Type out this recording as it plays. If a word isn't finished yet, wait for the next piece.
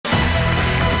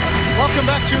Welcome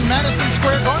back to Madison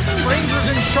Square Garden. Rangers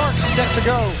and Sharks set to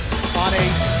go on a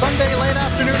Sunday late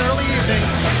afternoon, early evening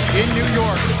in New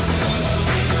York.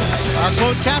 Our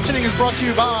closed captioning is brought to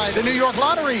you by the New York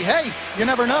Lottery. Hey, you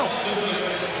never know.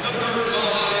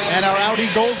 And our Audi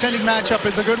goaltending matchup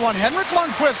is a good one. Henrik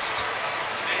Lundqvist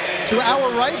to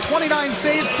our right, 29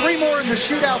 saves, 3 more in the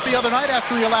shootout the other night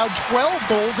after he allowed 12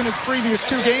 goals in his previous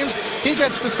 2 games. He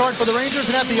gets the start for the Rangers,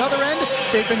 and at the other end,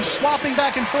 they've been swapping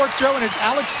back and forth, Joe, and it's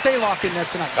Alex Stalock in net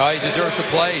tonight. He deserves to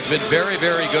play. He's been very,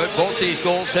 very good. Both these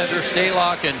goaltenders,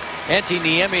 Stalock and Antti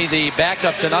Niemi, the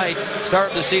backup tonight,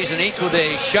 started the season each with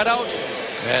a shutout.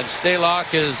 And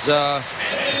Stalock is,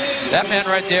 that man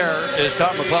right there is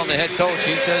Todd McLellan, the head coach.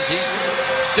 He says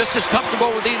he's just as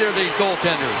comfortable with either of these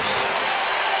goaltenders.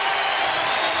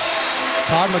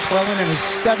 Todd McLellan in his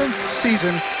 7th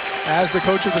season as the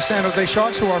coach of the San Jose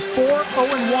Sharks, who are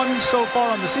 4-0-1 so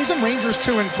far on the season. Rangers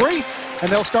 2-3,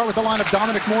 and they'll start with the line of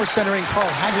Dominic Moore centering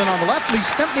Carl Hagelin on the left, Lee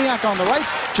Stempniak on the right,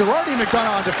 Girardi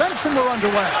McDonough on defense, and we're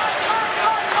underway.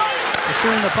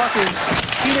 Pursuing the puck is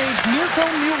teenage Mirko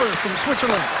Mueller from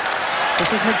Switzerland.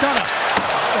 This is McDonough,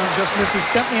 and just misses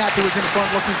Stempniak, who was in front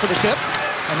looking for the tip.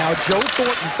 And now Joe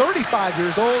Thornton, 35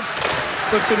 years old,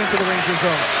 puts it into the Rangers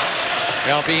zone.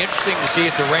 It'll be interesting to see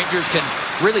if the Rangers can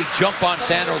really jump on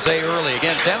San Jose early.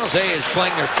 Again, San Jose is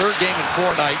playing their 3rd game in 4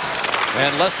 nights,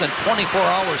 and less than 24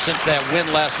 hours since that win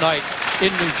last night in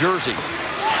New Jersey.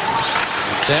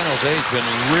 And San Jose's been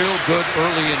real good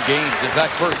early in games. In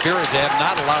fact, first period, they have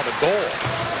not allowed a goal.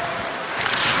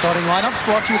 Starting lineups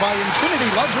brought to you by Infinity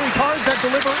Luxury Cars that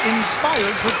deliver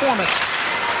inspired performance.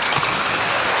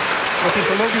 Looking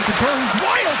for Logan Couture, who's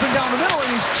wide open down the middle,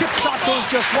 and his chip shot goes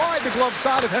just wide, the glove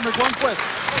side of Henrik Lundqvist.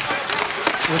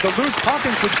 With a loose puck,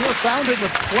 and Couture found it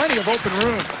with plenty of open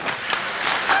room.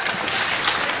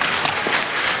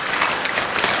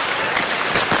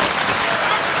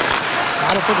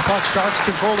 Battle for the puck, Sharks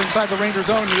control inside the Ranger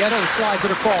zone. Nieto slides it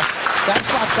across. That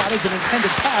slap shot is an intended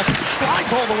pass. It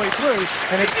slides all the way through,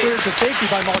 and it's cleared to safety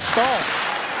by Mark Stahl.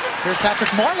 Here's Patrick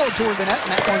Marleau toward the net,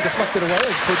 and that one deflected away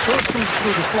as Couture cruised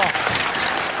through the slot.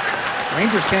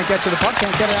 Rangers can't get to the puck,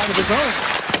 can't get it out of the zone.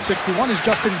 61 is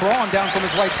Justin Braun down from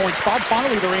his right point spot.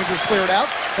 Finally, the Rangers clear it out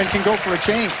and can go for a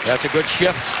change. That's a good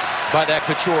shift by that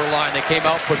Couture line. They came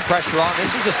out, put pressure on. This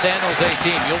is a San Jose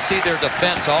team. You'll see their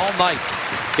defense all night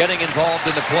getting involved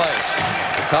in the play.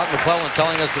 Todd McLellan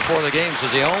telling us before the game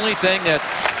says the only thing that,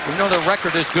 even though the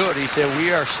record is good, he said we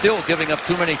are still giving up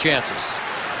too many chances.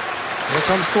 Here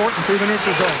comes Thornton through the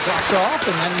neutral zone. Drops off,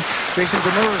 and then Jason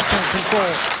Demers can't control.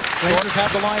 Rangers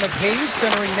have the line of Hayes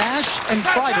centering Nash and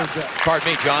Kreider. Pardon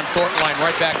me, John. Thornton line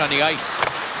right back on the ice.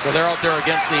 So they're out there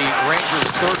against the Rangers'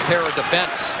 3rd pair of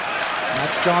defense. And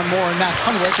that's John Moore and Matt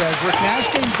Hunwick as Rick Nash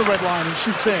gains the red line and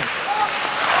shoots in.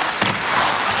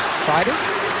 Kreider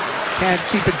can't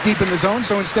keep it deep in the zone,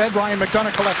 so instead Ryan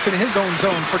McDonough collects in his own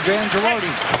zone for Jan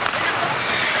Girardi.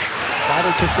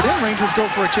 Kreider tips it in. Rangers go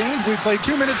for a change. We've played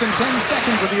 2 minutes and 10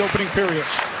 seconds of the opening period.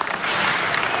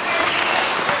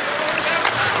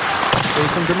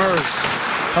 Jason Demers,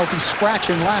 healthy scratch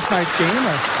in last night's game.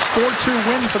 A 4-2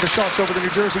 win for the Sharks over the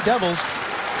New Jersey Devils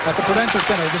at the Prudential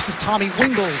Center. This is Tommy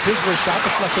Wingles. His wrist shot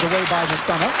deflected away by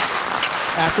McDonough.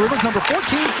 After it was number 14,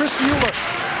 Chris Mueller.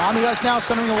 On the ice now,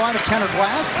 centering the line of Tanner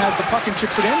Glass. Has the puck and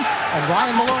chips it in. And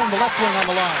Ryan Malone, the left wing, on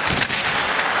the line.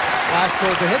 Glass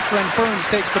throws a hit. Brent Burns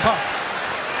takes the puck.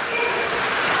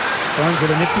 Burns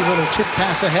with a nifty little chip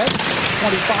pass ahead.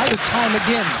 25 is Ty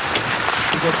McGinn.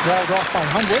 He gets walled off by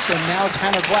Hunwick, and now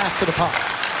Tanner Glass to the puck.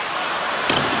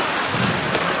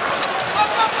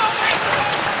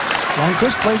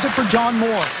 Lundqvist plays it for John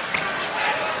Moore.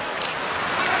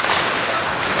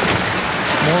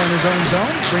 Moore in his own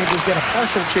zone. Rangers get a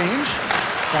partial change.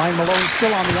 Ryan Malone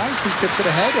still on the ice. He tips it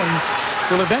ahead and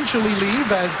will eventually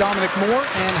leave as Dominic Moore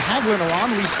and Hagelin are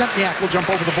on. Lee Stempniak will jump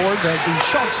over the boards as the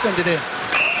Sharks send it in.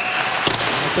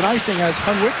 It's an icing as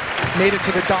Hunwick made it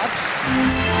to the dots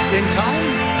in time,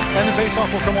 and the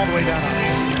faceoff will come all the way down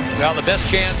ice. Well, the best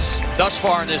chance thus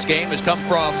far in this game has come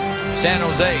from San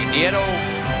Jose. Nieto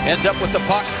ends up with the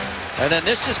puck, and then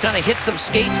this just kind of hits some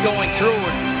skates going through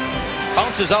and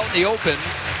bounces out in the open.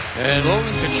 And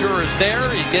Logan Couture is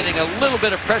there. He's getting a little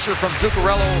bit of pressure from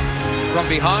Zuccarello from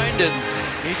behind, and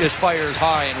he just fires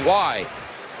high and wide.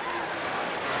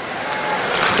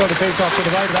 So the faceoff to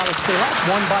the right of Alex Stalock,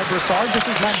 won by Brassard. This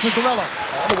is Matt Zuccarello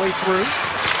all the way through.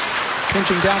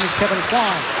 Pinching down is Kevin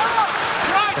Klein.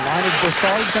 The line is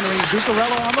Brassard centering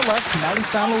Zuccarello on the left, Marty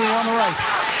St. Louis on the right.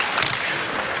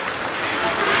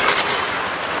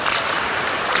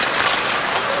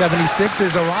 '76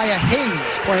 is Uriah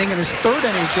Hayes playing in his 3rd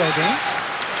NHL game.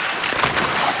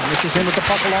 And this is him with the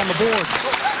puck along the boards.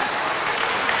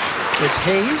 It's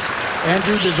Hayes,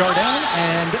 Andrew Desjardins,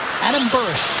 and Adam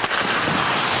Burish.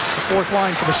 The fourth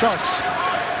line for the Sharks.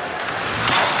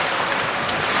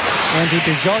 Andrew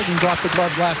Desjardins dropped the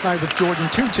gloves last night with Jordan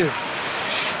Tutu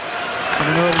in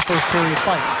an early first period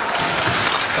fight.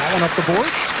 That one up the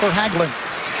boards for Hagelin.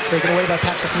 Taken away by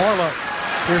Patrick Marleau.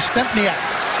 Here's Stempniak.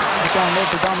 Slides it down low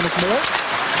for Dominic Moore.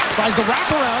 Tries the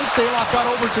wraparound. Stalock got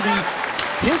over to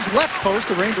his left post,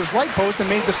 the Rangers' right post,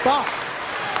 and made the stop.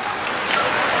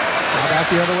 Now back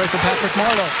the other way for Patrick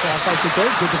Marleau. Cross ice it goes.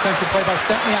 Good defensive play by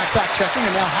Stempniak, back checking,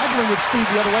 and now Hagelin with speed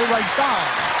the other way, right side.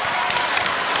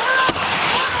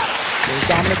 There's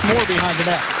Dominic Moore behind the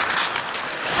net.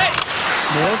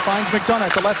 Moore finds McDonough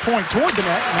at the left point toward the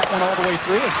net, and that went all the way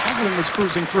through as Hagelin was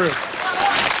cruising through.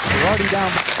 Already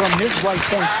down from his right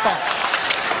point spot.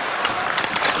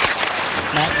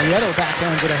 Matt Nieto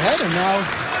backhands it ahead, and now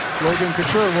Logan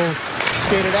Couture will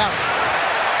skate it out.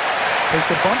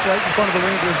 Takes a bump right in front of the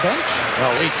Rangers bench.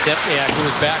 Well, Lee Stempniak, who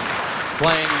is back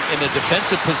playing in the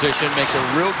defensive position, makes a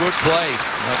real good play.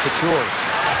 Couture.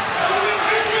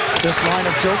 This line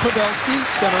of Joe Pavelski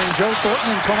centering Joe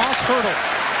Thornton and Tomas Hertl.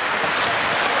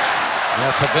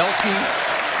 Now Pavelski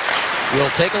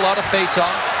will take a lot of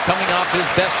face-offs. Coming off his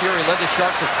best year, he led the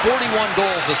Sharks with 41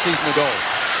 goals a season ago.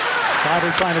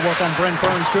 Ryder trying to work on Brent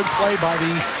Burns. Good play by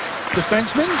the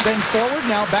defenseman. Then forward,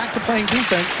 now back to playing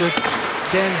defense with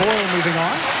Dan Boyle moving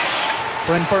on.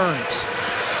 Brent Burns.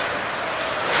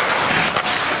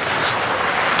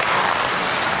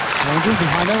 Rangers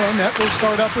behind their own net will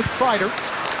start up with Kreider.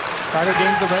 Kreider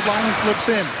gains the red line and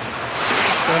flips in.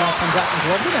 Stalock comes out and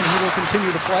gloves it, and he will continue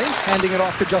the play, handing it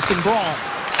off to Justin Braun.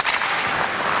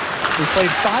 We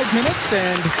played 5 minutes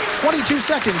and 22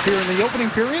 seconds here in the opening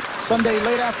period. Sunday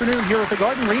late afternoon here at the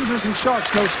Garden. Rangers and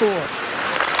Sharks, no score.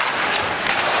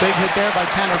 Big hit there by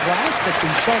Tanner Glass, but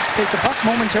the Sharks take the puck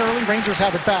momentarily. Rangers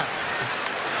have it back.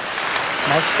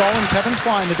 Mark Stahl and Kevin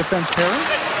Klein, the defense pairing.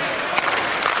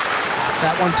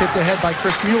 That one tipped ahead by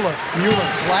Chris Mueller. Mueller,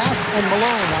 Glass, and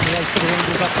Malone on the ice for the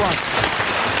Rangers up front.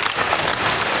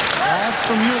 Glass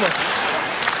for Mueller.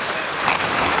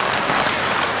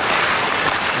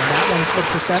 And that one flipped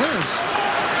to center as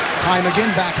Time again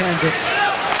backhands it.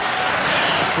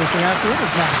 Chasing after it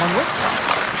is Matt Hunwick.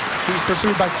 He's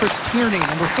pursued by Chris Tierney,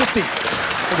 number 50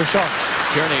 for the Sharks.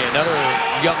 Tierney, another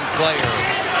young player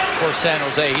for San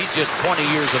Jose. He's just 20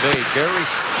 years of age. Very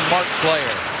smart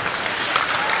player.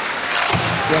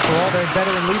 Yeah, for all their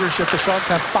veteran leadership, the Sharks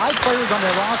have 5 players on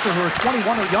their roster who are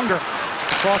 21 or younger.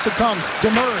 Across it comes.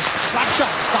 Demers, slap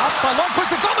shot, stopped by Lundqvist.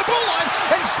 It's on the goal line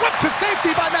and swept to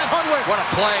safety by Matt Hunwick. What a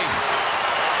play.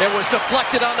 It was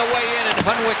deflected on the way in, and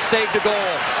Hunwick saved the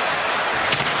goal.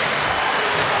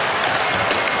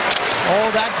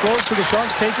 Oh, that close to the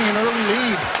Sharks taking an early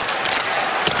lead.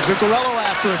 Zuccarello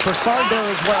after it. Brassard there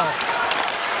as well.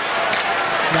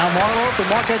 Now Marleau for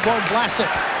Mark-Edouard Vlasic.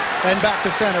 And back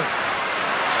to center.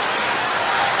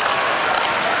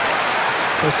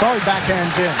 Brassard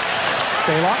backhands in.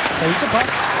 Stalock plays the puck.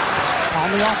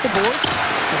 Calmly off the boards.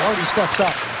 Girardi steps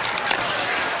up.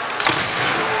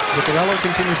 Zuccarello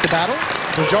continues to battle.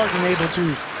 Desjardins able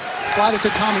to slide it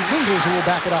to Tommy Wingers, who will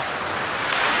back it up.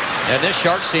 And this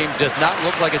Sharks team does not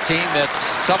look like a team that's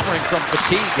suffering from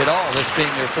fatigue at all, this being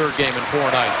their 3rd game in 4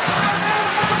 nights.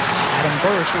 Adam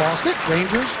Burish lost it.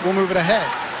 Rangers will move it ahead.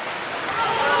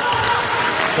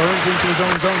 Burns into his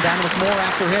own zone. Dominic Moore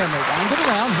after him. They wind it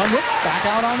around. Hunwick back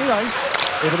out on the ice.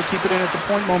 Able to keep it in at the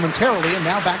point momentarily. And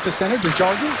now back to center.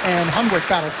 Desjardins and Hunwick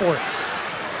battle for it.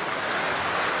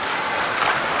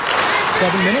 7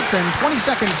 minutes and 20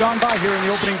 seconds gone by here in the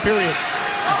opening period.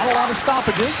 Not a lot of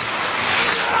stoppages.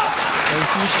 Very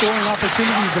few scoring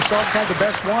opportunities. The Sharks had the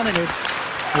best one, and it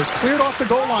was cleared off the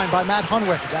goal line by Matt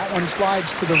Hunwick. That one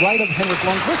slides to the right of Henrik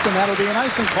Lundqvist, and that'll be an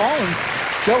icing call. And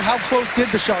Joe, how close did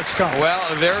the Sharks come? Well,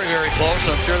 very, very close.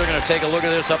 I'm sure they're going to take a look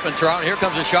at this up in Toronto. Here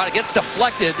comes a shot. It gets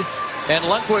deflected, and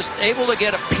Lundqvist able to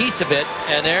get a piece of it.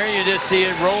 And there you just see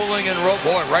it rolling and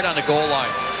boy, right on the goal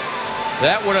line.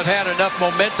 That would have had enough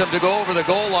momentum to go over the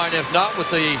goal line, if not with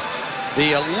the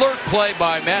alert play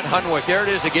by Matt Hunwick. There it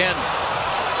is again.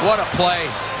 What a play.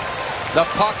 The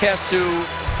puck has to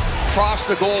cross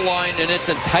the goal line in its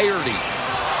entirety.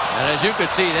 And as you could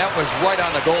see, that was right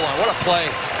on the goal line. What a play.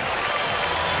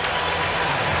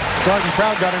 Garden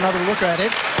crowd got another look at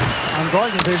it on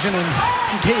Garden Vision and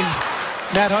gave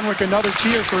Matt Hunwick another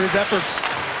cheer for his efforts.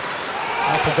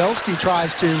 Now Pavelski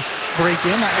tries to break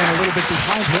in. That went a little bit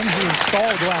behind him. He and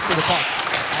Stahl go after the puck,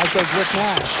 as does Rick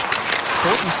Nash.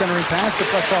 Thornton centering pass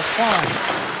deflects off Klein.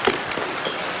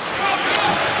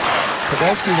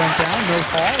 Pavelski went down, no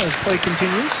call as play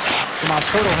continues. Tomas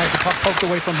Hertl had the puck poked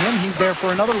away from him. He's there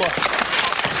for another look.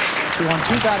 2-on-2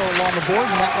 battle along the board,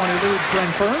 and that one eluded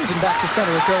Brent Burns, and back to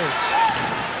center it goes.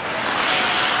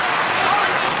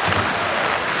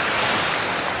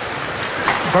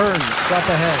 Burns up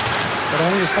ahead, but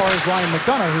only as far as Ryan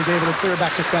McDonough, who's able to clear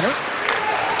back to center.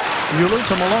 Mueller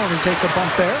to Malone, who takes a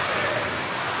bump there.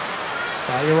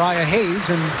 By Uriah Hayes,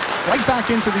 and right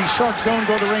back into the Shark zone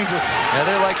go the Rangers. Yeah,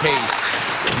 they like Hayes.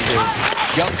 He's a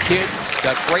young kid,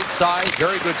 got great size,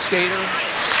 very good skater.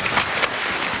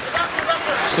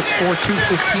 6'4",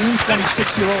 215,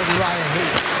 26-year-old Uriah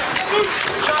Hayes.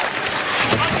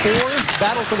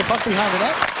 Battle for the puck behind the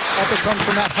net. Up it comes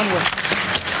from Matt Hunwick.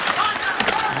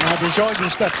 Now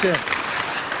Desjardins steps in.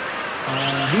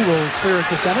 And he will clear it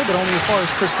to center, but only as far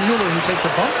as Chris Mueller, who takes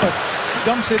a bump, but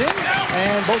dumps it in,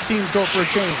 and both teams go for a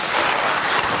change.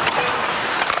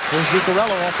 Here's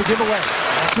Zuccarello off the giveaway.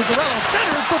 Zuccarello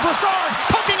centers for Brassard,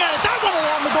 poking at it. That one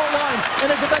along the goal line,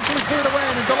 and is eventually cleared away,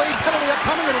 and a delayed penalty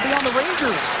upcoming. It'll be on the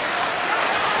Rangers.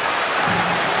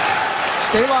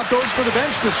 Stalock goes for the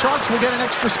bench. The Sharks will get an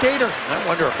extra skater. I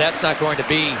wonder if that's not going to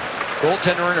be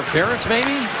goaltender interference,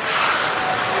 maybe?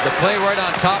 The play right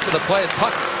on top of the play. The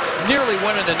puck nearly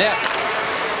went in the net.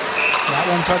 That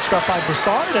one touched up by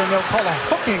Brassard, and they'll call a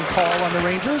hooking call on the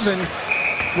Rangers, and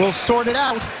we'll sort it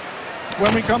out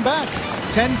when we come back.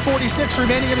 10:46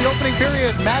 remaining in the opening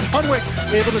period. Matt Hunwick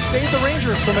able to save the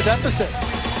Rangers from a deficit.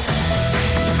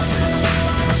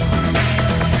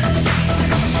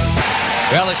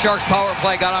 Well, the Sharks' power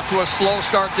play got off to a slow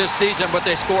start this season, but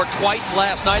they scored twice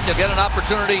last night. They'll get an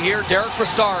opportunity here. Derek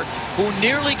Brassard, who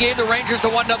nearly gave the Rangers a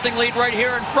 1-0 lead right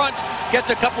here in front, gets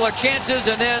a couple of chances,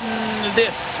 and then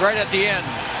this right at the end,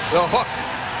 the hook.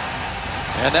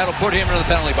 And that'll put him into the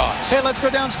penalty box. Hey, let's go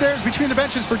downstairs between the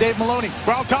benches for Dave Maloney.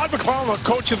 Well, Todd McClellan,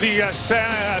 coach of the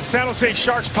San Jose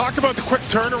Sharks, talked about the quick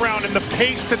turnaround and the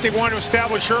pace that they want to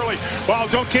establish early. Well,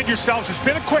 don't kid yourselves. It's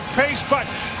been a quick pace, but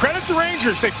credit the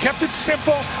Rangers. They've kept it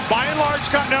simple. By and large,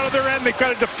 gotten out of their end. They've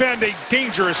got to defend a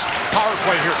dangerous power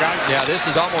play here, guys. Yeah, this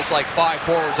is almost like 5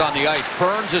 forwards on the ice.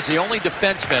 Burns is the only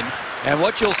defenseman. And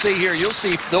what you'll see here, you'll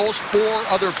see those 4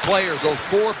 other players, those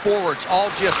 4 forwards,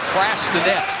 all just crash the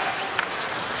net.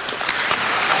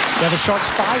 Yeah, the Sharks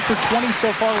 5 for 20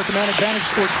 so far with the man advantage.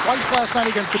 Scored twice last night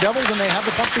against the Devils, and they have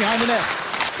the puck behind the net.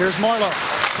 Here's Marleau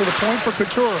to the point for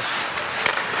Couture.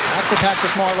 Back for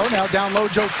Patrick Marleau. Now down low,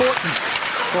 Joe Thornton.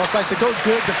 Cross ice, it goes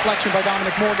good. Deflection by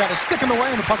Dominic Moore. Got a stick in the way,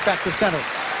 and the puck back to center.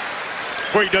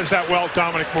 Boy, he does that well,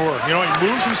 Dominic Moore. You know, he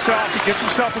moves himself. He gets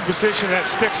himself in position. That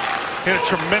sticks in a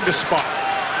tremendous spot.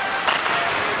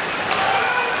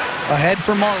 Ahead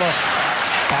for Marleau.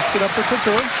 Backs it up for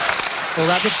Couture. Or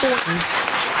rather, Thornton.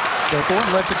 So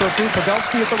Thornton lets it go through.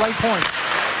 Pavelski at the right point.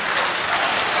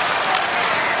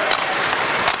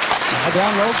 Now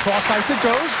down low, cross ice it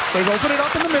goes. They open it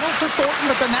up in the middle for Thornton,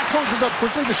 but then that closes up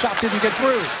quickly. The shot didn't get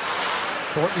through.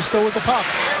 Thornton still with the puck.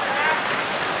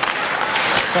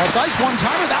 Cross ice,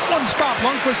 one-timer. That one stopped.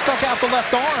 Lundqvist stuck out the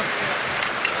left arm.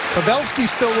 Pavelski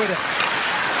still with it.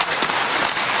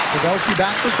 Pavelski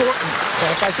back for Thornton.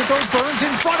 Cross ice it goes. Burns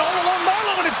in front all along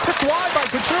Marleau, and it's tipped wide by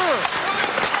Couture.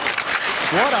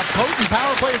 What a potent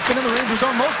power play it's been in the Rangers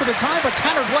zone most of the time, but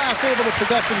Tanner Glass able to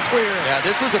possess and clear. Yeah,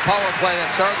 this was a power play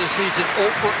that started the season 0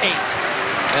 for 8.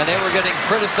 And they were getting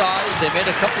criticized. They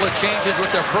made a couple of changes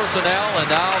with their personnel,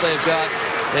 and now they've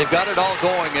got it all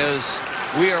going as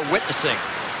we are witnessing.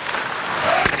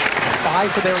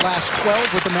 5 for their last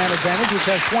 12 with the man advantage,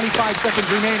 which has 25 seconds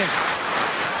remaining.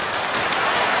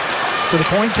 To the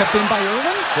point, kept in by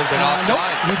Irwin. Should have been offside.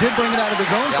 Nope, he did bring it out of the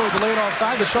zone, so a delayed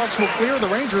offside. The Sharks will clear.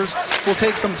 The Rangers will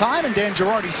take some time, and Dan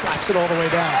Girardi slaps it all the way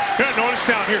down. Yeah, notice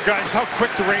down here, guys, how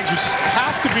quick the Rangers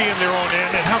have to be in their own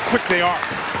end and how quick they are.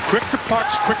 Quick to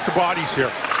pucks, quick to bodies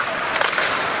here.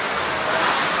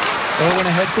 Irwin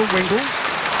ahead for Wingles.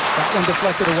 That one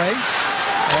deflected away.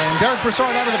 And Derek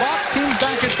Brassard out of the box. Team's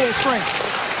back at full strength.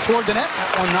 Toward the net.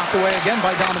 That one knocked away again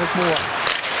by Dominic Moore.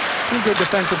 2 good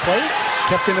defensive plays.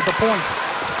 Kept in at the point.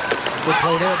 Good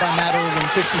play there by Matt Irwin,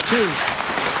 52.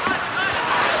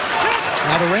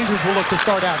 Now the Rangers will look to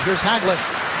start out. Here's Hagelin.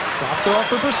 Drops it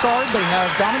off for Brassard. They have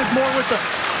Dominic Moore with them.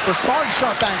 Brassard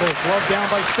sharp angle. Glove down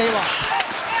by Stalock.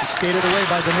 He's skated away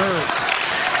by Demers.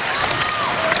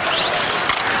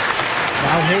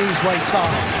 Now Hayes right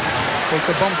side. Takes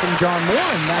a bump from John Moore,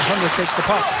 and Matt Hunwick takes the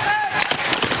puck.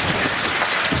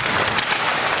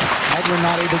 Hagelin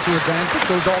not able to advance it.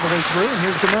 Goes all the way through, and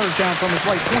here's Demers down from his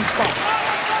right point spot.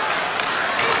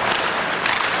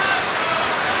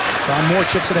 John Moore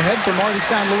chips it ahead for Marty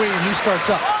St. Louis, and he starts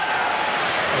up.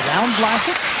 Around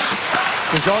Vlasic.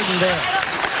 Desjardins there.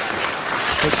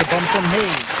 Takes a bump from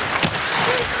Hayes.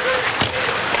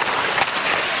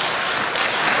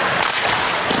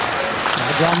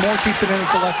 Now John Moore keeps it in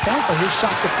at the left point, but his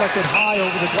shot deflected high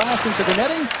over the glass into the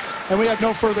netting, and we have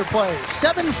no further play.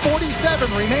 7:47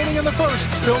 remaining in the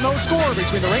first. Still no score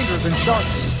between the Rangers and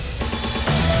Sharks.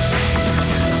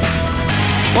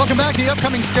 Welcome back. The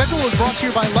upcoming schedule is brought to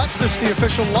you by Lexus, the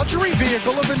official luxury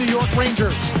vehicle of the New York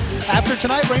Rangers. After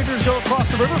tonight, Rangers go across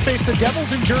the river, face the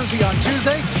Devils in Jersey on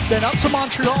Tuesday, then up to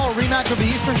Montreal, a rematch of the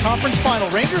Eastern Conference Final.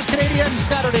 Rangers-Canadiens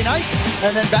Saturday night,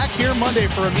 and then back here Monday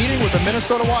for a meeting with the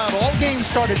Minnesota Wild. All games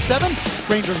start at 7.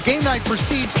 Rangers game night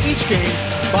precedes each game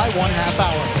by 1/2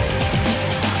 hour.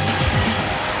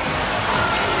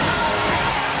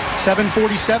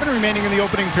 7:47 remaining in the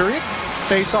opening period.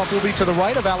 Face-off will be to the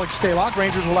right of Alex Stalock.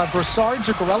 Rangers will have Brassard,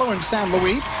 Zuccarello, and San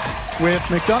Luis, with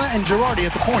McDonough and Girardi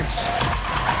at the points.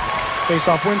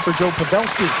 Face-off win for Joe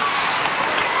Pavelski.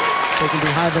 Taken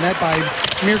behind the net by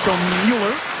Mirko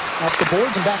Mueller. Off the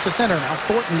boards and back to center. Now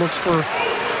Thornton looks for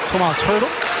Tomas Hertl.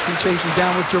 He chases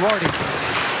down with Girardi.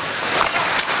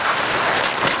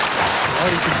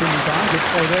 Girardi continues on. Good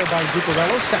play there by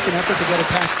Zuccarello. Second effort to get it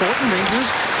past Thornton.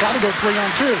 Rangers got to go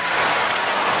 3-on-2.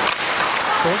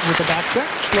 Thornton with the back check,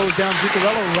 slows down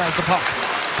Zuccarello, who has the puck.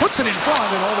 Puts it in front,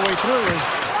 and all the way through as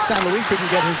San Luis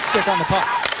couldn't get his stick on the puck.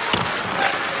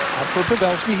 Up for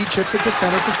Pavelski, he chips it to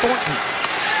center for Thornton.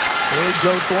 There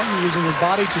Joe Thornton using his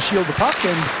body to shield the puck,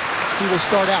 and he will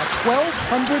start out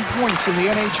 1,200 points in the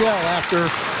NHL after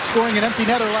scoring an empty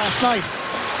netter last night.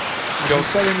 As you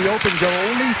said in the open, Joe,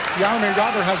 only Jaromir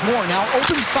Jagr has more. Now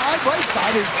open side, right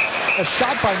side is a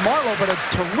shot by Marleau, but a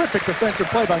terrific defensive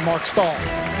play by Mark Stahl.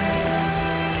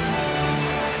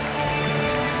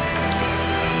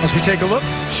 As we take a look,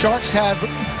 Sharks have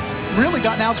really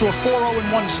gotten out to a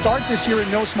 4-0-1 start this year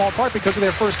in no small part because of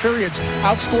their first periods.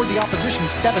 Outscored the opposition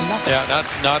 7-0. Yeah,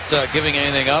 not giving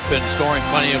anything up and scoring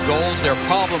plenty of goals. Their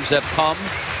problems have come.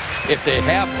 If they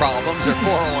have problems, they're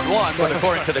 4-0-1. But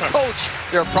according to the coach,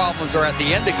 their problems are at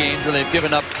the end of games where they've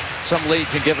given up some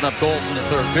leads and given up goals in the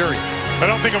third period. I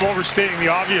don't think I'm overstating the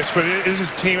obvious, but it is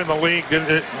this team in the league.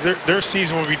 Their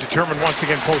season will be determined once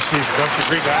again postseason. Don't you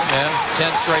agree, guys? Yeah,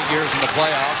 10 straight years in the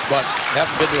playoffs, but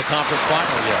haven't been to a conference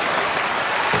final yet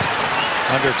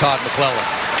under Todd McClellan.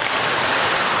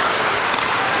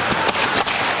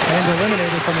 And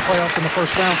eliminated from the playoffs in the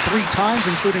first round 3 times,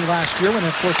 including last year when,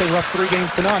 of course, they were up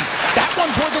 3-0. That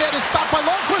one toward the net is stopped by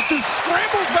Lundqvist, who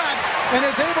scrambles back and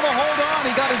is able to hold on.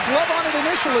 He got his glove on it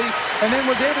initially and then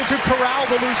was able to corral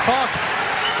the loose puck.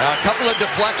 A couple of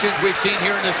deflections we've seen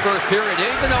here in this first period,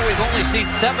 even though we've only seen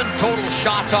 7 total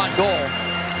shots on goal.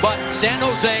 But San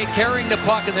Jose carrying the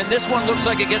puck, and then this one looks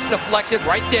like it gets deflected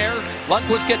right there.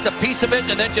 Lundqvist gets a piece of it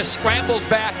and then just scrambles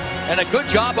back. And a good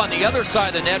job on the other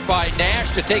side of the net by Nash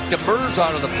to take Demers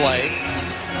out of the play.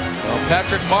 Well,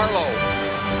 Patrick Marleau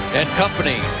and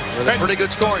company with a pretty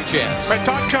good scoring chance. I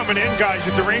thought coming in, guys,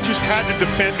 that the Rangers had to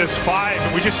defend as 5,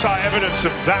 and we just saw evidence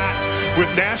of that with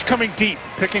Nash coming deep,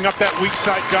 picking up that weak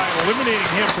side guy and eliminating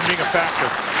him from being a factor.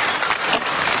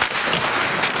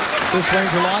 This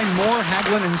Ranger line, Moore,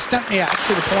 Hagelin, and Stempniak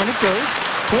to the point it goes.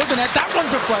 Toward the net, that one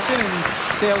deflected and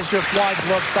sails just wide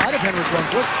glove side of Henrik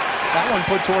Lundqvist. That one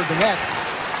put toward the net.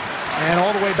 And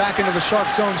all the way back into the Shark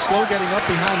zone, slow getting up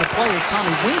behind the play is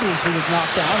Tommy Wingels, who was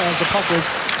knocked down as the puck was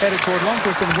headed toward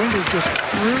Lundqvist, and Wingels just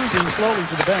cruising slowly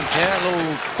to the bench. Yeah, a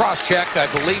little cross-check,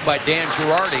 I believe, by Dan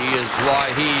Girardi is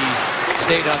why he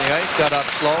stayed on the ice, got up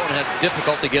slow, and had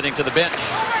difficulty getting to the bench.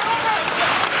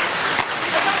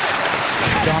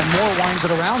 John Moore winds it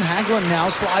around. Hagelin now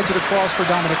slides it across for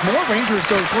Dominic Moore. Rangers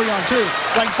go 3-on-2.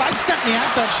 Right side,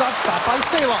 Stempniak. That shot stopped by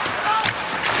Stalock.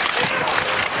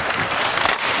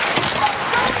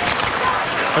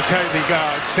 I'll tell you, the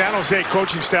San Jose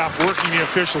coaching staff working the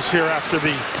officials here after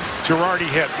the Girardi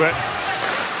hit, but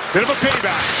bit of a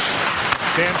payback.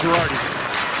 Dan Girardi.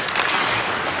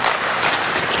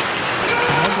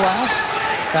 On glass.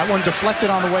 That one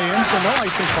deflected on the way in, so no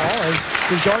icing call as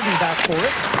Desjardins back for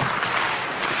it.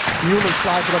 Mueller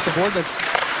slides it up the board. That's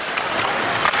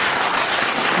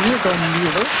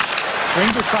Mueller.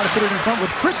 Rangers try to put it in front with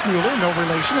Chris Mueller, no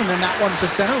relation, and then that one to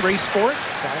center, race for it.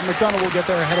 Ryan McDonough will get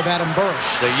there ahead of Adam Burish.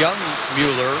 The young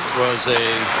Mueller was a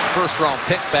first-round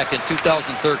pick back in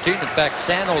 2013. In fact,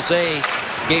 San Jose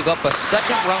gave up a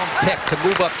second-round pick to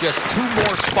move up just 2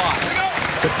 more spots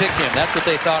to pick him. That's what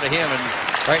they thought of him, and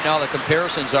right now the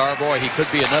comparisons are, boy, he could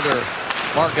be another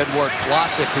Marc-Edouard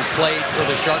Vlasic, who played for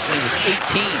the Sharks when he was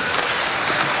 18.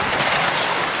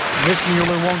 This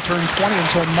Mueller won't turn 20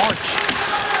 until March.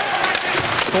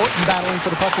 Thornton battling for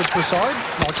the puck with Brassard.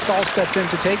 Mark Stahl steps in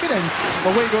to take it, and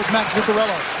away goes Max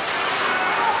Zuccarello.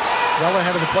 Well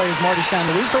ahead of the play is Marty San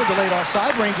Luis, so a delayed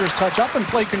offside. Rangers touch up, and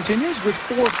play continues with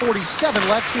 4:47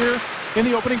 left here in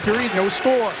the opening period. No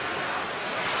score.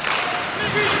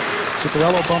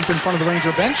 Zuccarello bumped in front of the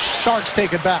Ranger bench. Sharks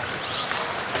take it back.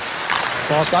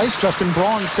 Cross ice, Justin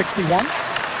Braun, 61.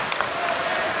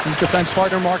 His defense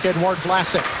partner, Marc-Edouard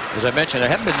Vlasic. As I mentioned, there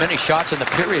haven't been many shots in the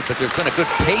period, but there's been a good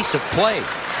pace of play.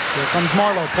 Here comes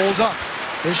Marleau, pulls up.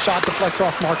 His shot deflects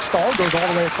off Mark Stahl, goes all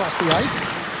the way across the ice,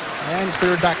 and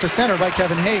cleared back to center by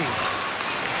Kevin Hayes.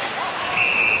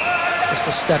 Just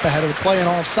a step ahead of the play and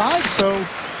offside, so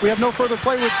we have no further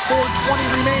play with 4:20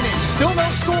 remaining. Still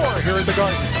no score here at the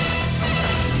Garden.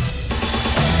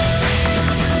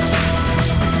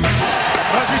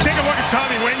 As we take a look at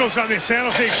Tommy Wingels on the San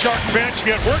Jose Shark bench,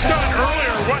 get worked on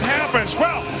earlier. What happens?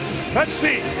 Well, let's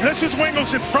see. This is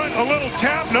Wingels in front. A little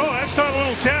tap. No, that's not a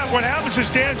little tap. What happens is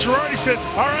Dan Girardi says,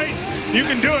 all right, you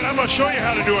can do it. I'm going to show you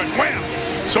how to do it. Wham!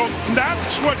 So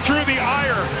that's what drew the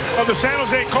ire of the San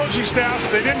Jose coaching staffs.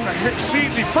 They didn't see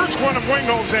the first one of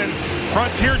Wingels, and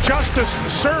Frontier Justice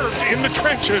served in the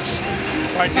trenches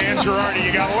by Dan Girardi.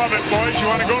 You got to love it, boys. You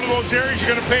want to go to those areas, you're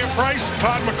going to pay a price.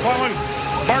 Todd McClellan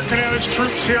marking out his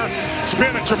troops here. It's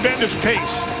been a tremendous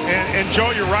pace. And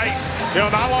Joe, you're right. You know,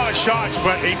 not a lot of shots,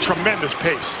 but a tremendous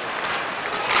pace.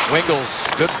 Wingels,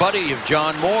 good buddy of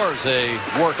John Moore's. They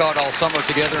work out all summer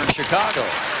together in Chicago.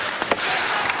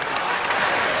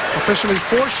 Officially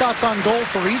 4 shots on goal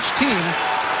for each team.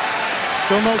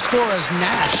 Still no score as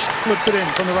Nash flips it in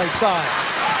from the right side.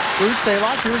 Through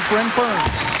Stalock, here's Brent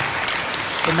Burns.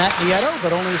 To Matt Nieto,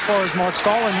 but only as far as Mark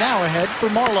Stahl, and now ahead for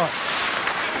Marleau.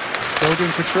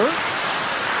 Logan Couture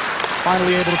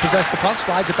finally able to possess the puck,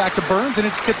 slides it back to Burns, and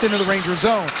it's tipped into the Ranger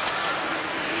zone.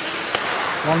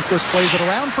 Lundqvist plays it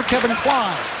around for Kevin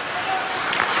Klein.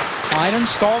 Klein and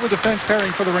Stahl, the defense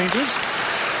pairing for the Rangers.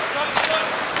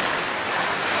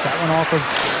 That one off of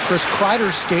Chris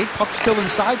Kreider's skate. Puck still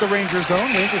inside the Ranger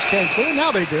zone. Rangers can't clear.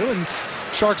 Now they do. And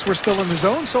Sharks were still in the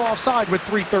zone, so offside with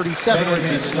 3:37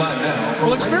 remaining.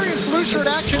 Well, experience blue shirt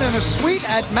action in a suite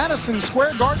at Madison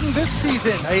Square Garden this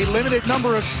season. A limited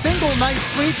number of single-night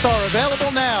suites are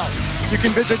available now. You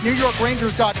can visit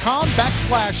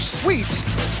NewYorkRangers.com/suites,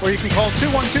 or you can call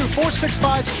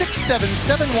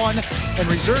 212-465-6771 and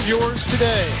reserve yours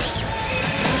today.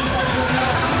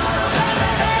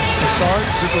 Broussard,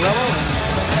 Zuccarello,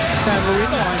 San Luis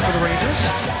line for the Rangers.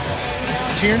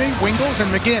 Tierney, Wingels, and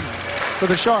McGinn for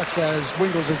the Sharks as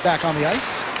Wingels is back on the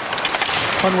ice.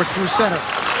 Hunwick through center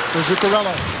for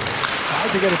Zuccarello.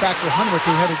 Tried to get it back for Hunwick,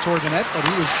 who headed toward the net, but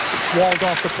he was walled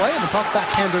off the play, and the puck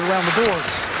backhanded around the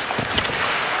boards.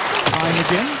 Time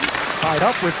again, tied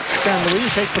up with San Luis, who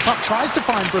takes the puck, tries to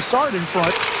find Broussard in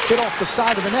front, hit off the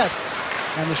side of the net,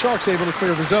 and the Sharks able to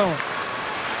clear the zone.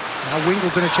 Now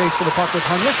Wingels in a chase for the puck with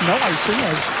Hunwick. No icing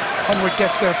as Hunwick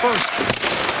gets there first.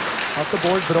 Up the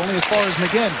boards, but only as far as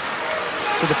McGinn.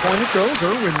 To the point it goes.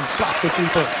 Irwin slots it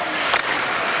deeper.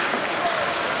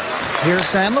 Here's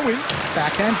San Luis.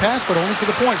 Backhand pass, but only to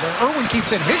the point where Irwin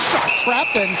keeps in his shot,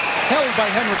 trapped and held by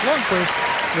Henrik Lundqvist.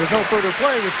 There's no further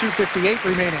play with 2:58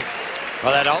 remaining.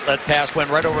 Well, that outlet pass went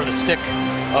right over the stick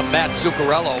of Matt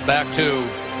Zuccarello back to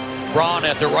Braun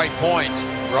at the right point.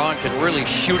 Braun can really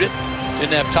shoot it.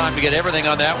 Didn't have time to get everything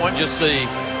on that one. Just the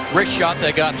wrist shot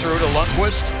that got through to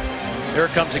Lundqvist. Here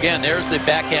it comes again. There's the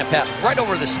backhand pass right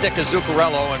over the stick of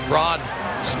Zuccarello, and Braun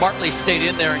smartly stayed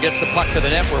in there and gets the puck to the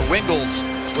net where Wingels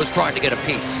was trying to get a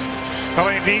piece.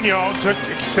 Alain Vigneault took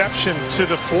exception to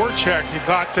the forecheck. He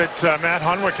thought that Matt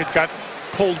Hunwick had got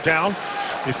pulled down.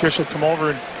 The official come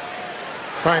over and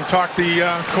try and talk the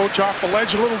coach off the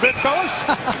ledge a little bit, fellas.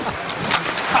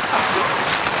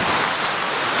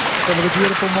 Some of the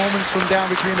beautiful moments from down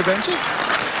between the benches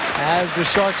as the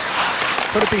Sharks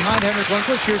put it behind Henrik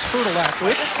Lundqvist. Here's Fertl after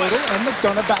it. Fertl and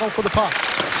McDonough battle for the puck.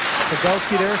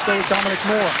 Pavelski there, so Dominic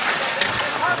Moore.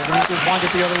 The Rangers wind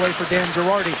it the other way for Dan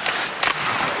Girardi.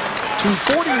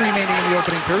 2:40 remaining in the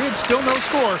opening period. Still no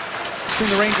score between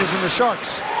the Rangers and the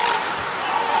Sharks.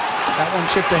 That one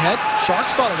chipped ahead.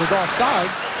 Sharks thought it was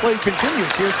offside. Play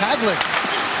continues. Here's Hagelin.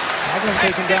 Hagelin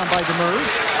taken down by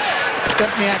Demers.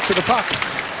 Stepniak to the puck.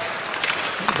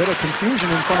 A bit of confusion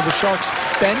in front of the Sharks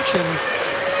bench, and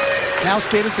now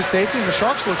skated to safety, and the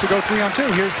Sharks look to go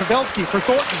 3-on-2. Here's Pavelski for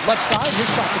Thornton, left side. His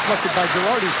shot deflected by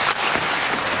Girardi.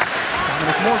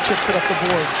 Dominic Moore chips it up the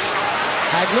boards.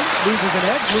 Hagelin loses an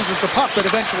edge, loses the puck, but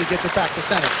eventually gets it back to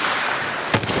center.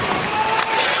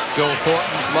 Joe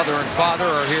Thornton's mother and father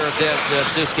are here at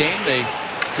this game. They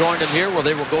joined him here where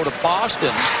they will go to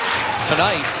Boston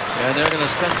tonight, and they're going to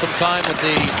spend some time with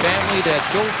the family that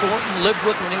Joe Thornton lived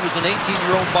with when he was an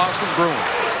 18-year-old Boston Bruin.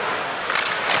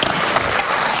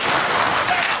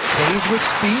 Hayes with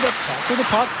speed up after the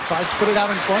puck, tries to put it out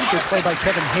in front. Good play by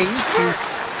Kevin Hayes to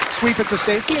sweep it to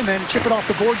safety, and then chip it off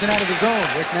the boards and out of the zone.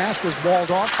 Rick Nash was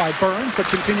walled off by Burns, but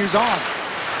continues on.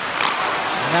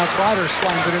 And now Kreider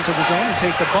slams it into the zone and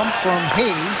takes a bump from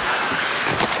Hayes.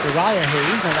 Uriah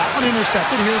Hayes, and that one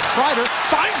intercepted. Here's Kreider,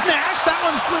 finds Nash. That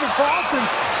one slid across and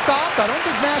stopped. I don't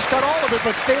think Nash got all of it,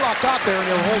 but Stalock got there, and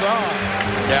he'll hold on.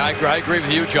 Yeah, I agree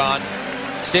with you, John.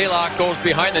 Stalock goes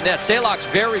behind the net. Stalock's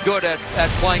very good at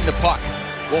playing the puck.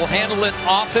 Will handle it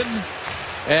often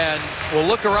and will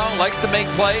look around, likes to make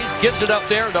plays, gets it up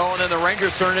there, though, and then the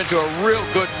Rangers turn it into a real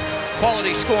good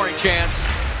quality scoring chance,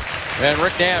 and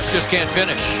Rick Nash just can't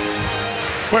finish.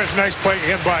 Well, it's a nice play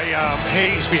in by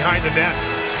Hayes behind the net.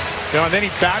 And then he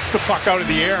bats the puck out of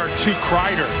the air to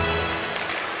Kreider.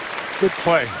 Good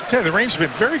play. Yeah, the Rangers have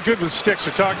been very good with sticks.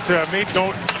 I made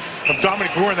note of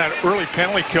Dominic Moore in that early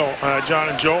penalty kill, John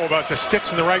and Joe, about the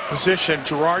sticks in the right position.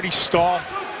 Girardi, Stahl.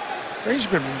 Rangers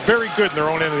have been very good in their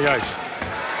own end of the ice.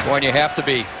 Boy, and you have to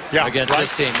be against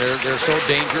this team. They're so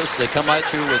dangerous. They come at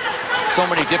you with so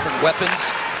many different weapons.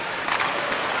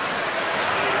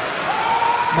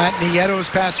 Matt Nieto's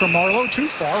pass from Marleau, too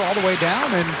far, all the way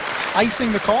down, and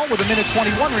icing the call with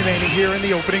 1:21 remaining here in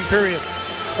the opening period.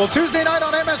 Well, Tuesday night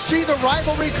on MSG, the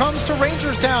rivalry comes to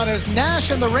Rangerstown as Nash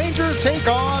and the Rangers take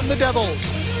on the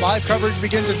Devils. Live coverage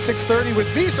begins at 6:30 with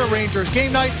Visa Rangers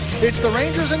game night. It's the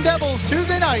Rangers and Devils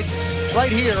Tuesday night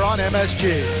right here on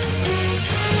MSG.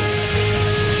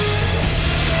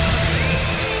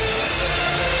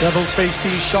 Devils faced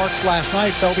these Sharks last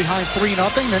night, fell behind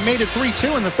 3-0, then made it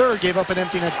 3-2 in the third, gave up an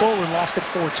empty net goal and lost it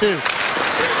 4-2.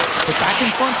 But back in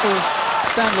front for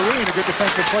San Luis, and a good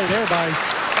defensive play there by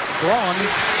Braun,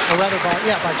 or rather by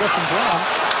Justin Braun.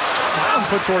 That one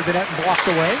put toward the net and blocked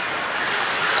away.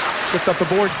 Chipped up the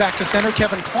boards back to center.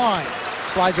 Kevin Klein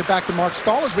slides it back to Mark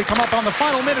Stahl as we come up on the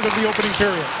final minute of the opening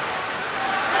period.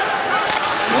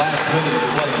 Last minute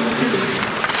of play.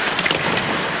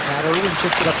 Matt Irwin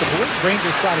chips it up the boards.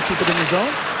 Rangers try to keep it in the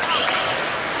zone.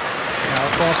 Now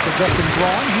across for Justin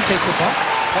Braun. He takes a bump.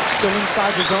 Puck still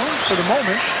inside the zone for the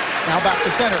moment. Now back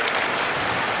to center.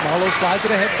 Marleau slides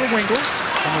it ahead for Wingles.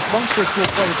 And with Lundqvist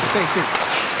will play it to safety.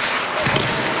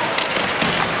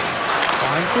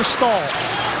 Line for Stahl.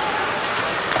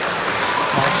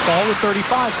 Mark Stahl with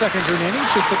 35 seconds remaining.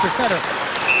 Chips it to center.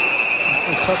 That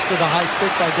was touched with a high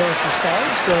stick by Derek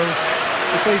Brassard. So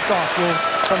the face-off will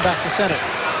come back to center.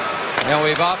 You know,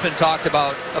 we've often talked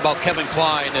about Kevin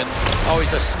Klein and how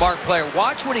he's a smart player.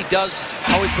 Watch what he does,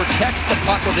 how he protects the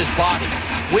puck with his body.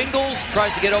 Wingles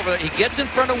tries to get over it. He gets in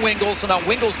front of Wingles, so now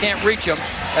Wingles can't reach him.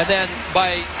 And then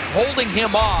by holding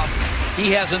him off,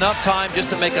 he has enough time just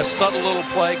to make a subtle little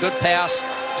play, good pass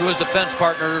to his defense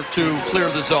partner to clear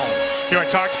the zone. You know, I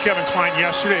talked to Kevin Klein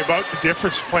yesterday about the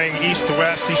difference playing east to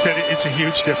west. He said it's a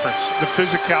huge difference. The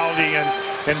physicality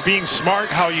and being smart,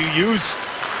 how you use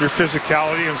your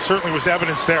physicality, and certainly was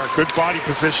evidence there. Good body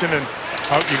position, and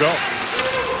out you go.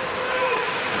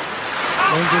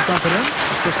 Rangers dump it in.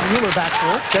 Chris Mueller back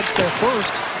for it. Gets there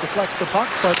first. Deflects the puck,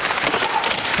 but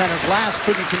Tanner Glass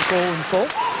couldn't control in full.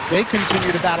 They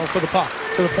continue to battle for the puck.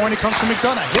 To the point it comes from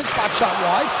McDonough. His slap shot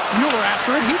wide. Mueller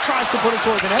after it. He tries to put it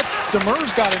toward the net.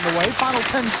 Demers got in the way. Final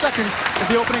 10 seconds of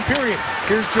the opening period.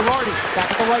 Here's Girardi. Back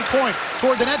at the right point.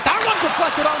 Toward the net. That one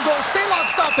deflected on goal.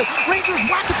 Stalock stops it. Rangers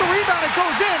whack at the rebound. It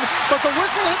goes in, but the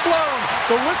whistle had blown.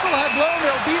 The whistle had blown.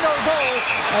 There'll be no goal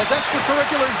as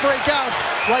extracurriculars break out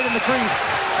right in the crease.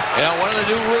 You know, one of the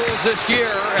new rules this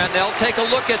year, and they'll take a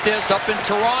look at this up in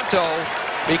Toronto,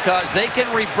 because they can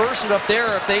reverse it up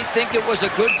there if they think it was a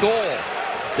good goal.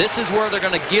 This is where they're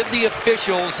going to give the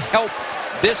officials help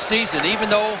this season. Even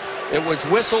though it was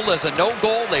whistled as a no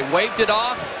goal, they waved it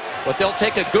off, but they'll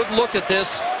take a good look at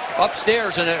this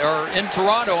upstairs or in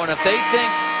Toronto, and if they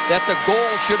think that the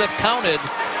goal should have counted,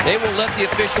 they will let the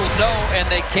officials know, and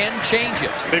they can change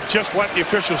it. They've just let the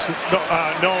officials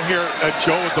know here,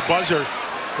 Joe, with the buzzer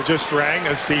just rang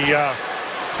as the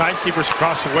timekeepers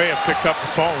across the way have picked up the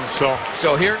phone.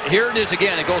 So here it is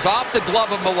again. It goes off the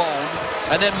glove of Malone,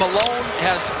 and then Malone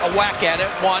has a whack at it.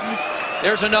 One.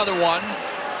 There's another one.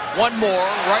 One more.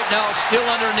 Right now, still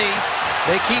underneath.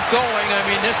 They keep going. I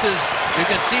mean, this is, you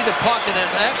can see the puck, and it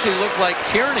actually looked like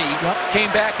Tierney came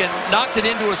back and knocked it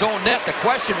into his own net. The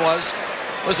question was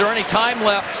there any time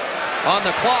left on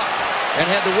the clock? And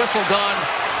had the whistle gone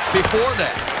before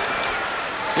that?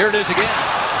 Here it is again.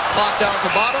 Clock down at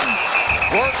the bottom.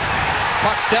 Work.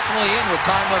 Puck's definitely in with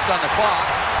time left on the clock.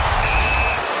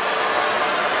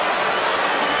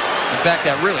 In fact,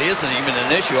 that really isn't even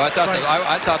an issue. I thought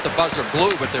I thought the buzzer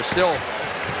blew, but they're still.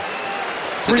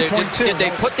 Did they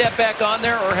put that back on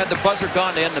there, or had the buzzer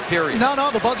gone to end the period? No,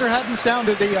 the buzzer hadn't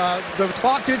sounded. The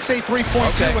clock did say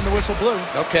 3.2 when the whistle blew.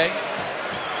 Okay.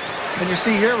 And you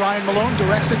see here, Ryan Malone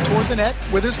directs it toward the net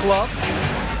with his glove.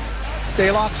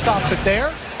 Stalock stops it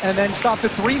there and then stopped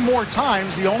it 3 more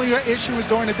times. The only issue is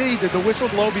going to be, did the whistle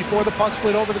blow before the puck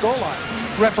slid over the goal line?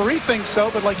 Referee thinks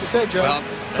so, but like you said, Joe, well,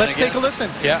 let's take a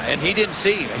listen. Yeah, and he didn't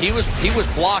see. He was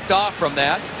blocked off from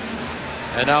that.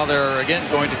 And now they're, again,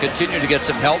 going to continue to get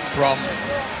some help from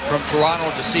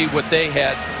Toronto to see what they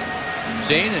had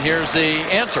seen. And here's the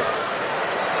answer.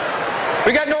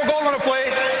 We got no goal on the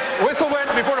play. Whistle went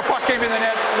before the puck came in the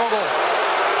net. No goal.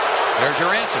 There's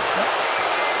your answer. Yep.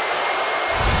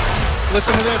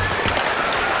 Listen to this.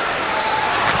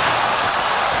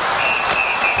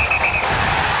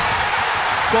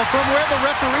 Well, from where the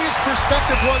referee's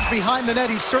perspective was behind the net,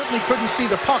 he certainly couldn't see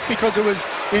the puck because it was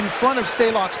in front of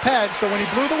Stalock's pad. So when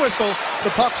he blew the whistle,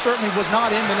 the puck certainly was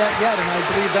not in the net yet, and I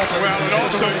believe that's well. It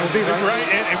also, will be, right?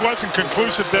 It wasn't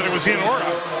conclusive that it was in or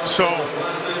out. So,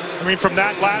 I mean, from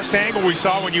that last angle we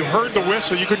saw, when you heard the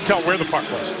whistle, you couldn't tell where the puck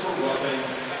was.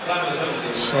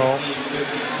 So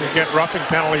you get roughing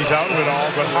penalties out of it all,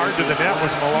 but hard to the net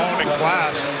was Malone and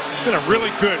Glass. Been a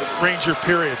really good Ranger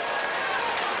period,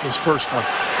 this first one.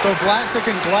 So Vlasic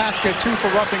and Glass get 2 for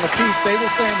roughing apiece. They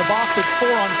will stay in the box. It's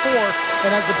 4-on-4.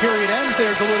 And as the period ends,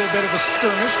 there's a little bit of a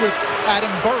skirmish with Adam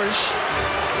Burish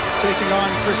taking on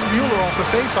Chris Mueller off the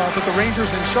faceoff. But the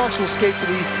Rangers and Sharks will skate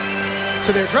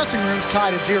to their dressing rooms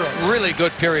tied at 0. Really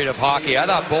good period of hockey. I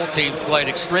thought both teams played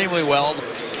extremely well.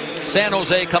 San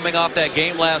Jose coming off that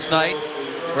game last night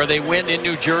where they win in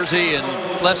New Jersey in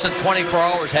less than 24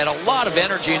 hours, had a lot of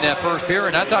energy in that first period.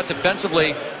 And I thought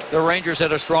defensively the Rangers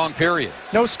had a strong period.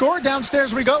 No score.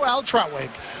 Downstairs we go. Al Troutwig.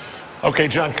 Okay,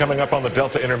 John, coming up on the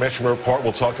Delta Intermission Report,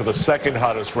 we'll talk to the second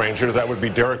hottest Ranger. That would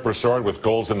be Derek Brassard with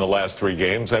goals in the last 3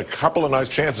 games and a couple of nice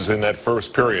chances in that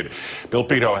first period. Bill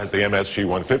Pito has the MSG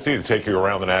 150 to take you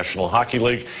around the National Hockey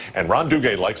League, and Ron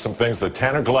Duguay likes some things that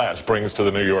Tanner Glass brings to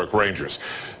the New York Rangers.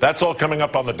 That's all coming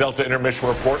up on the Delta Intermission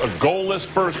Report, a goalless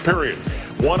first period.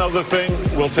 One other thing,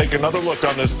 we'll take another look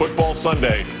on this football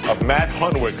Sunday of Matt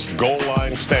Hunwick's goal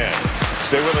line stand.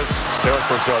 Stay with us. Derek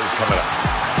Brassard is coming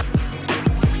up.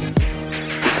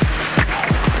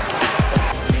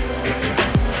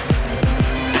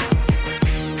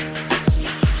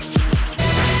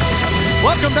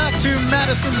 Welcome back to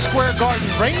Madison Square Garden.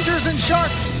 Rangers and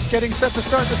Sharks getting set to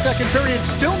start the second period.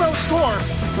 Still no score.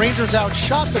 Rangers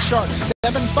outshot the Sharks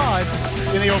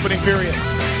 7-5 in the opening period.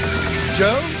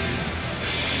 Joe?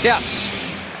 Yes.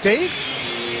 Dave?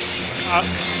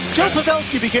 Joe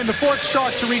Pavelski became the 4th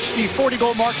Shark to reach the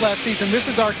 40-goal mark last season. This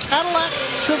is our Cadillac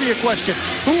trivia question.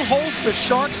 Who holds the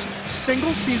Sharks'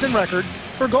 single-season record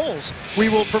for goals? We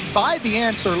will provide the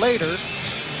answer later.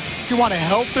 If you want to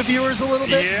help the viewers a little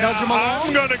bit, nudge them along.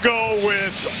 I'm going to go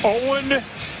with Owen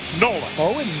Nolan.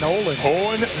 Owen Nolan.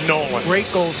 Owen Nolan. Great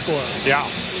goal scorer. Yeah.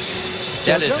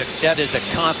 That is a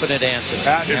confident answer.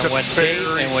 That is when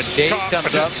Dave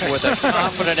comes up with a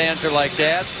confident answer like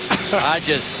that, I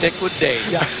just stick with Dave.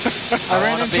 Yeah. I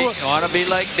want to be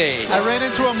like Dave. I ran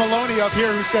into a Maloney up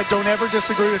here who said, "Don't ever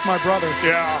disagree with my brother."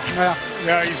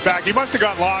 Yeah, he's back. He must have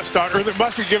got lost on, or they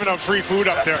must be giving out free food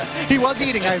up there. He was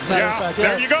eating, as a matter of fact.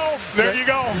 There you go. There you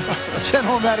go.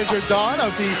 General Manager Don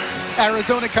of the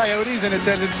Arizona Coyotes in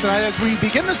attendance tonight as we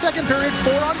begin the second period,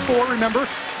 4-on-4. Remember,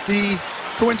 the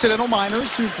coincidental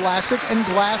minors to Vlasic and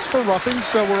Glass for roughing.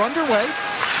 So we're underway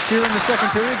here in the second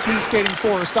period. Team skating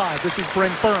 4 aside. This is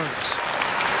Brent Burns.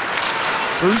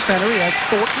 Through center, he has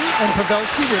Thornton and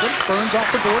Pavelski with him. Burns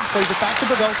off the boards, plays it back to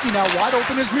Pavelski. Now wide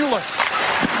open is Mueller.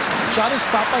 Shot is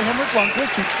stopped by Henrik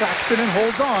Lundqvist, who tracks it and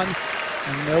holds on.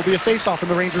 And there'll be a face-off in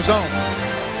the Ranger zone.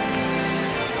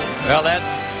 Well, that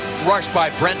rush by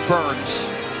Brent Burns.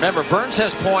 Remember, Burns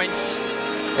has points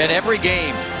in every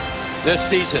game this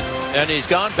season. And he's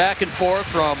gone back and forth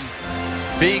from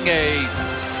being a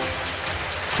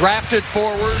drafted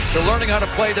forward to learning how to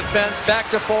play defense, back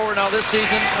to forward, now this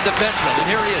season a defenseman. And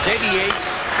here he is, 88,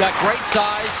 got great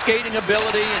size, skating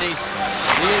ability, and he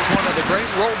is one of the great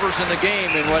rovers in the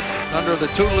game, and under the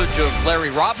tutelage of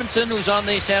Larry Robinson, who's on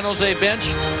the San Jose bench,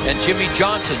 and Jimmy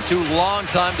Johnson, 2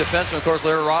 longtime defensemen. Of course,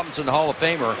 Larry Robinson, the Hall of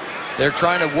Famer. They're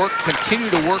trying to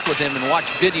continue to work with him and watch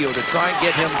video to try and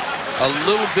get him a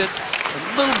little bit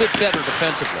better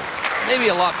defensively. Maybe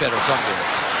a lot better someday.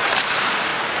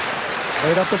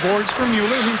 Laid up the boards for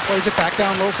Mueller, who plays it back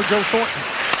down low for Joe Thornton.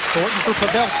 Thornton for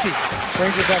Pavelski.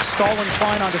 Rangers have Stahl and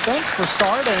Klein on defense,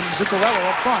 Brassard and Zuccarello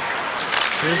up front.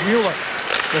 Here's Mueller.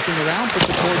 Looking around, puts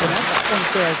it toward the net. That one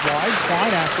sails wide.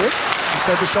 Klein after it.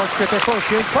 Instead, the Sharks get there first.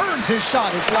 Here's Burns. His shot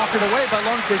is blocked away by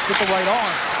Lundqvist with the right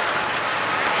arm.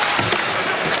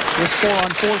 This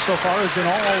 4-on-4 so far has been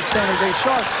all San Jose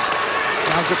Sharks.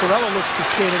 Now Zuccarello looks to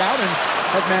skate it out, and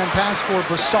Headman pass for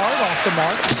Brassard off the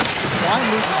mark. Klein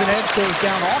loses an edge, goes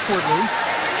down awkwardly.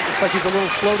 Looks like he's a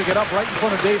little slow to get up right in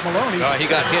front of Dave Maloney. He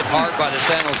got hit hard by the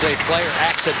San Jose player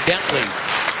accidentally.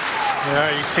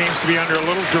 Yeah, he seems to be under a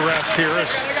little duress here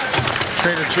as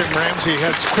trainer Jim Ramsey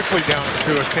heads quickly down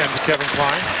to attend to Kevin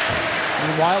Klein.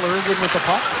 Meanwhile, Irwin with the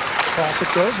puck. Across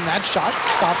it goes, and that shot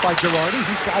stopped by Girardi.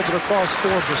 He slides it across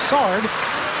for Brassard.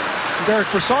 Derek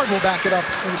Brassard will back it up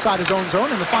inside his own zone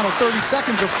in the final 30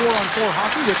 seconds of 4-on-4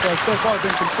 hockey, which has so far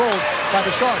been controlled by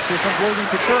the Sharks. Here comes Logan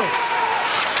Couture.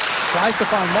 Tries to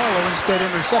find Marlowe, instead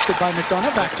intercepted by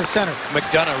McDonough, back to center.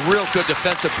 McDonough, real good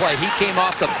defensive play. He came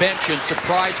off the bench and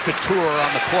surprised Couture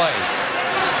on the play.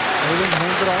 Irwin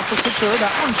hands it off for Couture.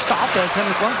 That one stopped as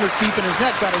Henrik Lundqvist deep in his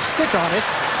net, got his stick on it,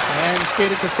 and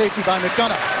skated to safety by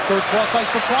McDonough. Goes cross ice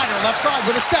for Kreider, left side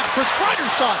with a step. Chris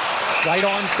Kreider's shot. Right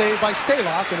on save by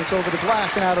Stalock, and it's over the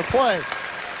glass and out of play.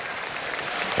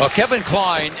 Well, Kevin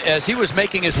Klein, as he was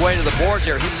making his way to the boards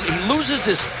there, he loses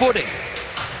his footing.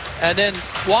 And then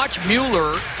watch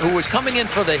Mueller, who was coming in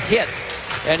for the hit,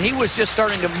 and he was just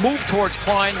starting to move towards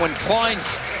Klein when Klein's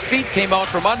feet came out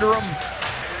from under him.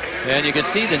 And you can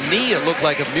see the knee, it looked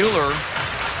like, of Mueller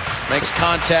makes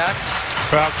contact.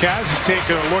 Well, Kaz is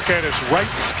taking a look at his right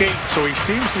skate, so he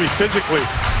seems to be physically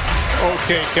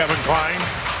okay, Kevin Klein.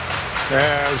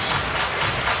 Has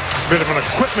a bit of an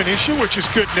equipment issue, which is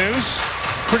good news.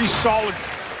 Pretty solid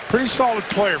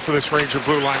player for this Ranger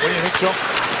blue line. What do you think, Joe?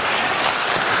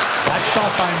 That shot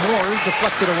by Moore is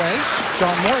deflected away.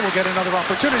 John Moore will get another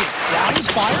opportunity. Rounds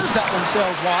fires. That one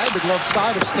sails wide. The glove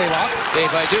side of Stalock.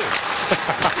 Dave, I do.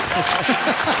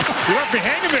 You left me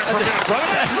hanging there for a minute,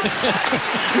 brother.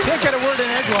 You can't get a word in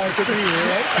edgewise with me,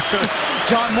 right?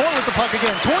 John Moore with the puck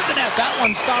again. Toward the net. That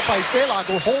one stopped by Stalock,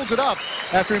 who holds it up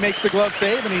after he makes the glove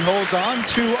save, and he holds on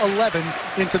to 11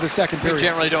 into the second period. We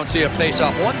generally don't see a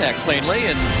face-off won that cleanly,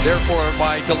 and therefore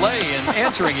my delay in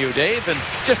answering you, Dave. And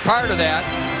just prior to that,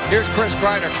 here's Chris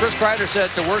Kreider. Chris Kreider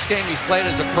said it's the worst game he's played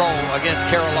as a pro against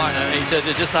Carolina, and he said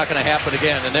it's just not going to happen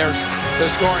again. And there's the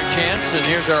scoring chance, and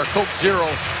here's our Coke Zero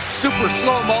super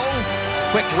slow-mo,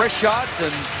 quick wrist shot.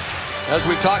 And as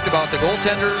we've talked about, the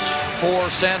goaltenders for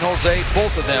San Jose,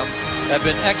 both of them have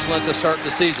been excellent to start the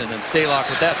season, and Stalock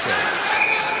with that save.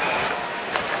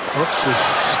 Oops, as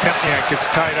Stempniak gets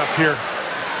tied up here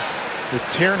with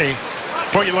Tierney.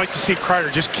 Boy, you'd like to see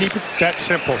Kreider just keep it that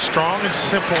simple. Strong and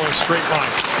simple in a straight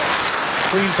line.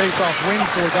 Clean face-off win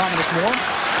for Dominic Moore.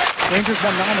 Rangers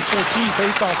won 9 of 14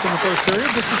 face-offs in the first period.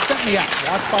 This is Stempniak,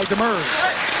 watched by Demers.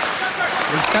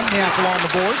 Lee Stempniak along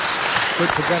the boards.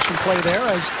 Good possession play there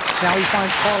as now he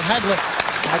finds Carl Hagelin.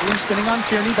 Hagelin spinning on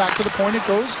Tierney, back to the point. It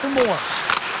goes for Moore.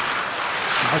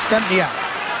 Now Stempniak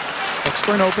looks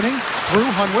for an opening through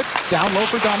Hunwick. Down low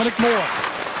for Dominic Moore.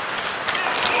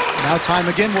 Now time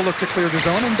again will look to clear the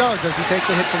zone, and does as he takes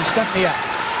a hit from Stempniak.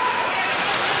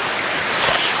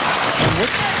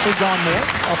 Hunwick for John Moore.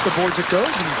 Up the boards it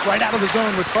goes, and right out of the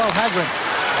zone with Carl Hagelin.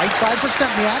 Right side for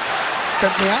Stempniak.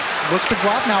 Stempniak looks to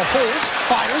drop, now holds,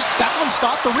 fires. That one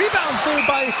stopped. The rebound saved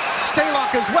by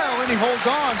Stalock as well, and he holds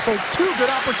on. So two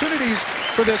good opportunities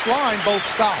for this line, both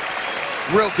stopped.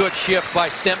 Real good shift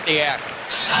by Stempniak.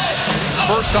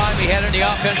 First time he had it in the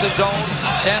offensive zone.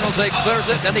 San Jose clears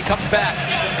it, then he comes back.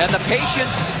 And the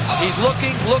patience, he's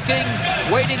looking,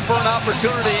 waiting for an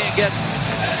opportunity, and gets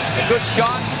a good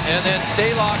shot. And then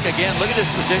Stalock, again, look at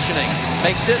his positioning.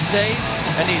 Makes this save,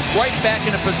 and he's right back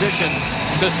in a position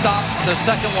to stop the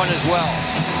second one as well.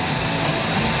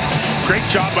 Great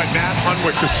job by Matt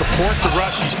Hunwick to support the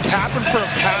rush. He's tapping for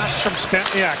a pass from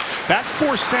Stempniak. That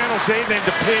forced San Jose then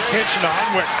to pay attention to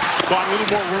Hunwick. Got a little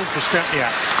more room for Stempniak.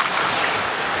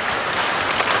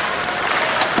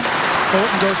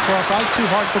 Thornton goes cross ice, too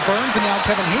hard for Burns, and now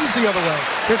Kevin Hayes the other way.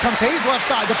 Here comes Hayes left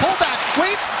side. The pullback,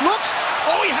 waits, looks.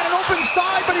 Oh, he had an open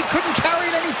side, but he couldn't carry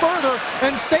it any further,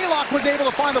 and Stalock was able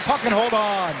to find the puck and hold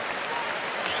on.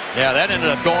 Yeah, that ended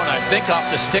up going, I think, off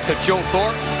the stick of Joe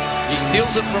Thornton. He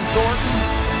steals it from Thornton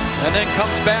and then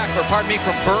comes back, or pardon me,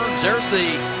 from Burns. There's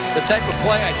the type of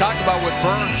play I talked about with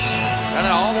Burns. Kind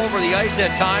of all over the ice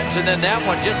at times, and then that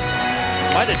one just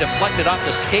might have deflected off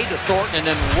the skate of Thornton and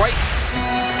then right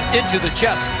into the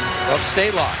chest of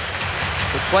Stalock.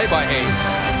 Good play by Hayes.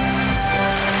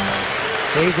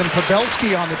 Hayes and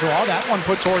Pavelski on the draw. That one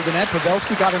put toward the net.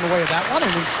 Pavelski got in the way of that one,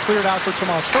 and it's cleared out for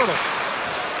Tomas Hertl.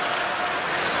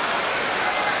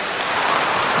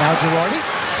 Now Girardi,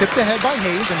 tipped ahead by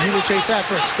Hayes, and he will chase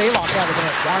after it. Stalock out of the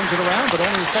net, winds it around, but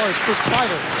only as far as Chris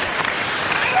Kreider.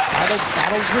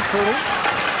 Battles with Hertl.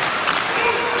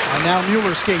 And now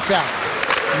Mueller skates out.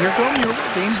 And here goes Mueller,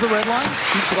 gains the red line,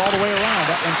 keeps it all the way around.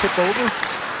 That one tipped over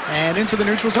And into the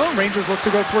neutral zone. Rangers look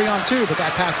to go 3-on-2, but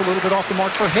that pass a little bit off the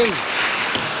mark for Hayes.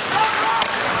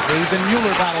 Hayes and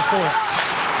Mueller battle for it.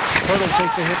 Hurdle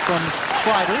takes a hit from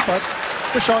Kreider, but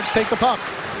the Sharks take the puck.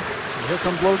 And here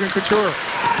comes Logan Couture.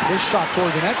 His shot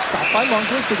toward the net, stopped by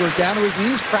Lundqvist, who goes down to his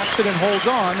knees, traps it, and holds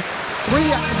on. 3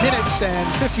 minutes and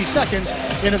 50 seconds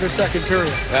into the second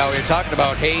period. Now, we're talking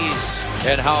about Hayes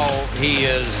and how he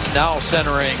is now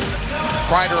centering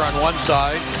Kreider on one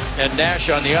side and Nash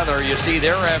on the other. You see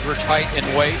their average height and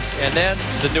weight, and then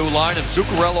the new line of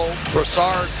Zuccarello,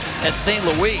 Brassard, and St.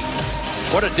 Louis.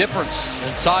 What a difference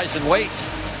in size and weight.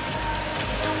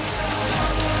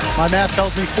 My math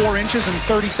tells me 4 inches and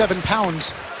 37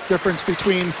 pounds difference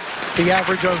between the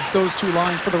average of those two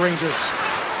lines for the Rangers.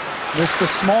 This the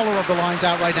smaller of the lines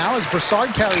out right now as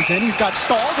Brassard carries in. He's got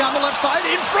Stahl down the left side.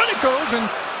 In front it goes, and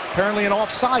apparently an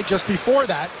offside just before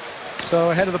that.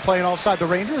 So ahead of the play and offside the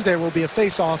Rangers, there will be a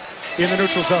face-off in the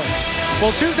neutral zone.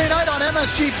 Well, Tuesday night on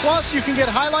MSG Plus, you can get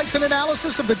highlights and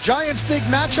analysis of the Giants' big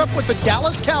matchup with the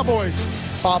Dallas Cowboys.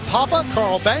 Bob Papa,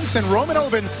 Carl Banks, and Roman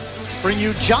Oben bring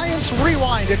you Giants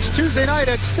Rewind. It's Tuesday night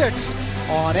at 6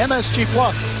 on MSG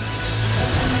Plus.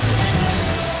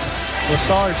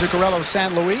 Brassard, Zuccarello,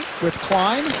 St. Louis with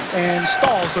Klein and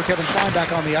Stahl. So Kevin Klein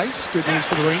back on the ice. Good news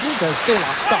for the Rangers as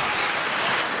Stalock stops.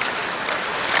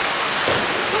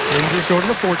 Rangers go to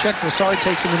the forecheck. Brassard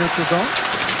takes in the neutral zone.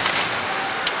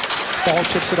 Stahl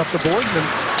chips it up the boards, and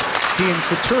he and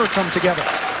Couture come together.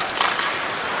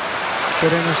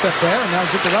 Good intercept there, and now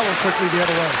Zuccarello quickly the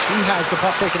other way. He has the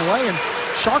puck taken away, and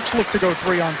Sharks look to go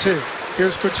 3-on-2.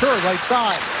 Here's Couture, right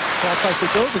side. Cross ice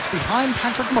it goes. It's behind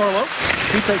Patrick Marleau.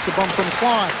 He takes a bump from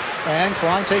Klein, and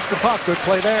Klein takes the puck. Good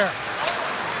play there.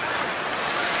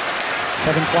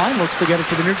 Kevin Klein looks to get it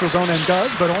to the neutral zone and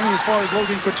does, but only as far as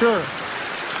Logan Couture.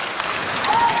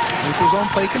 Neutral zone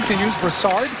play continues.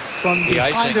 Brassard from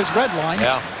behind his red line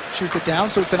shoots it down,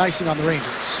 so it's an icing on the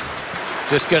Rangers.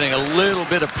 Just getting a little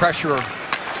bit of pressure.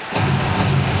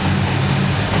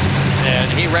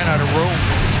 And he ran out of room,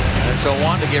 and so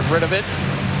wanted to get rid of it.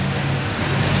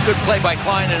 Good play by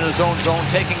Klein in his own zone,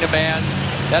 taking the man.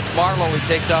 That's Marleau he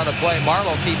takes out of play.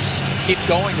 Marleau keeps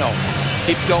going, though.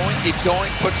 Keeps going,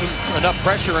 puts enough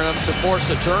pressure in him to force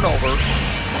the turnover.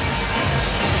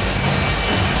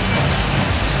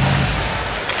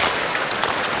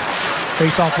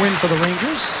 Face-off win for the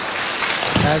Rangers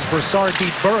as Brassard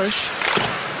beat Burish.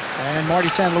 And Marty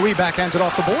St. Louis backhands it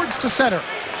off the boards to center.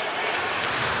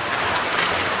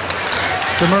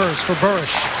 Demers for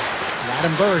Burish.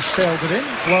 Adam Burish sails it in,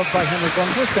 gloved by Henrik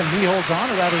Lundqvist, and he holds on.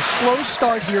 A rather slow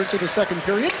start here to the second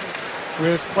period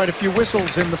with quite a few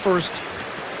whistles in the first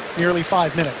nearly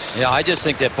 5 minutes. Yeah, I just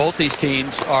think that both these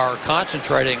teams are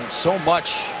concentrating so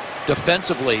much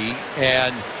defensively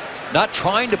and not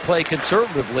trying to play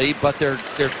conservatively, but they're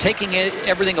taking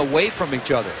everything away from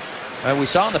each other. And we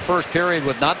saw in the first period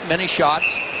with not many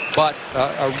shots, but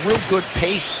a real good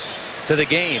pace to the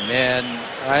game. And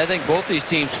I think both these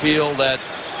teams feel that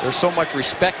there's so much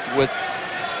respect with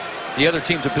the other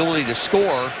team's ability to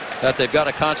score that they've got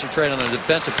to concentrate on the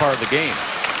defensive part of the game.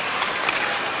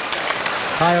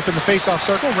 Tie up in the face-off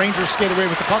circle. Rangers skate away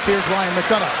with the puck. Here's Ryan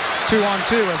McDonough.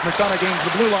 2-on-2 as McDonough gains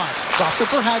the blue line. Drops it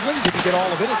for Hagelin. Didn't get all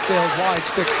of it. It sails wide,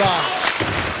 stick side.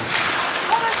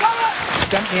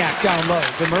 Stempniak down low.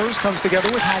 Demers comes together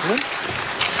with Hagelin.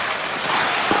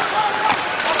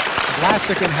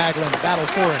 Vlasic and Hagelin battle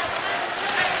for it.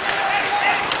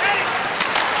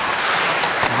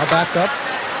 Now backed up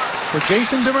for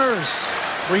Jason Demers.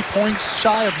 3 points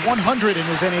shy of 100 in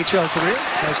his NHL career.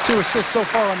 Has 2 assists so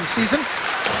far on the season.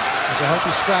 There's a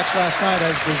healthy scratch last night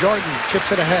as Desjardins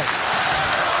chips it ahead.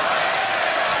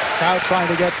 Crowd trying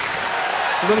to get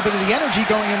a little bit of the energy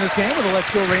going in this game with a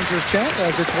Let's Go Rangers chant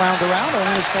as it's wound around,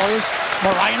 only as far as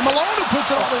Ryan Malone, who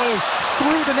puts it all the way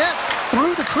through the net.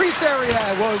 Through the crease area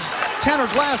was Tanner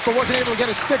Glass, but wasn't able to get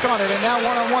a stick on it. And now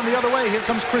one-on-one the other way. Here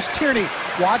comes Chris Tierney,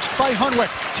 watched by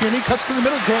Hunwick. Tierney cuts to the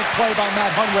middle. Good play by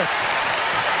Matt Hunwick.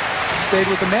 Stayed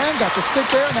with the man, got the stick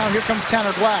there. Now here comes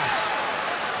Tanner Glass.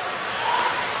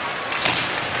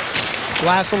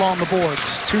 Glass along the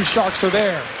boards. 2 Sharks are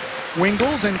there.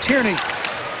 Wingles and Tierney.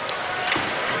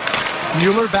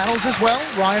 Mueller battles as well.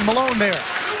 Ryan Malone there.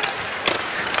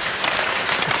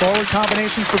 Forward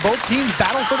combinations for both teams.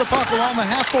 Battle for the puck along the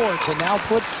half boards, and now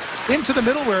put into the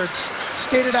middle where it's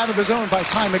skated out of the zone by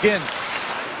Ty McGinn.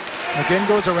 McGinn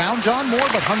goes around John Moore,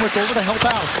 but Hunwick over to help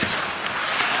out.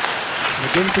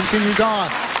 McGinn continues on.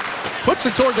 Puts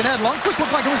it toward the net. Lundqvist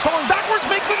looked like it was falling backwards.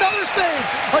 Makes another save.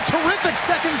 A terrific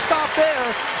second stop there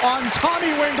on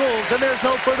Tommy Wingles, and there's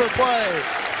no further play.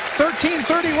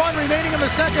 13:31 remaining in the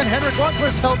second. Henrik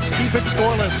Lundqvist helps keep it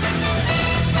scoreless.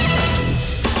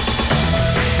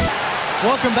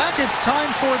 Welcome back. It's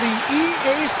time for the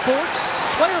EA Sports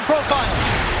Player Profile.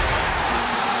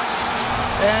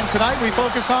 And tonight we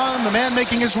focus on the man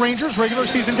making his Rangers regular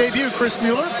season debut, Chris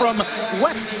Mueller from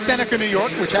West Seneca, New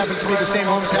York, which happens to be the same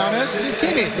hometown as his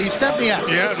teammate, Lee Stempniak.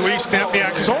 Yeah, Lee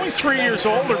Stempniak is only 3 years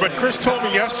older, but Chris told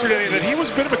me yesterday that he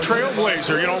was a bit of a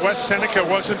trailblazer. You know, West Seneca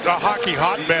wasn't a hockey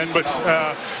hotbed, but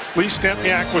Lee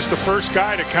Stempniak was the first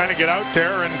guy to kind of get out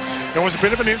there, and it was a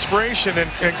bit of an inspiration,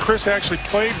 and Chris actually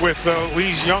played with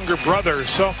Lee's younger brother,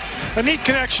 so a neat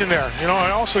connection there. You know,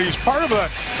 and also he's part of a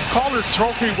Calder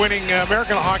Trophy winning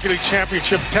American Hockey League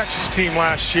Championship Texas team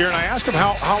last year, and I asked him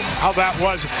how that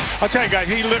was. I'll tell you guys,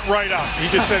 he lit right up. He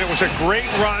just said it was a great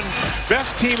run,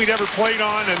 best team he'd ever played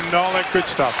on, and all that good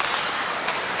stuff.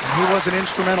 He was an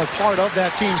instrumental part of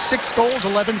that team. 6 goals,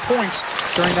 11 points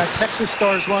during that Texas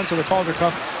Stars run to the Calder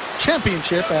Cup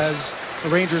Championship as the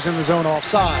Rangers in the zone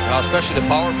offside. Well, especially the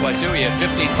power play, too. He had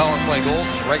 15 power play goals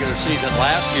in the regular season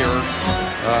last year,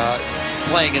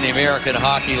 playing in the American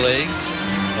Hockey League.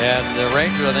 And the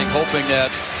Rangers, I think, hoping that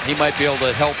he might be able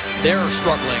to help their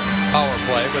struggling power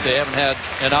play, but they haven't had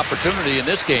an opportunity in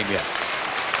this game yet.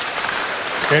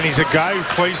 And he's a guy who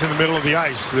plays in the middle of the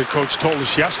ice. The coach told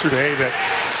us yesterday that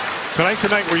tonight's a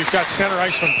night where you've got center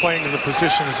iceman playing in the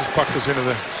position as this puck goes into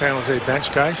the San Jose bench,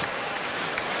 guys.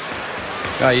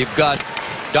 You've got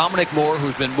Dominic Moore,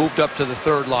 who's been moved up to the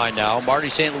third line now. Marty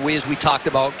St. Louis, as we talked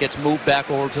about, gets moved back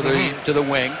over to the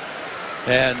wing.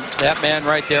 And that man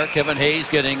right there, Kevin Hayes,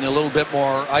 getting a little bit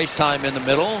more ice time in the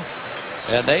middle.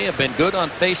 And they have been good on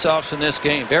faceoffs in this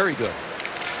game. Very good.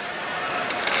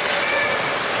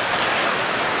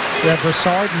 Yeah,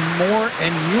 Brassard, Moore,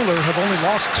 and Mueller have only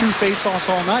lost 2 faceoffs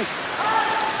all night.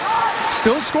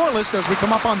 Still scoreless as we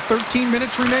come up on 13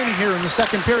 minutes remaining here in the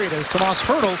second period as Tomas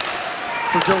Hertl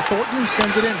for Joe Thornton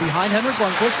sends it in behind Henrik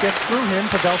Lundqvist, gets through him.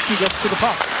 Pavelski gets to the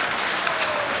puck.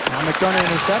 Now McDonough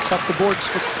intercepts up the boards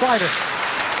for Kreider.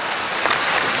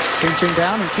 Pinching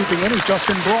down and keeping in is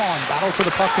Justin Braun. Battle for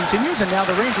the puck continues, and now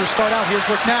the Rangers start out. Here's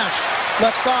Rick Nash.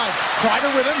 Left side.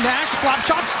 Kreider with him. Nash slap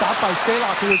shot stopped by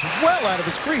Stalock, who is well out of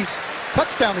his crease.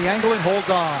 Cuts down the angle and holds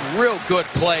on. Real good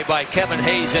play by Kevin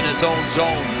Hayes in his own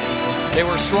zone. They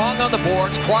were strong on the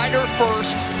boards. Kreider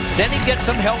first. Then he gets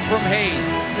some help from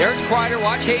Hayes. There's Kreider.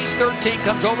 Watch Hayes, 13,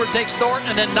 comes over, takes Thornton,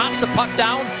 and then knocks the puck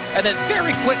down, and then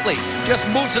very quickly just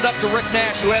moves it up to Rick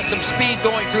Nash, who has some speed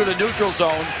going through the neutral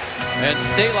zone. And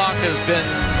Stalock has been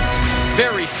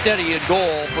very steady in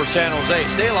goal for San Jose.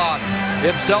 Stalock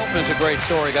himself is a great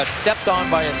story. Got stepped on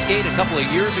by a skate a couple of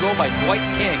years ago by Dwight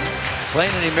King,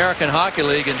 playing in the American Hockey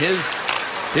League, and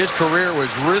his career was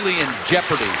really in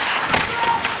jeopardy,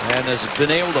 and has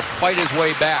been able to fight his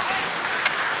way back.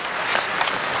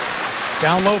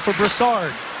 Down low for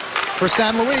Brassard. For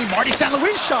San Luis. Marty San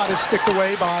Luis' shot is sticked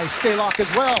away by Stalock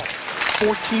as well.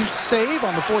 14th save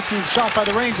on the 14th shot by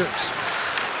the Rangers.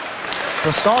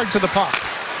 Brassard to the puck.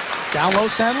 Down low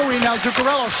San Luis. Now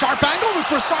Zuccarello. Sharp angle with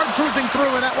Brassard cruising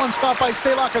through, and that one stopped by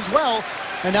Stalock as well.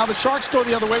 And now the Sharks go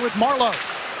the other way with Marleau.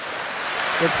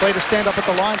 Good play to stand up at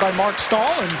the line by Mark Stahl,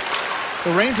 and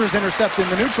the Rangers intercept in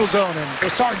the neutral zone, and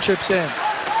Brassard chips in.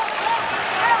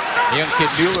 The young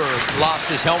kid Mueller lost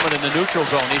his helmet in the neutral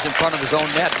zone. He's in front of his own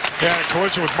net. Yeah, a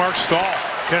collision with Mark Stahl.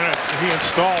 He and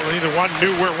Stahl, neither one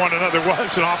knew where one another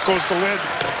was, and off goes the lid.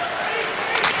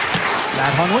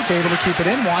 Matt Hunwick able to keep it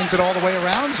in, winds it all the way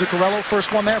around. Zuccarello,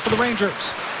 first one there for the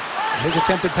Rangers. His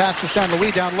attempted pass to San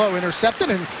Luis down low, intercepted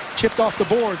and chipped off the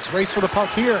boards. Race for the puck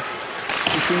here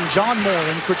between John Moore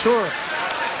and Couture.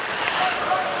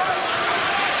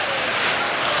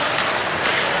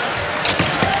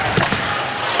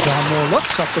 John Moore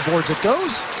looks, up the boards it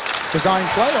goes. Design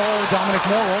play. Oh, Dominic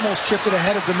Moore almost chipped it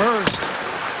ahead of Demers.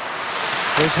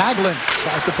 There's Hagelin.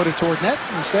 Tries to put it toward net.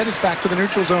 Instead, it's back to the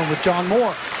neutral zone with John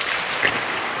Moore.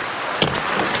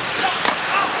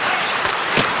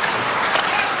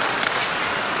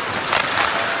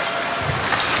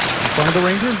 In front of the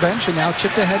Rangers bench, and now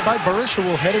chipped ahead by Burrish, who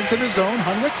will head into the zone.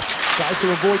 Hunwick tries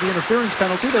to avoid the interference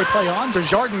penalty. They play on.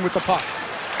 Desjardins with the puck.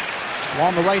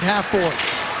 Along the right half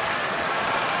boards.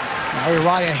 Now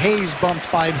Uriah Hayes bumped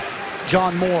by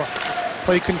John Moore.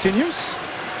 Play continues.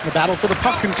 The battle for the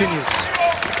puck continues.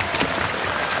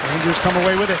 Rangers come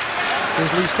away with it.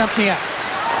 Here's Lee Stempniak.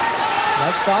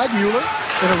 Left side, Mueller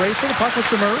in a race for the puck with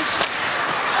Demers.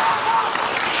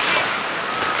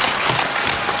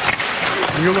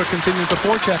 Mueller continues the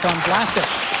forecheck on Vlasic.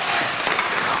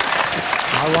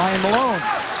 Now Ryan Malone.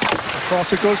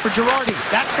 Across it goes for Girardi.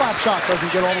 That slap shot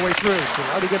doesn't get all the way through.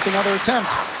 Girardi gets another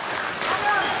attempt.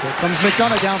 Here comes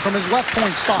McDonough down from his left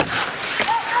point spot.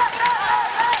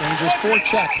 Rangers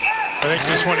forecheck. I think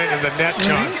this one into the net,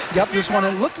 John. Yep, this one,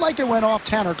 it looked like it went off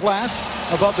Tanner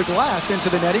Glass, above the glass into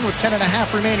the netting with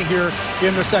 10.5 remaining here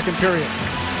in the second period.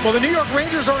 Well, the New York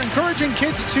Rangers are encouraging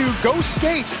kids to go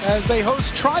skate as they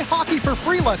host Try Hockey for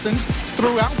free lessons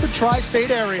throughout the tri-state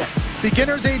area.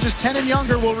 Beginners ages 10 and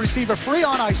younger will receive a free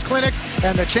on-ice clinic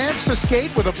and the chance to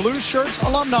skate with a Blue Shirts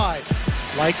alumni,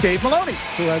 like Dave Maloney,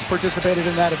 who has participated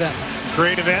in that event.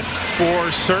 Great event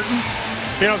for certain.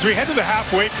 You know, as we head to the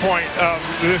halfway point of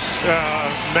this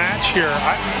match here,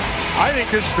 I think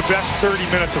this is the best 30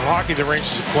 minutes of hockey the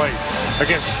Rangers have played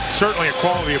against certainly a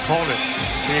quality opponent.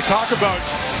 When you talk about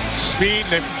speed,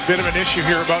 and a bit of an issue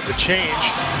here about the change,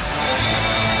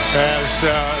 as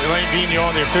Elaine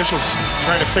Vigneault and the officials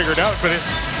trying to figure it out. But,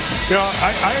 you know,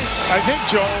 I think,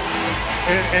 Joe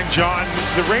and John,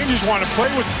 the Rangers want to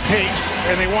play with pace,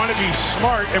 and they want to be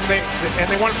smart, and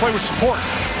they want to play with support.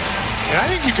 And I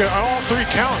think you can, on all three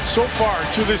counts so far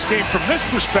through this game, from this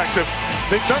perspective,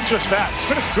 they've done just that. It's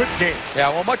been a good game. Yeah,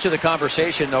 well, much of the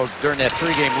conversation, though, during that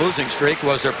three-game losing streak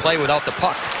was their play without the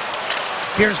puck.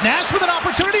 Here's Nash with an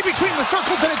opportunity between the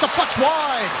circles, and it deflects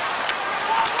wide.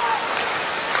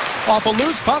 Off a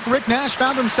loose puck, Rick Nash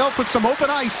found himself with some open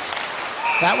ice.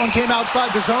 That one came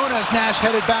outside the zone as Nash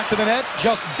headed back to the net,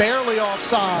 just barely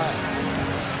offside.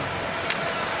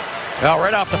 Well,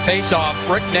 right off the face-off,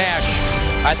 Rick Nash,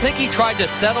 I think he tried to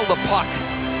settle the puck.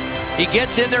 He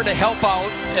gets in there to help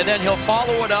out, and then he'll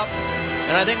follow it up.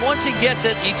 And I think once he gets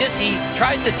it, he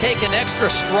tries to take an extra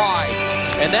stride.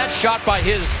 And that shot by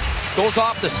his goes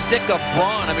off the stick of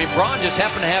Braun. I mean, Braun just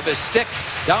happened to have his stick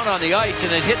down on the ice,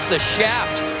 and it hits the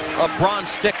shaft of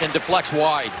Braun's stick and deflects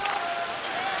wide.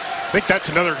 I think that's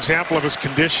another example of his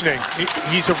conditioning.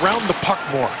 He's around the puck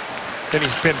more than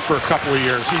he's been for a couple of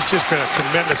years. He's just been a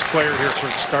tremendous player here for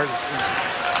the start of the season.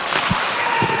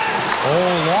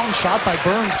 Oh, long shot by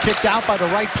Burns, kicked out by the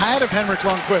right pad of Henrik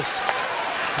Lundqvist.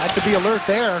 Had to be alert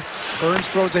there. Burns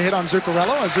throws a hit on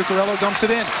Zuccarello as Zuccarello dumps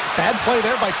it in. Bad play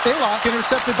there by Stalock,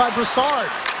 intercepted by Brassard.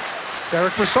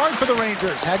 Derek Brassard for the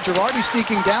Rangers. Had Girardi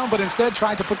sneaking down, but instead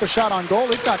tried to put the shot on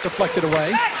goal. It got deflected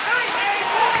away.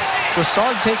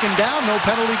 Brassard taken down, no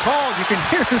penalty called. You can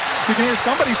hear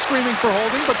somebody screaming for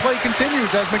holding, but play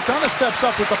continues as McDonough steps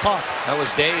up with the puck. That was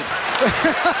Dave.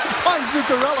 Finds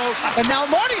Zuccarello, and now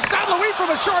Marty St. Louis from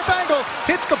a sharp angle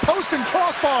hits the post and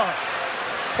crossbar.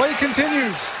 Play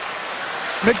continues.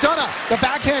 McDonough, the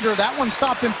backhander. That one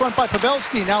stopped in front by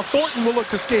Pavelski. Now Thornton will look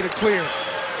to skate it clear.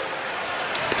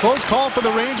 Close call for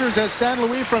the Rangers as St.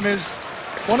 Louis from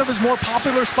one of his more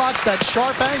popular spots, that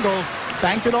sharp angle,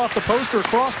 banked it off the post or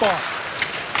crossbar.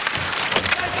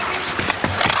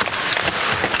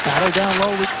 Battle down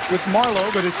low with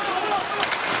Marlowe, but it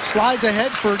slides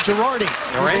ahead for Girardi,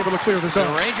 who's able to clear the zone.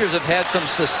 The Rangers have had some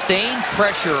sustained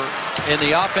pressure in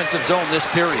the offensive zone this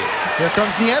period. Here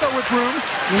comes Nieto with room.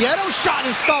 Nieto's shot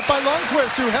is stopped by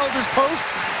Lundqvist, who held his post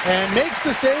and makes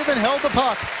the save and held the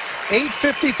puck.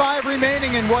 8:55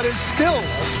 remaining in what is still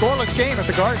a scoreless game at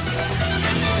the Garden.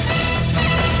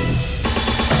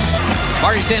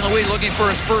 Marty St. Louis looking for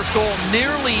his first goal.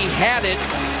 Nearly had it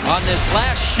on this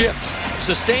last shift.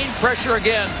 Sustained pressure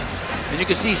again. And you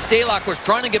can see Stalock was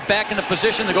trying to get back into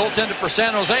position, the goaltender for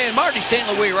San Jose. And Marty St.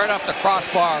 Louis right off the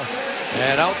crossbar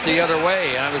and out the other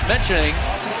way. And I was mentioning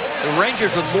the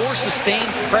Rangers with more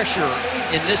sustained pressure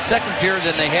in this second period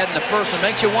than they had in the first. It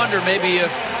makes you wonder maybe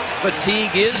if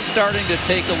fatigue is starting to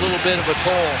take a little bit of a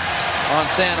toll on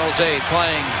San Jose,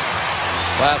 playing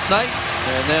last night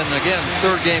and then again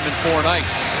third game in 4 nights.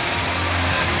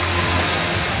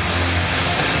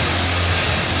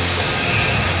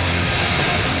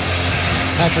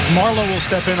 Patrick Marleau will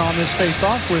step in on this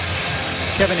face-off with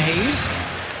Kevin Hayes.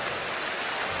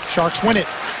 Sharks win it.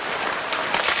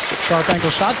 Sharp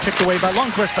angle shot kicked away by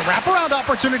Lundqvist. The wraparound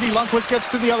opportunity. Lundqvist gets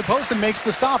to the other post and makes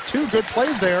the stop. 2 good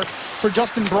plays there for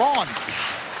Justin Braun.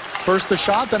 First the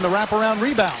shot, then the wraparound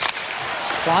rebound.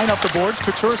 Flying up the boards,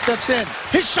 Couture steps in.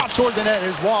 His shot toward the net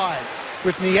is wide,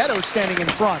 with Nieto standing in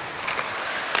front.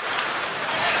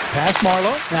 Pass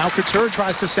Marleau. Now Couture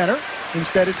tries to center.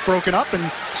 Instead, it's broken up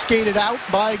and skated out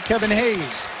by Kevin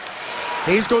Hayes.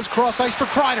 Hayes goes cross ice for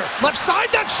Kreider. Left side,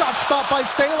 that shot stopped by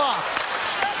Stalock.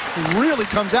 He really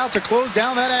comes out to close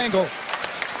down that angle.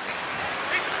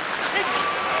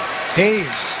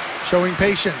 Hayes showing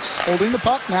patience, holding the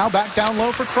puck, now back down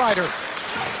low for Kreider.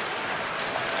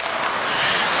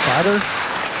 Kreider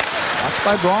watched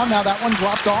by Braun, now that one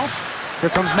dropped off. Here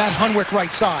comes Matt Hunwick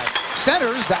right side.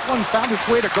 Centers, that one found its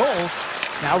way to goal.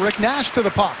 Now Rick Nash to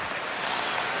the puck.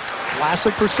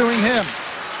 Vlasic pursuing him.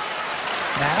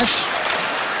 Nash,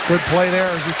 good play there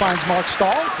as he finds Mark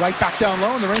Stahl. Right back down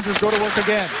low, and the Rangers go to work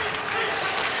again.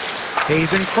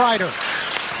 Hayes and Kreider.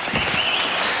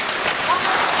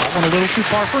 That one a little too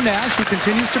far for Nash, who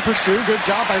continues to pursue. Good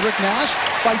job by Rick Nash.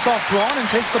 Fights off Braun and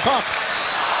takes the puck.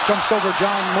 Jumps over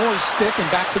John Moore's stick and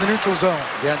back to the neutral zone.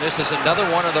 Yeah, this is another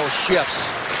one of those shifts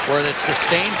where it's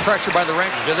sustained pressure by the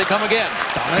Rangers. Here they come again.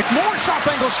 Dominic Moore, sharp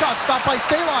angle shot, stopped by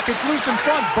Stalock. It's loose in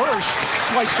front. Bursch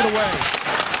swipes it away.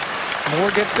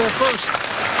 Moore gets there first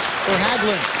for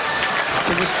Hagelin.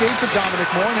 In the skates of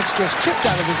Dominic Moore, and it's just chipped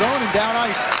out of his zone and down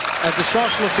ice as the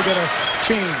Sharks look to get a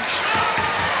change.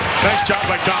 Nice job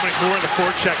by Dominic Moore in the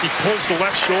forecheck. He pulls the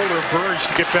left shoulder of Burge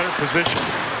to get better position.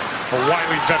 A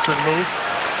wily veteran move.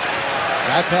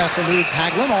 That pass eludes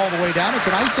Hagelin all the way down. It's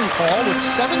an icing call with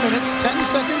 7 minutes, 10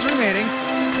 seconds remaining.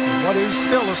 What is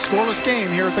still a scoreless game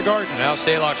here at the Garden. Now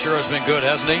Stalock sure has been good,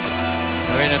 hasn't he?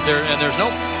 I mean, there's no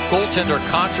goaltender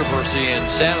controversy in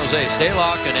San Jose.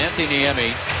 Stalock and Antti Niemi,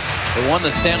 who won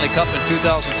the Stanley Cup in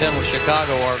 2010 with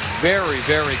Chicago, are very,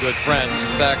 very good friends.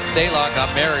 In fact, Stalock got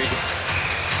married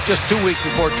just 2 weeks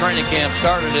before training camp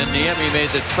started, and Niemi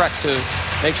made the trek to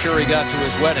make sure he got to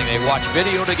his wedding. They watch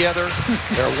video together.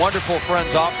 They're wonderful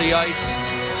friends off the ice,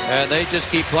 and they just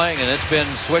keep playing, and it's been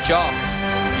switch off.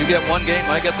 You get one game,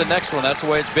 I get the next one. That's the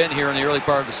way it's been here in the early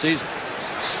part of the season.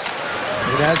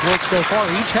 It has worked so far.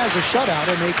 Each has a shutout,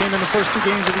 and they came in the first 2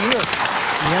 games of the year.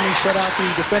 Niemi shut out the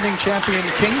defending champion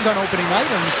Kings on opening night,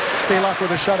 and Stalock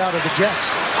with a shutout of the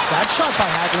Jets. That shot by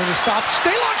Hagelin is stopped.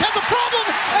 Stalock has a problem,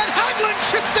 and Hagelin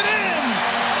chips it in.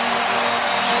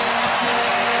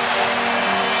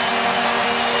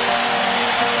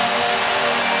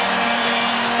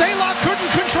 Stalock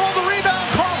couldn't control the rebound.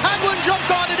 Carl Hagelin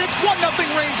jumped on it. It's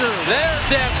 1-0 Rangers. There's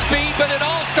that speed, but it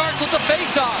all starts with the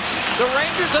face-off. The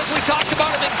Rangers, as we talked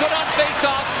about, have been good on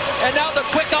face-offs, and now the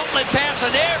quick outlet pass,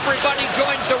 and everybody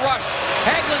joins the rush.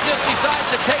 Hagelin just decides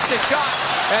to take the shot,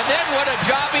 and then what a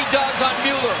job he does on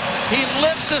Mueller. He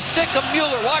lifts the stick of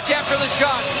Mueller. Watch after the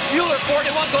shot. Mueller,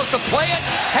 41, goes to play it.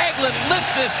 Hagelin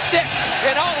lifts his stick,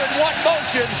 and all in one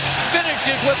motion,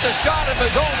 finishes with the shot of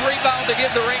his own rebound to give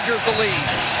the Rangers the lead.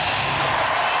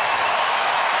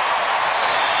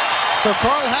 So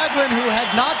Carl Hagelin, who had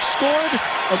not scored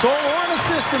a goal or an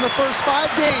assist in the first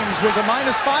 5 games, was a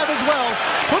 -5 as well.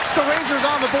 Puts the Rangers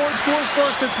on the board, scores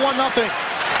first. It's 1-0.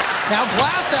 Now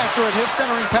Glass after it, his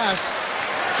centering pass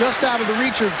just out of the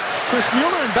reach of Chris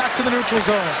Mueller and back to the neutral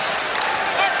zone.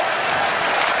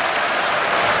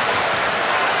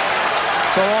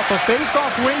 So off a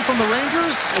face-off win from the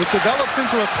Rangers, it develops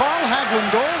into a Carl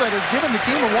Hagelin goal that has given the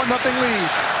team a 1-0 lead.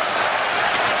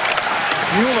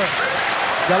 Mueller.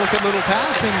 Delicate little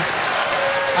pass, and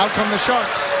out come the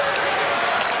Sharks.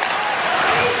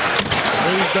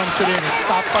 Hayes dumps it in. It's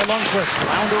stopped by Lundqvist.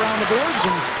 Round around the boards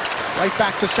and right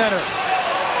back to center.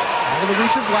 Out of the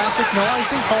reach of Vlasic. No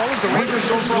icing call as the Rangers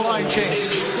go for a line change.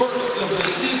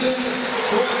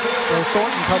 So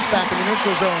Thornton cuts back in the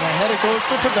neutral zone. Ahead it goes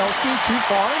for Pavelski. Too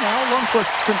far. Now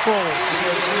Lundqvist controls.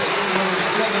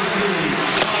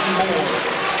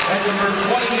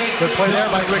 Good play there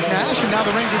by Rick Nash, and now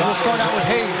the Rangers will start out with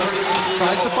Hayes.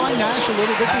 Tries to find Nash a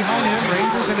little bit behind him.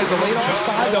 Rangers in a delayed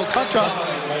offside. They'll touch up,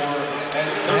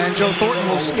 and Joe Thornton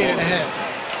will skate it ahead.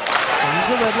 He's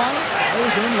the red line.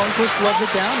 Fires in. Lundqvist gloves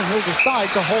it down, and he'll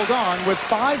decide to hold on with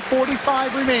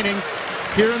 5:45 remaining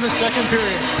here in the second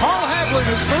period. Carl Hagelin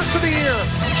is first of the year.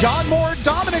 John Moore,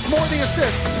 Dominic Moore the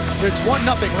assists. It's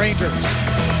 1-0 Rangers.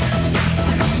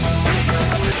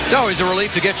 It's always a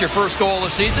relief to get your first goal of the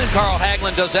season. Carl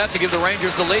Hagelin does that to give the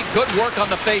Rangers the lead. Good work on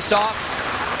the face-off.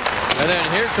 And then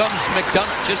here comes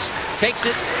McDonough. Just takes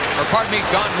it, or pardon me,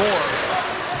 John Moore.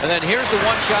 And then here's the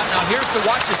one shot. Now here's the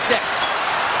watch the stick.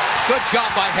 Good job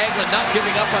by Hagelin not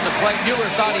giving up on the play. Mueller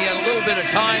thought he had a little bit of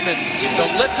time, and the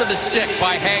lift of the stick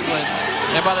by Hagelin.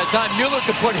 And by the time Mueller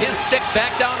could put his stick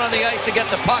back down on the ice to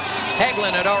get the puck,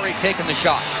 Hagelin had already taken the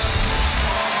shot.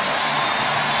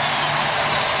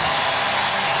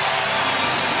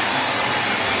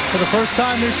 For the first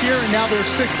time this year, and now their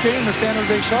 6th game, the San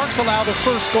Jose Sharks allow the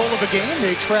first goal of the game.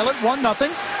 They trail it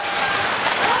 1-0.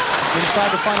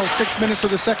 Inside the final 6 minutes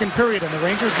of the second period, and the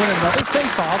Rangers win another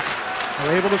face-off.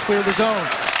 They're able to clear the zone.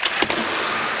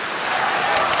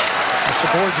 Up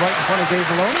the boards right in front of Dave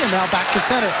Maloney, and now back to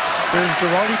center. There's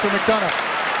Girardi for McDonough.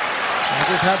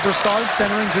 Rangers have Brassard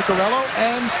centering Zuccarello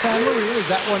and San Luis as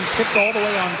that one tipped all the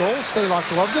way on goal. Stalock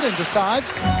gloves it and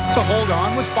decides to hold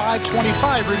on with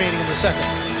 5:25 remaining in the second.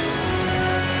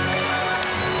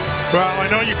 Well, I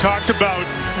know you talked about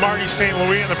Marty St.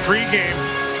 Louis in the pregame,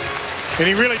 and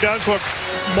he really does look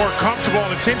more comfortable.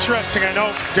 And it's interesting, I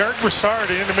know Derek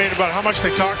Brassard intimated about how much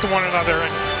they talk to one another.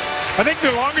 And I think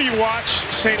the longer you watch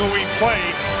St. Louis play,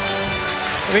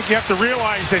 I think you have to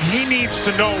realize that he needs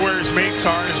to know where his mates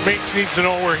are, and his mates need to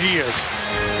know where he is.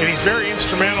 And he's very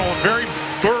instrumental and very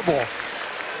verbal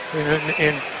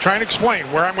in trying to explain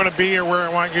where I'm going to be or where I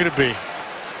want you to be.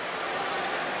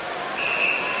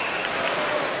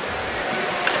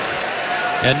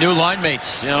 And new line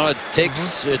mates, you know, it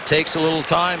takes a little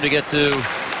time to get to,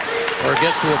 or it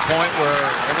gets to a point where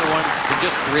everyone can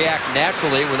just react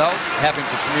naturally without having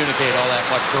to communicate all that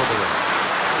much verbally.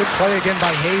 Good play again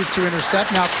by Hayes to intercept.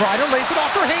 Now Kreider lays it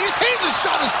off for Hayes. Hayes'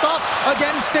 shot is stopped.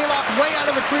 Again, Stalock way out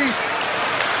of the crease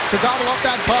to gobble up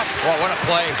that puck. Wow, what a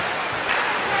play.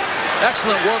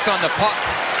 Excellent work on the puck.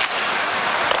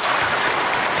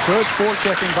 Good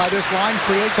forechecking by this line.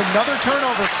 Creates another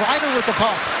turnover. Kreider with the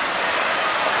puck.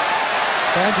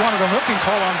 Fans wanted a hooking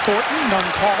call on Thornton. None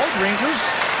called. Rangers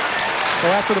go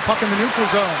after the puck in the neutral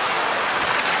zone.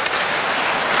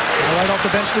 Right off the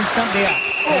bench, Lee Stempniak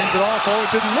hands it off. Oh,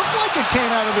 it didn't look like it came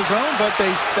out of the zone, but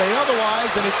they say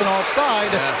otherwise, and it's an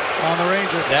offside on the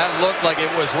Rangers. That looked like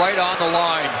it was right on the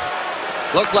line.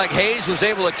 Looked like Hayes was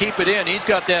able to keep it in. He's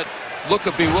got that look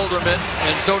of bewilderment,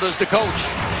 and so does the coach.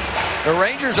 The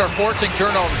Rangers are forcing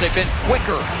turnovers. They've been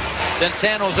quicker than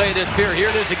San Jose this period. Here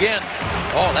it is again.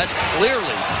 Oh, that's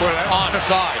clearly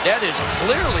onside. That is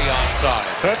clearly onside.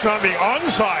 That's on the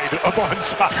onside of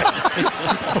onside.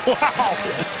 Wow.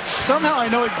 Somehow I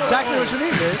know exactly what you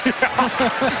mean, Dave.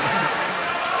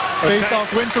 Face-off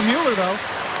win for Mueller, though.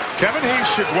 Kevin Hayes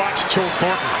should watch Joe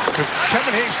Thornton, because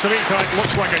Kevin Hayes to me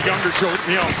looks like a younger Joe,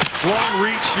 you know, long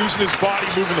reach, using his body,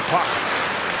 moving the puck.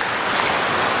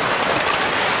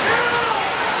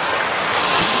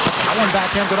 That one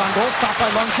backhanded on goal, stopped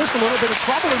by Lundqvist. A little bit of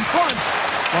trouble in front.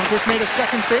 Lundqvist made a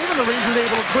second save, and the Rangers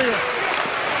able to clear.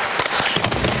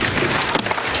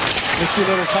 Nifty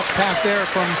little touch pass there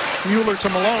from Mueller to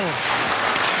Malone.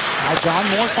 Now John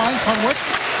Moore finds Hunwick.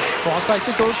 Cross ice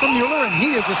it goes from Mueller, and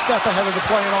he is a step ahead of the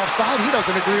play and offside. He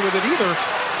doesn't agree with it either,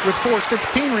 with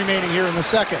 4:16 remaining here in the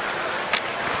second.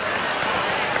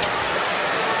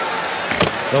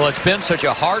 Well, it's been such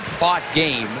a hard-fought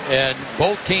game, and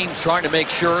both teams trying to make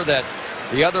sure that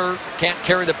the other can't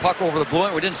carry the puck over the blue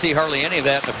line. We didn't see hardly any of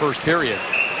that in the first period.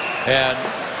 And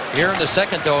here in the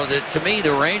second, though, to me,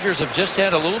 the Rangers have just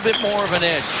had a little bit more of an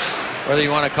edge. Whether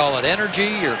you want to call it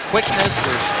energy or quickness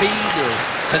or speed or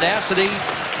tenacity,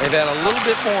 they've had a little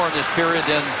bit more in this period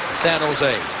than San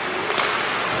Jose.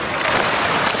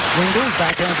 Wingers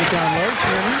backhands it down low.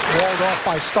 Tierney walled off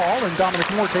by Stahl, and Dominic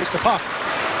Moore takes the puck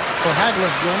for Hagelin,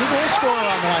 the only goal scorer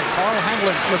on the night. Carl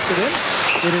Hagelin flips it in.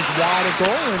 It is wide of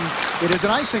goal, and it is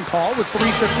an icing call with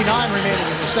 3:59 remaining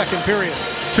in the second period.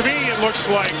 To me, it looks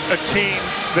like a team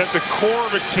that the core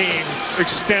of a team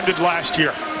extended last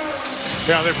year.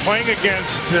 Now they're playing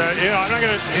against, you know, I'm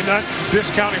not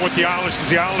discounting what the Islanders, because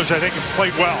the Islanders, I think, have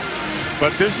played well.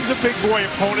 But this is a big boy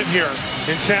opponent here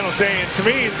in San Jose. And to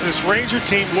me, this Ranger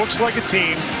team looks like a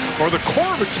team, or the core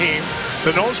of a team,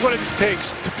 that knows what it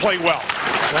takes to play well.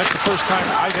 And that's the first time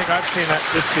I think I've seen that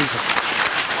this season.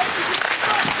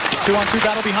 2-on-2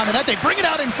 battle behind the net. They bring it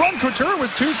out in front. Couture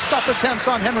with two stuff attempts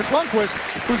on Henrik Lundqvist,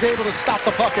 who's able to stop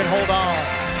the puck and hold on.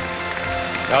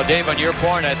 Now, Dave, on your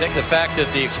point, I think the fact that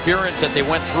the experience that they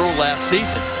went through last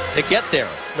season to get there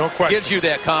gives you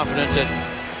that confidence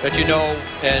that you know,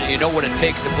 and you know what it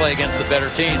takes to play against the better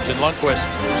teams. And Lundqvist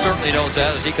certainly knows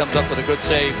that as he comes up with a good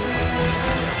save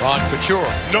on Couture.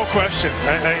 No question.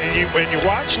 When you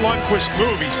watch Lundqvist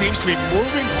move, he seems to be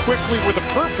moving quickly with a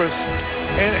purpose.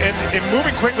 And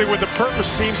moving quickly with a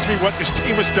purpose seems to be what this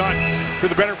team has done for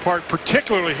the better part,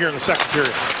 particularly here in the second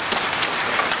period.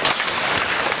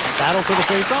 Battle for the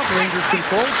faceoff. Rangers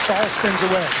control. Stahl spins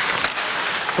away.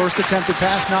 First attempted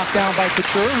pass knocked down by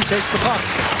Couture, who takes the puck.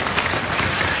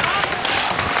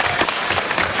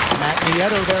 Matt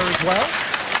Nieto there as well.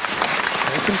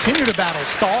 They continue to battle.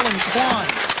 Stahl and Klein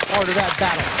part of that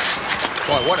battle.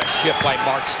 Boy, what a shift by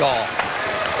Mark Stahl.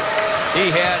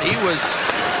 He was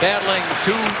battling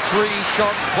 2-3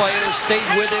 Sharks players, stayed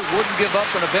with it, wouldn't give up,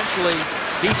 and eventually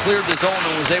he cleared the zone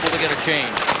and was able to get a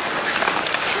change.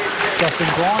 Justin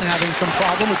Braun having some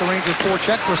problem with the Rangers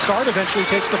forecheck. Brassard eventually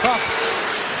takes the puck.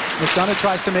 McDonough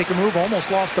tries to make a move,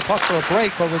 almost lost the puck for a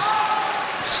break, but was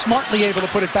smartly able to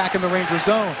put it back in the Rangers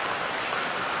zone.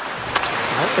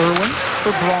 Now Irwin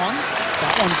for Braun.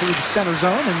 That one through the center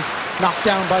zone and knocked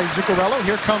down by Zuccarello.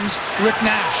 Here comes Rick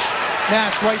Nash.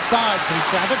 Nash right side through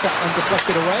traffic. That one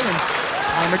deflected away, and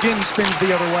time again spins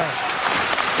the other way.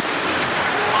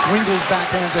 Wingles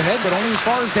backhands ahead, but only as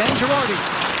far as Dan Girardi.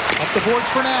 Up the boards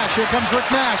for Nash. Here comes Rick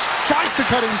Nash. Tries to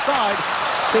cut inside.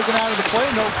 Taken out of the play.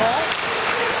 No call.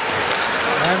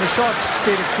 And the Sharks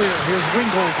skated clear. Here's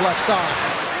Wingles left side.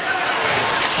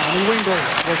 Tommy Wingles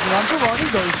working on Girardi.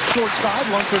 Goes short side.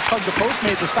 Lundqvist hugged the post.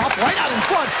 Made the stop right out in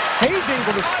front. Hayes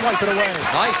able to swipe it away.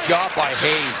 Nice job by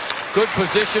Hayes. good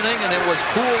positioning, and it was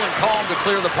cool and calm to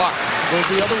clear the puck. Goes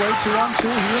the other way, 2-on-2,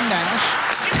 he and Nash.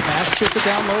 Nash chipped it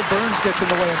down low. Burns gets in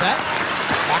the way of that.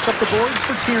 Back up the boards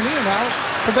for Tierney, and now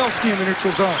Pavelski in the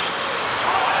neutral zone.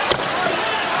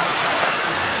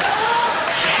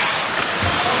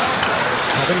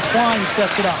 Kevin Klein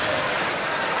sets it up.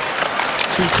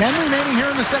 2:10 remaining here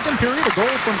in the second period. A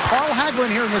goal from Carl Hagelin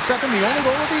here in the second, the only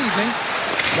goal of the evening.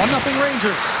 1-0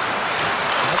 Rangers.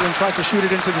 Hagelin tried to shoot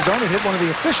it into the zone. It hit one of the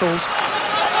officials.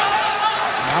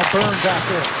 Now Burns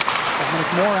after it.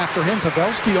 Dominic Moore after him.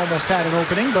 Pavelski almost had an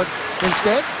opening, but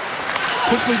instead,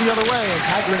 quickly the other way as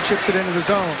Hagelin chips it into the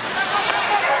zone.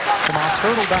 Tomas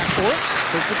Hertl back for it.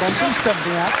 Takes it home from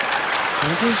Stempniak.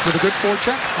 Rangers with a good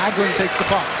forecheck. Hagelin takes the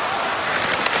puck.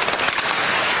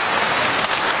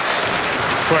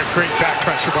 Boy, great back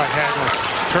pressure by Hagelin.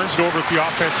 Turns it over at the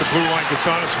offensive blue line, gets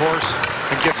on his horse,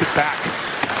 and gets it back.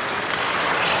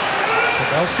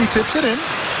 Pavelski tips it in.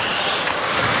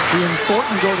 He and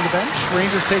Thornton go to the bench.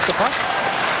 Rangers take the puck.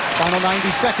 Final 90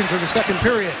 seconds of the second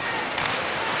period.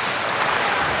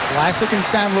 Vlasic and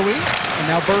San Luis. And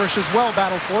now Burrish as well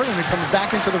battle for it, and it comes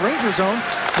back into the Ranger zone.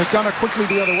 McDonough quickly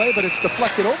the other way, but it's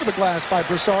deflected over the glass by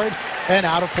Broussard and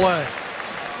out of play.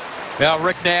 Now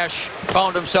Rick Nash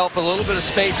found himself a little bit of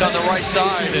space on the right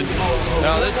side, and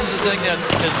now this is the thing that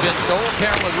has been so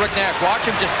apparent with Rick Nash. Watch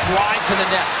him just drive to the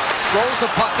net, throws the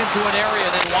puck into an area,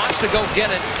 and then wants to go get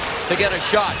it to get a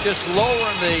shot. Just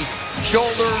lowering the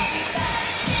shoulder.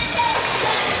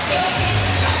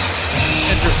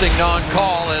 Interesting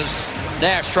non-call as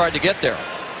Nash tried to get there.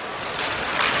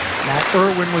 Matt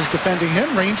Irwin was defending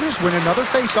him. Rangers win another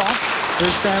face-off.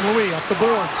 Here's San Luis up the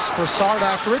boards. Broussard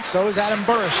after it, so is Adam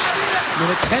Burrish.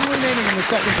 Minute 10 remaining in the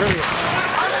second period.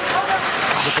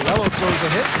 Zuccarello throws a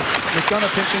hit.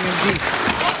 McDonough pinching in deep.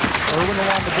 Irwin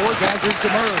along the boards, as is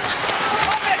Demers.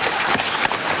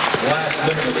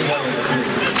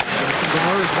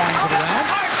 Demers winds it around.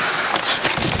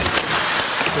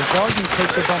 Desjardins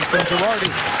takes a bump from Girardi.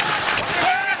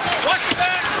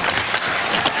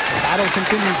 Battle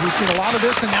continues. We've seen a lot of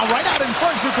this, and now right out in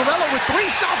front, Zuccarello with 3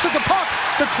 shots at the puck.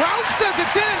 The crowd says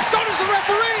it's in, and so does the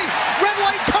referee. Red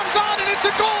light comes on, and it's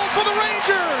a goal for the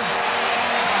Rangers.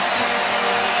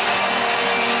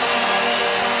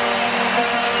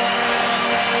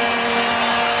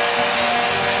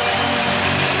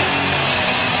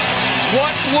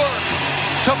 What work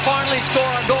to finally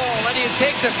score a goal, and he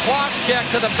takes a cross check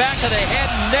to the back of the head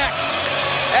and neck.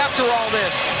 After all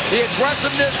this, the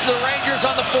aggressiveness of the Rangers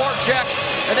on the forecheck,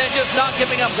 and then just not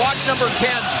giving up. Watch number 10.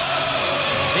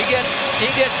 He gets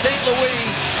St. Louis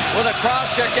with a cross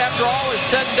check after all is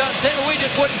said and done. St. Louis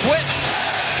just wouldn't quit.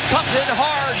 Comes in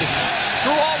hard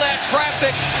through all that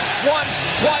traffic. Once,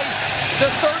 twice, the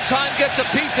third time gets a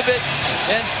piece of it,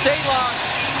 and Stalock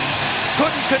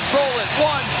couldn't control it.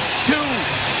 1, 2,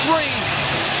 3.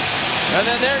 And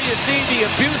then there you see the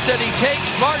abuse that he takes.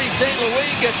 Marty St.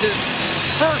 Louis gets his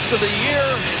first of the year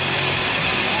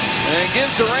and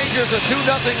gives the Rangers a 2-0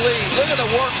 lead. Look at the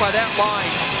work by that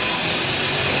line.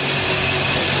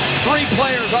 3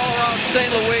 players all around St.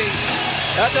 Louis.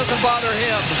 That doesn't bother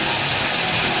him.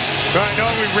 I know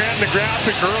we ran the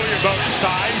graphic earlier about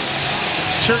size.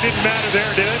 Sure didn't matter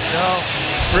there, did it? No.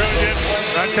 Really didn't.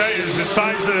 I tell you, it's the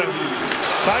size of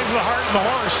the heart and the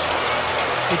horse.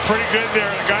 It's pretty good there.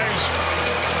 The guy's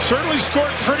certainly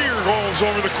scored prettier goals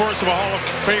over the course of a Hall of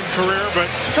Fame career, but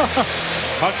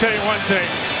I'll tell you one thing.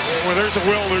 Where there's a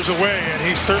will, there's a way, and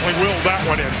he certainly willed that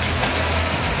one in.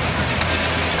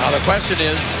 Now the question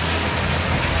is,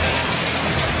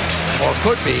 or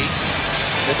could be,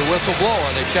 did the whistle blow?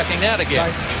 Are they checking that again?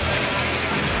 Right.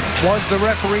 Was the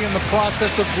referee in the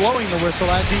process of blowing the whistle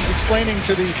as he's explaining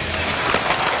to the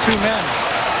 2 men?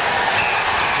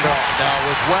 No, it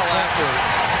was well after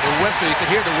the whistle. You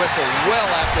could hear the whistle well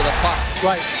after the puck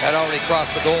had already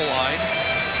crossed the goal line.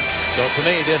 So to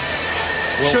me, this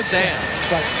will stand.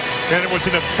 Right. And it was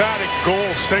an emphatic goal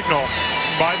signal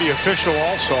by the official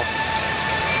also.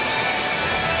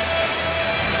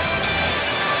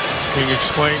 Being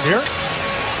explained here.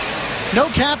 No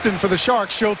captain for the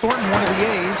Sharks. Joe Thornton, one of the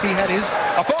A's. He had his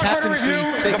captaincy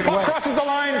taken away. The puck crosses the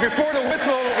line before the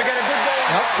whistle. We get a good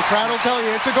goal. Yep, the crowd will tell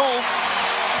you it's a goal.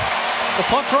 The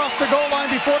puck crossed the goal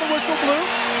line before the whistle blew.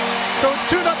 So it's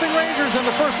 2-0 Rangers in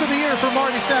the first of the year for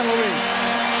Marty St. Louis.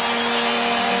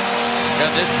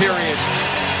 In this period,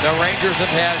 the Rangers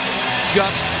have had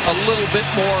just a little bit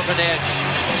more of an edge.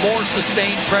 More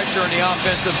sustained pressure in the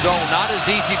offensive zone. Not as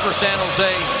easy for San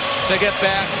Jose to get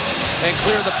back and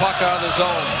clear the puck out of the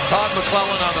zone. Todd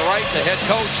McClellan on the right, the head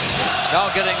coach,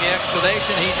 now getting the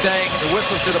explanation. He's saying the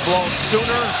whistle should have blown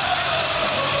sooner.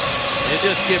 You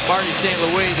just give Marty St.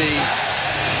 Louis the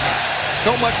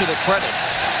so much of the credit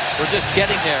for just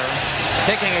getting there,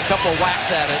 taking a couple whacks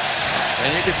at it,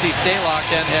 and you can see Stalock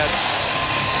then had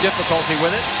difficulty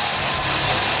with it.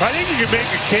 I think you can make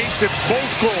a case that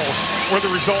both goals were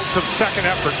the result of second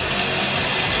efforts.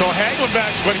 So Hagelin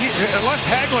backs, but unless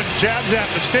Hagelin jabs at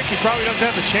the stick, he probably doesn't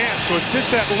have the chance. So it's just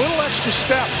that little extra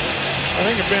step. I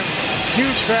think it's been a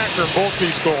huge factor in both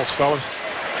these goals, fellas.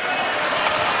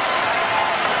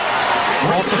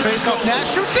 Off the face-off,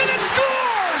 Nash shoots in and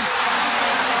scores!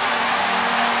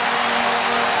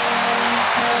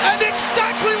 And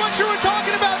exactly what you were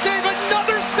talking about, Dave.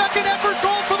 Another second effort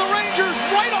goal for the Rangers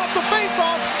right off the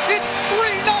face-off. It's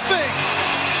 3-0.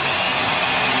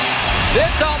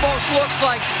 This almost looks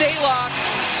like Stalock,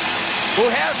 who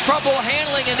has trouble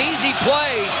handling an easy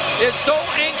play, is so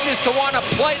anxious to want to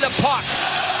play the puck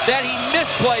that he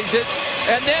misplays it,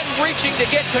 and then reaching to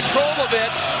get control of it.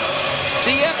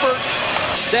 The effort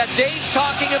that Dave's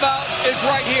talking about is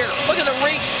right here. Look at the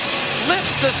reach.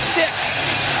 Lifts the stick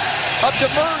of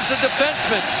Demers, the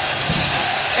defenseman,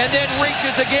 and then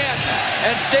reaches again.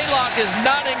 And Stalock is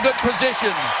not in good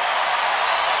position.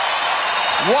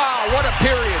 Wow, what a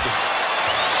period.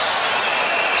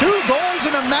 2 goals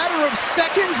in a matter of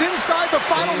seconds inside the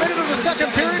final minute of the second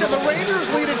period, and the Rangers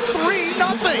lead at 3-0.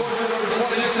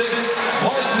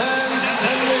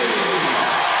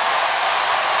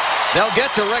 They'll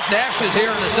get to Rick Nash's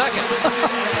here in a second.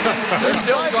 They're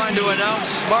still going to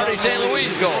announce Marty St.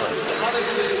 Louis' goal.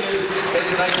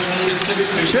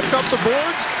 Chipped up the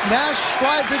boards. Nash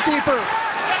slides it deeper.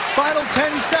 Final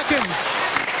 10 seconds.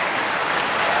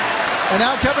 And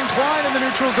now Kevin Klein in the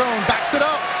neutral zone. Backs it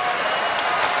up.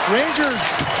 Rangers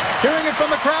hearing it from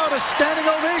the crowd. A standing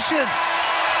ovation.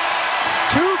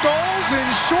 2 goals in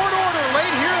short order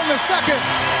late here in the second.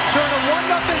 Turn a 1-0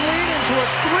 lead into a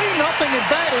 3-0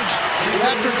 advantage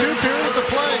after 2 periods of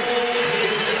play.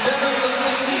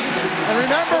 And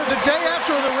remember, the day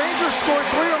after the Rangers score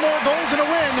 3 or more goals in a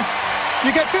win,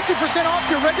 you get 50% off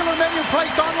your regular menu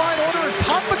priced online order at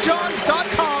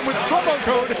papajohns.com with promo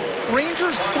code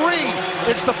Rangers3.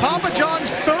 It's the Papa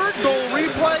John's 3rd goal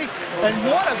replay, and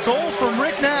what a goal from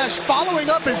Rick Nash. Following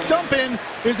up his dump in,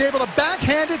 is able to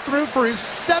backhand it through for his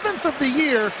 7th of the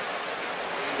year.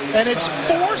 And it's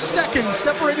 4 seconds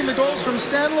separating the goals from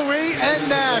St. Louis and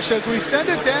Nash as we send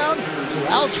it down to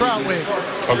Al Troutwig.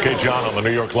 Okay, John, on the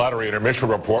New York Lottery Intermission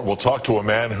Report, we'll talk to a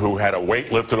man who had a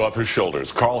weight lifted off his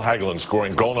shoulders. Carl Hagelin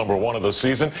scoring goal number 1 of the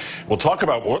season. We'll talk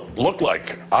about what looked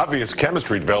like obvious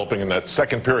chemistry developing in that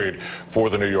second period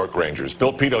for the New York Rangers.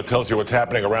 Bill Pito tells you what's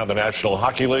happening around the National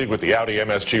Hockey League with the Audi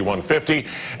MSG 150.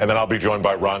 And then I'll be joined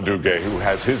by Ron Duguay, who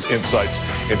has his insights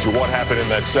into what happened in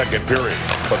that second period.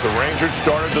 But the Rangers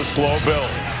started the slow build.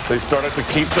 They started to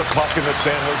keep the puck in the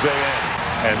San Jose end.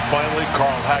 And finally,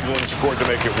 Carl Hagelin scored to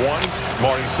make it 1.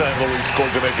 Marty St. Louis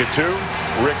scored to make it 2.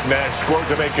 Rick Nash scored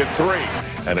to make it 3.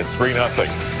 And it's 3-0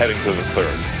 heading to the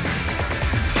 3rd.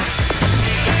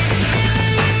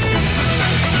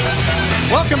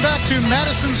 Welcome back to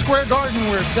Madison Square Garden.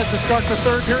 We're set to start the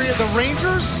 3rd period. The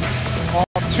Rangers,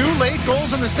 off 2 late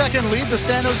goals in the second, lead the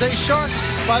San Jose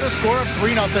Sharks by the score of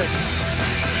 3-0.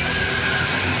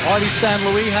 Marty St.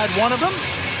 Louis had 1 of them.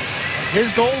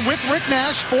 His goal with Rick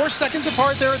Nash, 4 seconds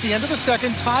apart there at the end of the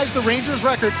second, ties the Rangers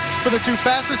record for the 2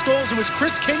 fastest goals. It was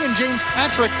Chris King and James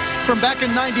Patrick from back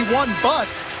in '91, but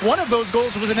one of those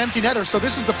goals was an empty netter. So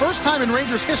this is the first time in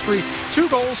Rangers history, 2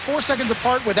 goals 4 seconds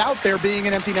apart without there being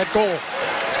an empty net goal.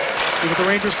 See what the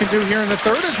Rangers can do here in the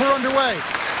 3rd as we're underway.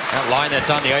 That line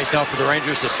that's on the ice now for the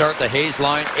Rangers to start the Hayes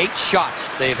line. 8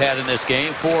 shots they've had in this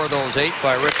game. 4 of those 8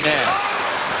 by Rick Nash.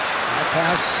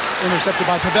 Pass intercepted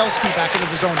by Pavelski back into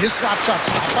the zone. His slap shot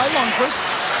stopped by Lundqvist.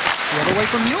 The other way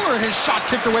from Mueller. His shot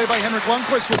kicked away by Henrik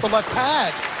Lundqvist with the left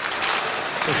pad.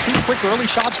 So 2 quick early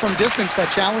shots from distance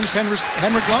that challenged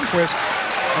Henrik Lundqvist.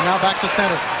 And now back to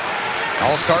center.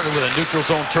 All started with a neutral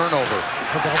zone turnover.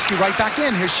 Pavelski right back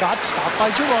in. His shot stopped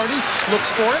by Girardi. Looks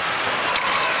for it.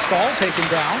 Stahl taken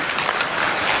down.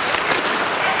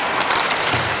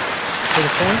 To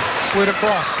the point. Slid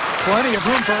across. Plenty of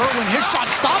room for Irwin. His shot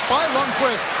stopped by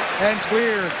Lundqvist and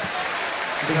cleared.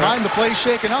 Behind the play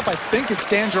shaken up, I think it's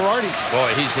Dan Girardi.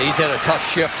 Boy, he's had a tough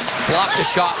shift. Blocked the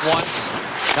shot once.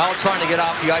 Now trying to get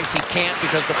off the ice. He can't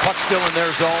because the puck's still in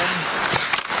their zone.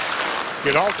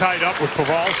 Get all tied up with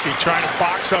Pavelski, trying to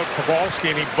box out Pavelski,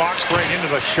 and he boxed right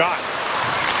into the shot.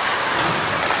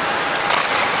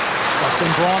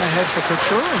 Dustin Braun ahead for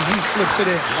Couture, and he flips it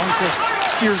in. Lundqvist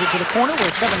steers it to the corner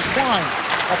where Kevin Klein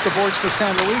up the boards for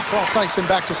St. Louis, cross ice and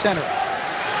back to center.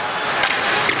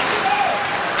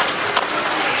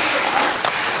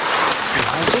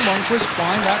 Behind for Lundqvist,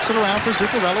 Klein wraps it around for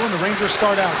Zuccarello, and the Rangers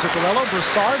start out. Zuccarello,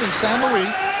 Brassard, and St.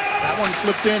 Louis That one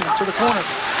flipped in to the corner.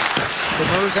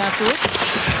 Demers after it.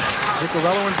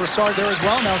 Zuccarello and Brassard there as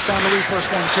well. Now St. Louis first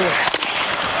one to it.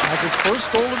 Has his first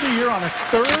goal of the year on a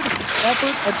third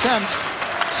effort attempt.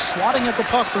 Swatting at the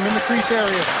puck from in the crease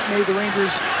area. Made the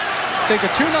Rangers take a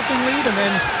 2-0 lead, and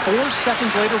then 4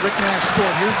 seconds later, Rick Nash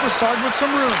scored. Here's Brassard with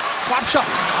some room. Slap shot.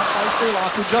 Stopped by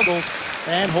Stalock, who juggles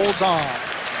and holds on.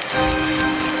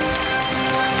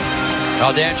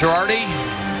 Now Dan Girardi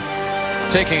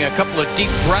taking a couple of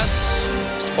deep breaths,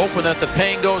 hoping that the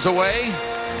pain goes away.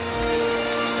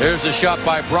 Here's the shot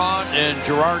by Braun, and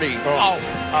Girardi.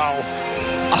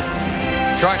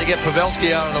 Trying to get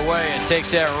Pavelski out of the way, and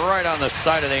takes that right on the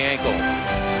side of the ankle.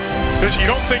 You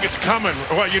don't think it's coming.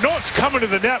 Well, you know it's coming to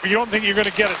the net, but you don't think you're going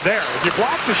to get it there. If you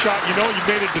block the shot, you know you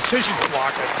made a decision to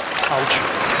block it. Ouch.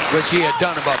 Which he had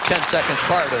done about 10 seconds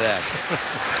prior to that.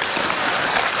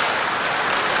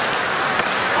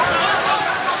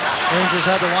 Rangers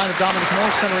had the line of Dominic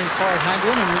Moore centering Carl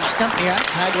Hagelin and Stempniak.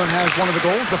 Hagelin has one of the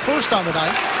goals, the first on the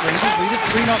night. Rangers lead it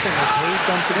 3-0 as Hayes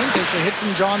dumps it in, takes a hit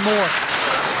from John Moore.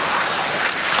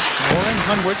 Moore and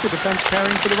Hunwick, the defense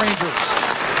pairing for the Rangers.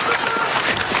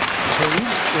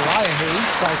 Uriah Hayes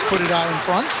tries to put it out in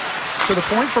front. To the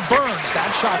point for Burns.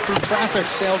 That shot through traffic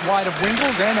sailed wide of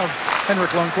Wingels and of Henrik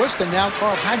Lundqvist. And now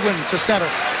Carl Hagelin to center.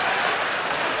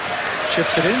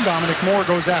 Chips it in. Dominic Moore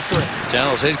goes after it. San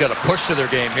Jose's got to push to their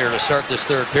game here to start this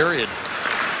third period.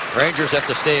 Rangers have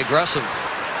to stay aggressive.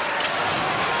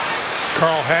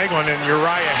 Carl Hagelin and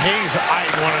Uriah Hayes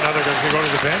eyeing one another as they go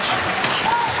to the bench.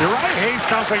 Uriah Hayes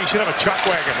sounds like he should have a chuck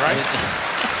wagon, right?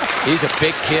 He's a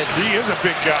big kid. He is a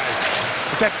big guy.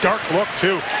 With that dark look,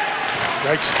 too.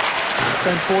 Yikes. He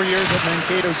spent 4 years at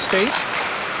Mankato State.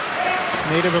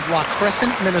 Native of La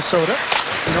Crescent, Minnesota.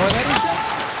 You know where that is, Jeff?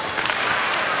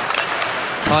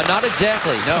 Not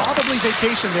exactly, no. Probably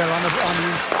vacation there on the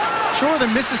shore of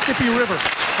the Mississippi River.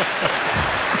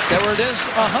 Is that where it is?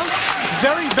 Uh-huh.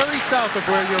 Very, very south of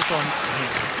where you're from.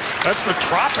 That's the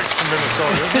tropics in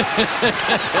Minnesota, isn't it?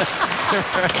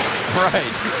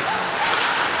 Right.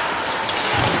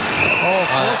 Oh,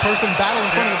 four-person battle in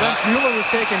front of the bench. Mueller was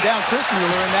taken down. Chris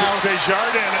Mueller, and now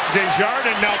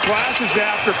Desjardins now glasses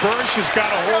after Burns has got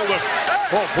a hold of.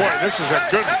 Oh boy, this is a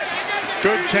good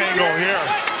tangle here.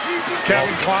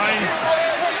 Kevin Klein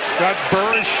got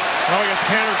Burns. Now we got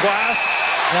Tanner Glass.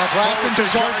 Now Glass and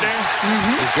Desjardins.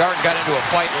 Desjardins got into a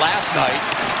fight last night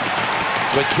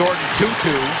with Jordan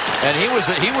Tutu, and he was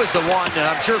the one, and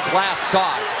I'm sure Glass saw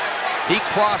it. He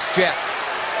cross-checked.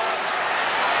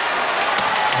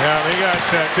 Yeah, they got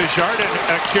Desjardins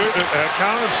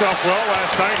counted himself well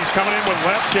last night. He's coming in with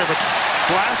lefts here, but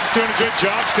Glass is doing a good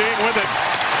job staying with it.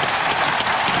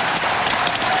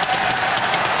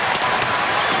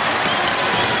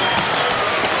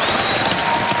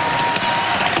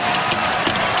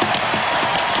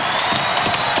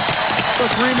 So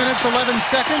 3 minutes, 11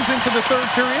 seconds into the third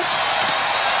period.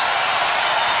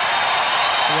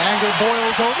 The anger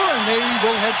boils over, and they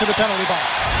will head to the penalty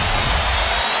box.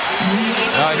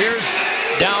 Here's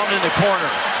down in the corner,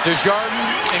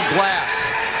 Desjardins and Glass.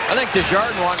 I think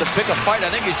Desjardins wanted to pick a fight. I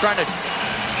think he's trying and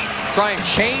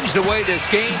change the way this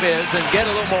game is and get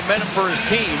a little momentum for his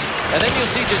team. And then you'll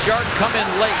see Desjardins come in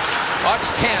late. Watch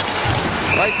 10,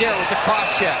 right there with the cross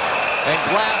check. And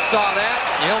Glass saw that.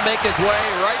 He'll make his way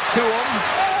right to him.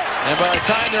 And by the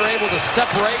time they're able to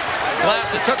separate,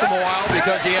 Glass, it took him a while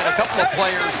because he had a couple of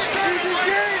players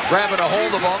grabbing a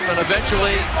hold of him, and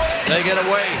eventually they get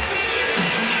away.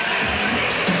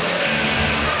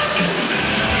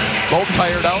 Both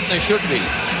tired out, and they should be.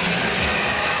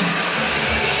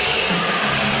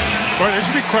 Boy, this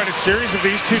would be quite a series if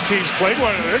these two teams played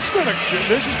one another. This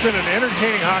has been an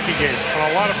entertaining hockey game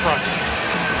on a lot of fronts.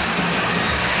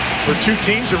 For two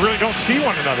teams that really don't see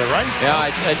one another, right? Yeah,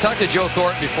 I talked to Joe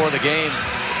Thornton before the game,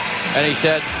 and he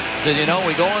said, you know,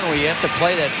 we go in, we have to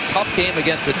play that tough game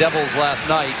against the Devils last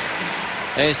night.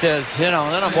 And he says, you know,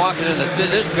 and then I'm walking into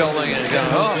this building and he's going,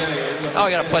 now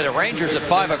we got to play the Rangers at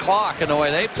 5 o'clock and the way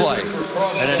they play.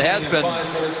 And it has been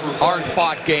a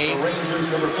hard-fought game.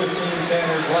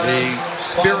 The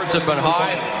spirits have been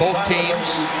high, both teams.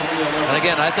 And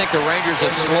again, I think the Rangers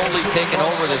have slowly taken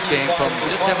over this game from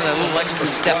just having a little extra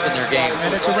step in their game.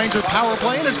 And it's a Ranger power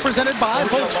play, and it's presented by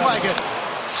Volkswagen.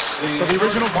 So the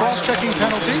original cross-checking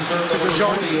penalty to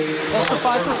Desjardins, plus the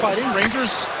 5 for fighting.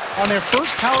 Rangers on their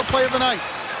first power play of the night.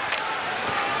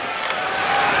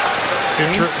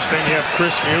 Interesting, you have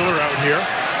Chris Mueller out here.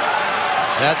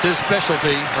 That's his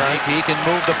specialty. Right? He can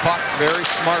move the puck. Very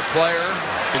smart player.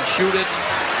 Can shoot it.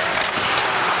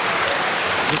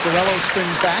 Zuccarello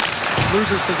spins back,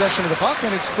 loses possession of the puck,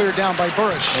 and it's cleared down by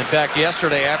Burish. In fact,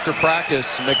 yesterday after practice,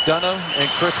 McDonough and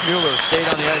Chris Mueller stayed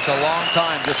on the ice a long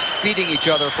time, just feeding each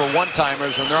other for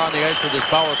one-timers, and they're on the ice for this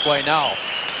power play now.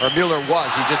 Or Mueller was.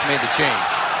 He just made the change.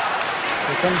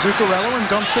 Here comes Zuccarello and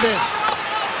dumps it in.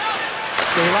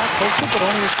 Stalock pokes it, but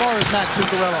only as far as Matt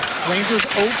Zuccarello. Rangers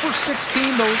 0 for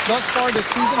 16 thus far this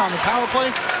season on the power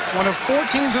play. One of 4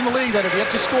 teams in the league that have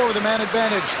yet to score with a man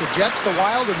advantage. The Jets, the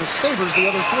Wild, and the Sabres, the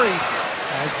other 3.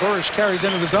 As Burish carries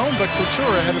into the zone, but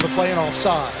Couture ahead of the play and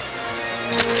offside.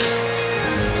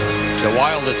 The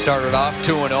Wild had started off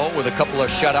 2-0 with a couple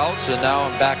of shutouts, and now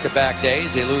on back-to-back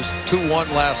days. They lose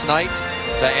 2-1 last night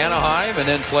to Anaheim, and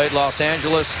then played Los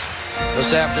Angeles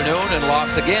this afternoon and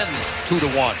lost again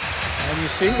 2-1. And you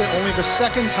see that only the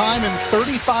second time in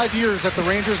 35 years that the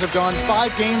Rangers have gone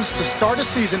 5 games to start a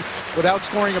season without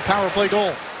scoring a power play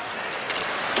goal.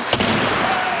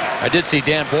 I did see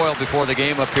Dan Boyle before the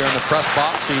game up here in the press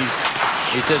box.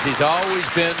 He says he's always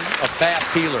been a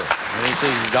fast healer. And he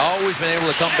says he's always been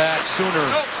able to come back sooner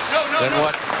than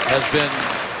what has been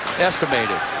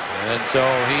estimated. And so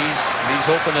he's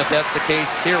hoping that that's the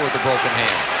case here with the broken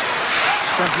hand.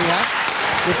 Stempniak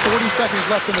with 40 seconds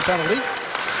left in the penalty.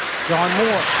 John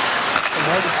Moore from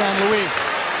there to San Luis.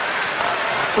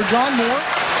 For John Moore,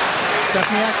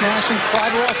 Stempniak, Nash, and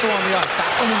Clyde were also on the ice. That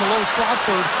one in the low slot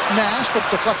for Nash, but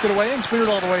deflected away and cleared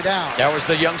all the way down. That was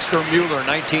the youngster Mueller,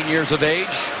 19 years of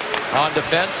age, on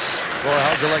defense. Boy,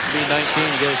 how'd you like to be 19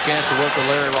 and get a chance to work with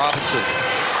Larry Robinson,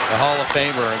 the Hall of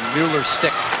Famer, and Mueller's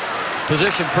stick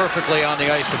positioned perfectly on the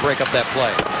ice to break up that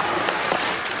play.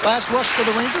 Last rush for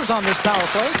the Rangers on this power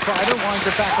play. Kreider winds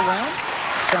it back around.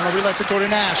 San Luis lets it go to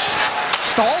Nash.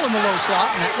 Stahl in the low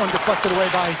slot, and that one deflected away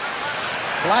by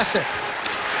Vlasic.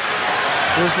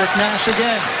 Here's Rick Nash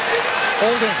again.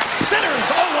 Holding. Centers.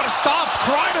 Oh, what a stop.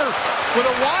 Kreider with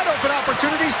a wide open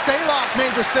opportunity. Stalock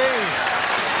made the save.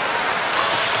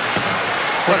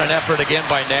 What an effort again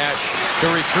by Nash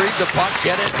to retrieve the puck,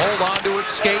 get it, hold on to it,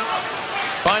 skate,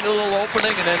 find a little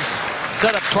opening, and then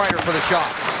set up Kreider for the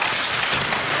shot.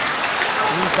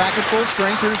 He's back at full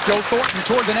strength. Here's Joe Thornton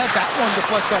toward the net. That one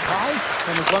deflects up high.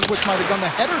 And Lundqvist might have done the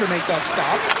header to make that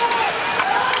stop.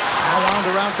 Now wound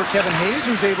around for Kevin Hayes,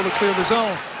 who's able to clear the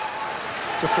zone.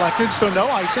 Deflected, so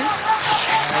no icing.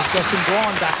 As Justin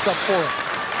Braun backs up for it.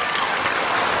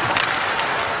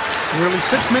 Nearly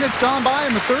 6 minutes gone by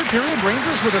in the third period.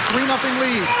 Rangers with a 3-0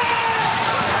 lead.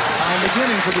 Time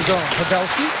again into the zone.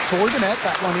 Pavelski toward the net.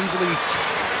 That one easily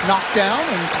knocked down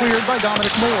and cleared by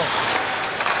Dominic Moore.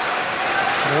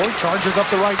 Moore charges up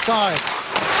the right side.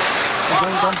 His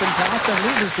own bumping pass and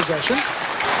loses possession.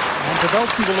 And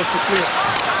Pavelski will look to clear.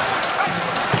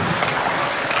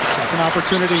 Second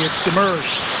opportunity, it's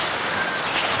Demers.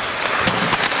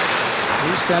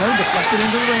 Through center, deflected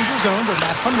into the Ranger zone, but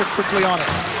Matt Hunwick quickly on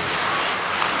it.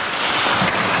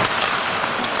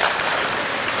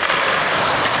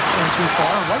 Too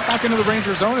far, right back into the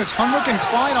Ranger zone. It's Hunwick and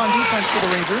Clyde on defense for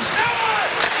the Rangers.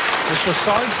 With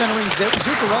Brassard centering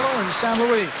Zuccarello and San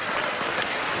Luis.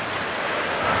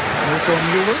 Mirko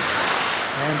Mueller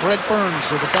and Brett Burns,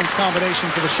 the defense combination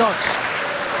for the Sharks.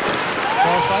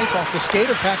 Cross ice off the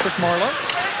skate of Patrick Marleau.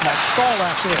 Matt Stahl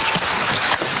after it.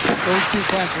 Those two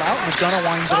cancel out. McDonough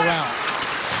winds it around.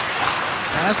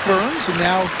 Past Burns, and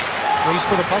now race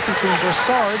for the puck between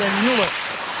Brassard and Mueller.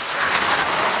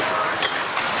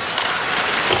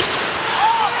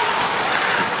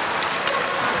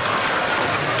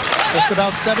 Just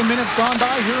about 7 minutes gone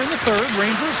by here in the third.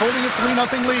 Rangers holding a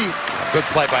 3-0 lead. Good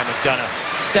play by McDonough.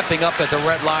 Stepping up at the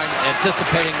red line,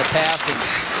 anticipating the pass, and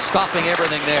stopping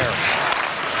everything there.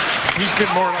 He's been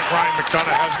more like Ryan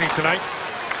McDonough, hasn't he, tonight?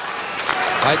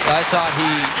 I thought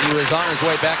he was on his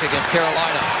way back against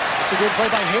Carolina. It's a good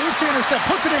play by Hayes to intercept.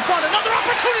 Puts it in front. Another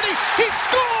opportunity. He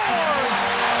scores!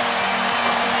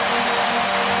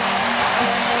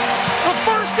 The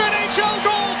first NHL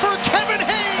goal for Kevin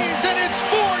Hayes, and it's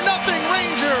 4-0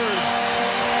 Rangers.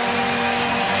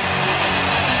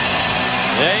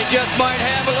 They just might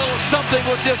have a little something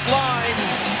with this line.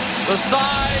 The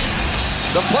size,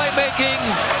 the playmaking,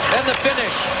 and the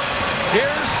finish.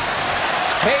 Here's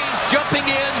Hayes jumping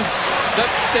in.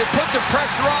 They put the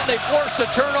pressure on. They force the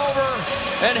turnover.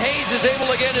 And Hayes is able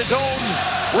to get his own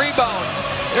rebound.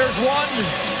 There's one.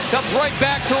 Comes right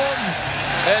back to him.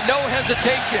 And no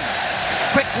hesitation.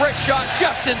 Quick wrist shot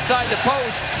just inside the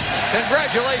post.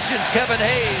 Congratulations, Kevin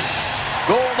Hayes.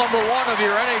 Goal number 1 of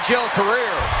your NHL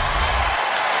career.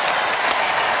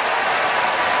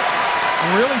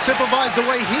 And really typifies the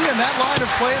way he and that line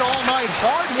have played all night.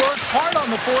 Hard work, hard on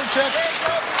the forecheck.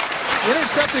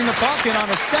 Intercepting the puck, and on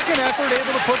a second effort,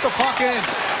 able to put the puck in.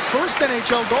 first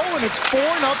NHL goal, and it's 4-0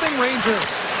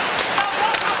 Rangers.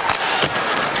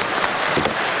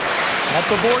 Up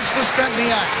the boards for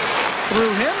Stempniak.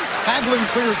 Through him, Hagelin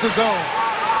clears the zone.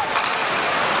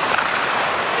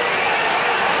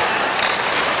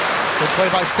 Good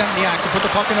play by Stempniak to put the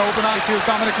puck in open ice. Here's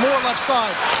Dominic Moore, left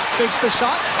side. Fakes the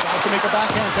shot, tries to make a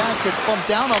backhand pass, gets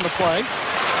bumped down on the play.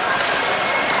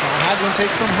 Now Hagelin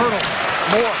takes from Hurdle.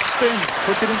 Moore spins,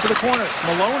 puts it into the corner.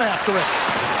 Malone after it.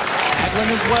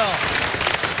 Hagelin as well.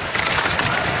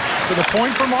 To the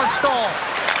point for Mark Stahl.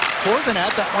 Toward the net,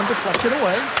 that one deflected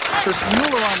away. Chris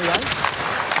Mueller on the ice.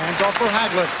 Hands off for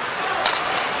Hagelin.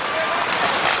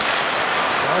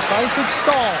 Cross ice, it's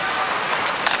Stahl.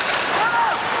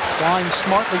 Line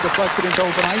smartly deflects it into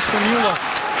open ice for Mueller.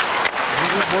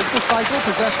 Rangers work the cycle,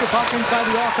 possess the puck inside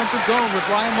the offensive zone with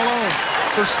Ryan Malone.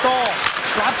 For Stahl,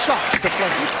 slap shot,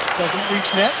 deflected, doesn't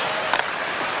reach net.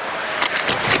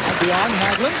 And beyond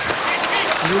Hagelin,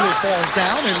 Mueller falls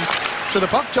down, and to the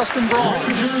puck, Justin Braun.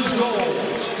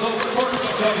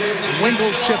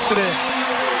 Wingles chips it in.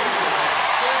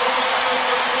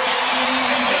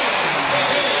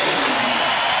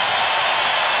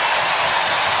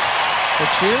 The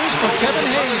cheers for Kevin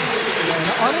Hayes.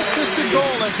 An unassisted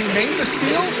goal as he made the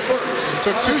steal.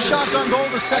 Took 2 shots on goal,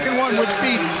 the second one which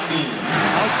beat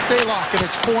Alex Stalock, and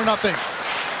it's 4-0. Here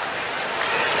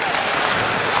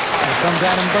comes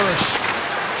Adam Burish.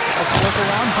 Has to look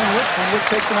around Hunwick. Hunwick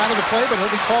takes him out of the play, but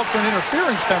he'll be called for an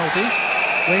interference penalty.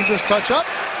 Rangers touch up,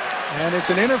 and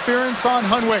it's an interference on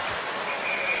Hunwick.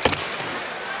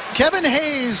 Kevin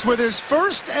Hayes with his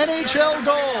first NHL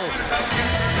goal.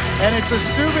 And it's a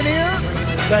souvenir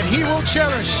that he will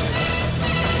cherish.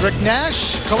 Rick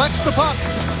Nash collects the puck.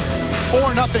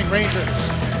 4-0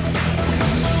 Rangers.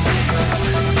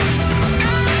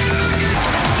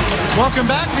 Welcome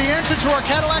back. The answer to our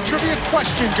Cadillac Trivia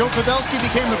question. Joe Pavelski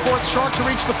became the 4th Shark to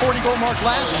reach the 40-goal mark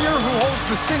last year. Who holds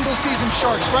the single-season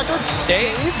Sharks record?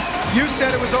 Dave? You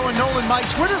said it was Owen Nolan. My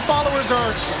Twitter followers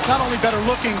are not only better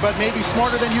looking, but maybe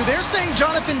smarter than you. They're saying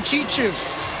Jonathan Cheechoo.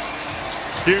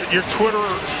 Your Twitter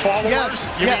followers?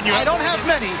 Yes, I don't have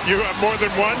many. You have more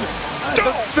than one?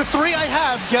 The 3 I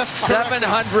have, yes.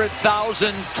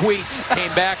 700,000 tweets came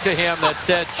back to him that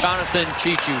said Jonathan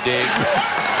Cheechoo, Dave.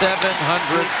 700,000.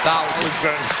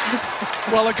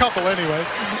 Well, a couple anyway.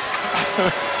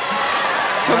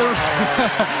 So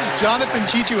Jonathan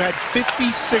Cheechoo had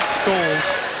 56 goals.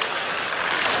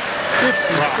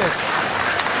 56.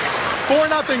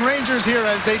 4-0 Rangers here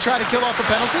as they try to kill off the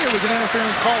penalty. It was an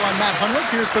interference call on Matt Hunwick.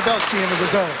 Here's Pavelski into the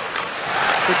zone.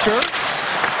 Couture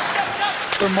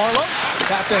for Marlowe.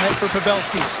 Back to head for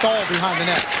Pavelski. Stahl behind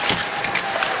the net.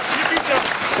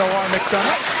 So are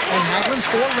McDonough and Hagelin.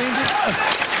 4 Rangers.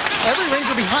 Every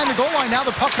Ranger behind the goal line. Now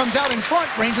the puck comes out in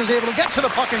front. Rangers able to get to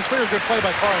the puck and clear. Good play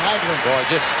by Carl Hagelin. Boy,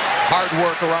 just hard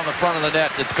work around the front of the net.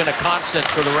 It's been a constant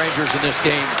for the Rangers in this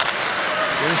game.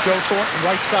 Here's Joe Thornton,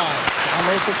 right side. Down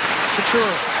low for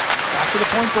Couture. Back to the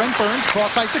point, Brent Burns.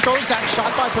 Cross ice it goes. That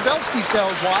shot by Pavelski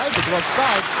sails wide. The glove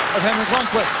side of Henrik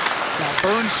Lundqvist. Now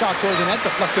Burns shot toward the net,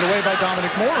 deflected away by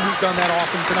Dominic Moore, who's done that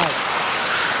often tonight.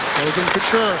 Logan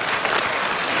Couture.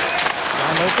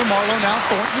 Down low for Marlowe. Now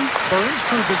Thornton. Burns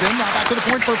cruises in. Now back to the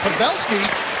point for Pavelski.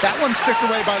 That one sticked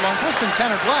away by Lundqvist, and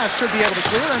Tanner Glass should be able to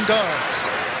clear, and does.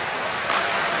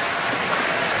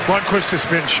 Lundqvist has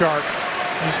been sharp.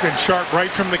 He's been sharp right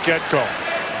from the get-go.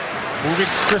 Moving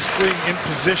crisply in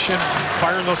position,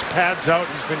 firing those pads out.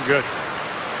 He's been good.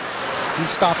 He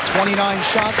stopped 29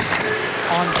 shots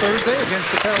on Thursday against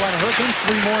the Carolina Hurricanes.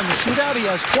 3 more in the shootout. He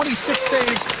has 26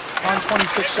 saves on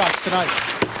 26 shots tonight.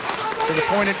 To the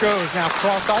point it goes. Now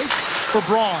cross ice for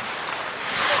Braun.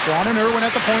 Braun and Irwin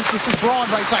at the points. This is Braun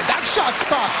right side. That shot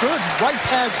stopped. Good right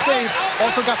pad save.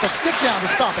 Also got the stick down to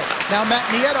stop it. Now Matt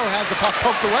Nieto has the puck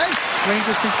poked away.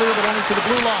 Rangers can clear it only to the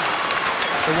blue line.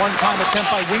 The one-time attempt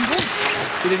by Wingles.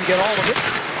 He didn't get all of it.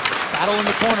 Battle in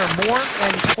the corner. Moore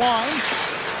and Klein.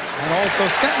 And also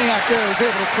Stempniak there is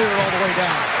able to clear it all the way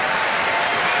down.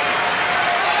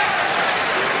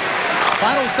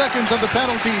 Final seconds of the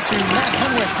penalty to Matt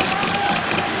Hunwick.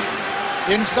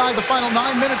 Inside the final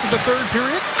 9 minutes of the 3rd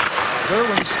period.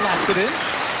 Irwin slaps it in.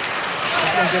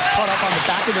 That one gets caught up on the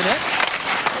back of the net.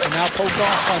 And now poked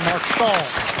off by Mark Stahl.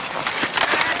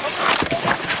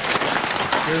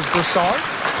 Here's Brassard.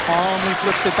 Calmly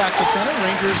flips it back to center.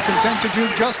 Rangers content to do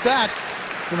just that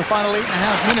in the final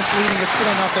 8.5 minutes, leading at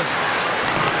 4-0.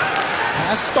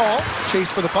 Pass Stahl.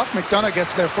 Chase for the puck. McDonough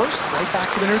gets there first. Right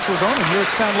back to the neutral zone. And here's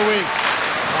St. Louis.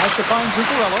 Tries to find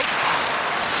Zuccarello.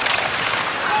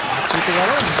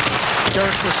 Zuccarello and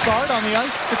Derek Brassard on the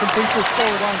ice to complete this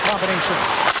forward line combination.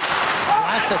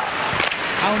 Lassett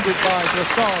pounded by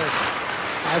Brassard.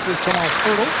 as is Tomas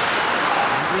Hertl.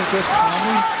 We just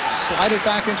calmly slide it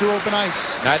back into open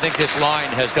ice. And I think this line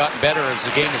has gotten better as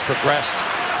the game has progressed.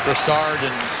 Brassard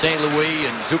and St. Louis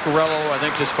and Zuccarello, I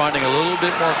think, just finding a little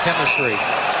bit more chemistry.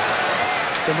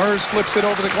 Demers flips it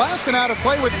over the glass and out of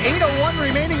play with 8:01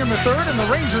 remaining in the third, and the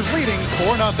Rangers leading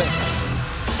 4-0.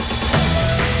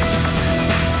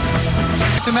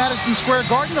 To Madison Square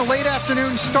Garden, the late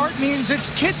afternoon start means it's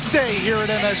Kids Day here at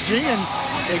MSG, and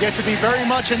they get to be very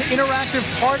much an interactive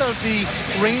part of the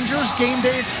Rangers game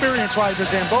day experience. Ride the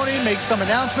Zamboni, make some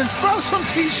announcements, throw some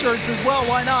t-shirts as well,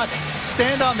 why not?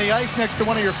 Stand on the ice next to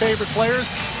one of your favorite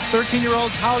players.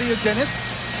 13-year-old Talia Dennis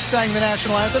sang the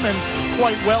national anthem, and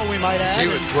quite well, we might add. She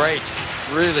was great,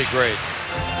 really great.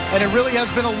 And it really has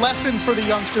been a lesson for the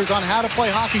youngsters on how to play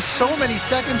hockey. So many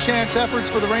second chance efforts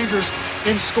for the Rangers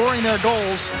in scoring their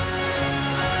goals.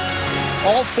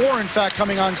 All four, in fact,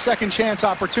 coming on second chance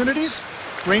opportunities.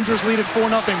 Rangers lead at 4-0.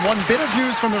 One bit of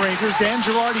news from the Rangers. Dan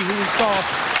Girardi, who we saw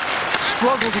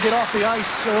struggle to get off the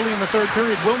ice early in the third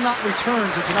period, will not return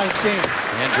to tonight's game.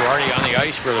 Dan Girardi on the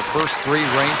ice for the first 3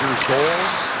 Rangers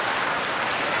goals.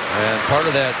 And part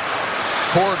of that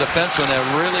core defenseman that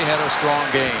really had a strong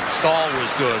game. Stahl was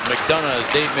good. McDonough, as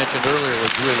Dave mentioned earlier,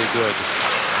 was really good.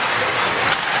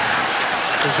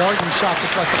 The Jardin shot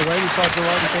deflected away. We saw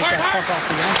Girardi take that puck off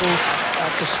the ankle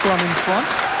off the scrum in front.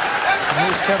 And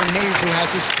here's Kevin Hayes, who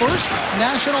has his first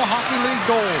National Hockey League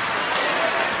goal.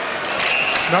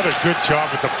 Another good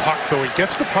job with the puck, though. He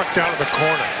gets the puck down to the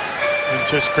corner. And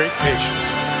just great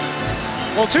patience.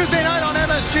 Well, Tuesday night on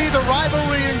MSG, the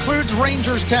rivalry includes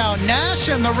Rangerstown. Nash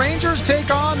and the Rangers take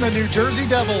on the New Jersey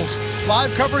Devils.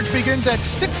 Live coverage begins at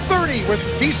 6:30 with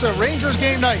Visa Rangers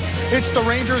Game Night. It's the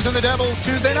Rangers and the Devils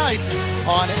Tuesday night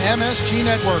on MSG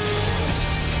Network.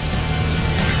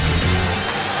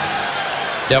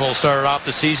 Devils started off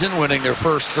the season winning their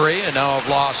first 3 and now have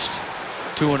lost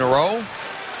 2 in a row.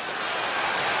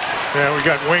 Yeah, we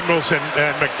got Wingles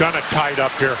and McDonough tied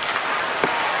up here.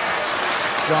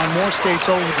 John Moore skates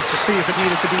over to see if it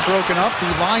needed to be broken up. The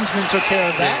linesman took care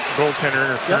of that. Goaltender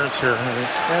interference here.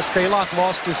 Yeah, Stalock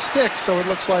lost his stick, so it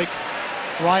looks like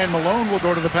Ryan Malone will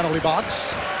go to the penalty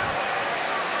box.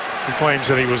 He claims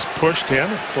that he was pushed in,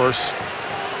 of course.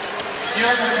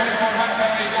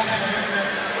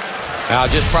 Now,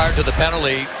 just prior to the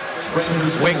penalty,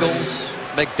 Wingles,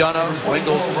 McDonough,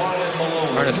 Wingles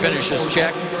trying to finish his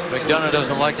check. McDonough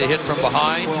doesn't like to hit from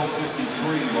behind,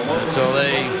 and so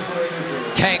they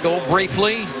tangle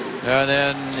briefly, and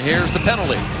then here's the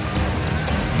penalty.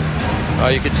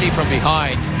 You can see from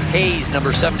behind, Hayes,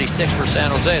 number 76 for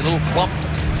San Jose, a little bump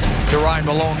to Ryan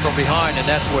Malone from behind, and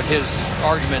that's what his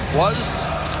argument was.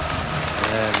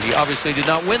 And he obviously did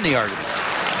not win the argument.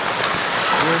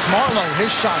 Here's Marlowe,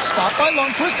 his shot stopped by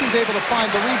Lundqvist, who's able to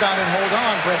find the rebound and hold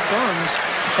on. Brent Burns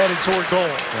headed toward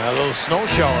goal. A little snow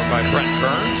shower by Brent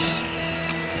Burns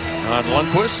on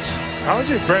Lundqvist. How would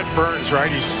you Brent Burns,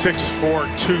 right? He's 6'4",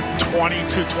 220,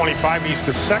 225. He's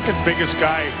the second biggest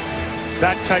guy,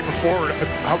 that type of forward.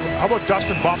 How about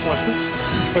Dustin Buffalo?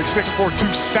 Like 6'4",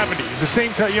 270. It's the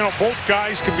same time, you know, both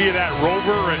guys can be that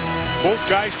rover and both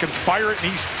guys can fire it,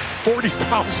 and he's 40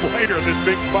 pounds lighter than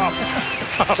Big Buff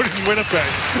out in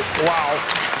Winnipeg. Wow.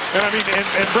 And I mean,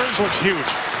 and Burns looks huge.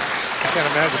 I can't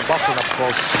imagine Buffalo up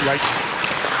close. Yikes.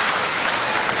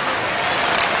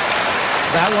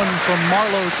 That one from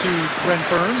Marlowe to Brent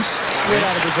Burns. Slid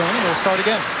out of his zone, and he'll start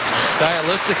again.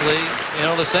 Stylistically, you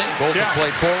know, the same. Both have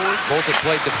played forward. Both have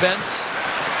played defense.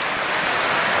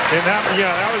 And that,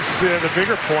 yeah, that was the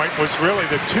bigger point was really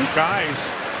the 2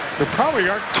 guys. There probably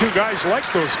aren't 2 guys like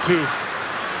those 2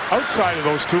 outside of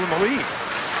those 2 in the league.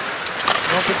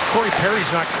 I don't think Corey Perry's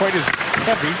not quite as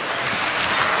heavy.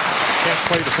 Can't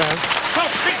play defense.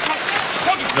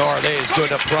 Nor are they as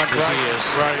good up front as he is.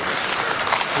 Right.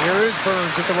 Here is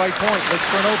Burns at the right point. Looks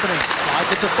for an opening.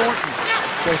 Slides it to Thornton.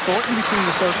 Jay Thornton between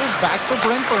the circles. Back for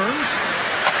Brent Burns.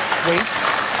 Waits.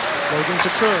 Logan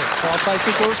Couture. Cross ice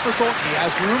it goes for Thornton. He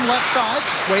has room left side.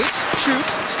 Waits.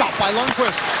 Shoots. Stopped by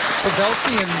Lundqvist.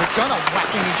 Pavelski and McDonough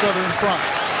whacking each other in front.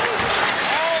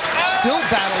 Still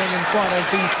battling in front as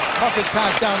the puck is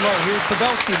passed down low. Here's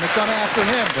Pavelski. McDonough after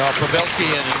him. Pavelski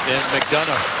and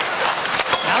McDonough.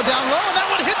 Now down low, and that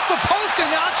one hits the post and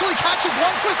actually catches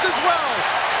Lundqvist as well.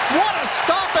 What a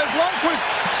stop as Lundqvist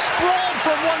sprawled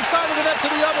from one side of the net to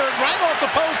the other. It rang off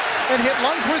the post and hit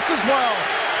Lundqvist as well.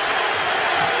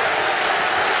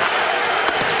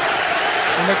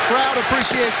 And the crowd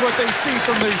appreciates what they see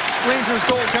from the Rangers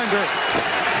goaltender.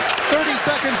 30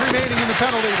 seconds remaining in the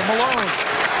penalty to Malone.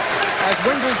 As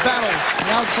Wingles battles,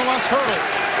 now Tomas Hertl.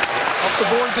 Up the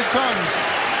boards it comes.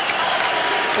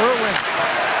 Irwin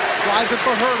slides it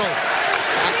for Hertl.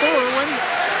 Back for Irwin.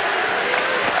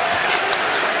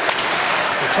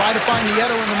 Try to find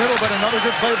Nieto in the middle, but another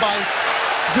good play by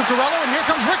Zuccarello, and here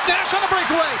comes Rick Nash on a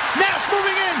breakaway. Nash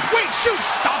moving in. Wait, shoots.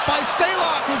 Stopped by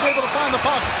Stalock, who's able to find the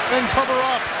puck and cover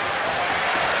up.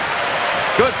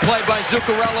 Good play by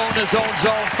Zuccarello in his own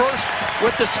zone. First,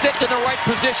 with the stick in the right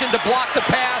position to block the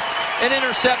pass and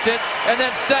intercept it. And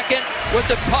then second, with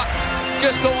the puck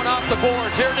just going off the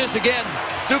boards. Here it is again.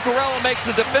 Zuccarello makes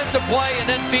the defensive play and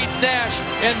then feeds Nash.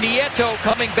 And Nieto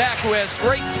coming back, who has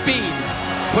great speed,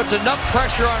 puts enough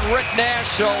pressure on Rick Nash,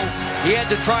 so he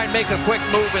had to try and make a quick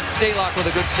move, and Stalock with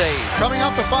a good save. Coming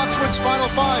up, the Foxwoods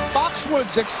Final Five.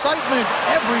 Foxwoods excitement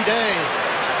every day.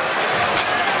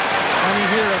 And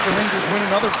here as the Rangers win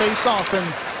another face-off, and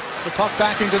the puck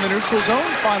back into the neutral zone.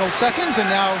 Final seconds, and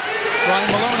now Ryan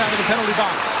Malone out of the penalty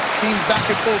box. Team's back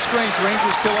at full strength.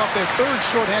 Rangers kill off their third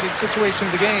shorthanded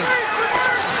situation of the game.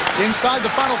 Inside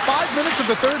the final 5 minutes of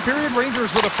the third period,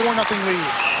 Rangers with a 4-0 lead.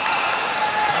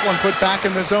 One put back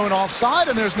in the zone offside,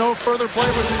 and there's no further play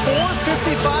with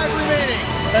 4:55 remaining.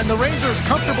 And the Rangers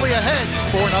comfortably ahead,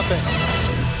 4-0.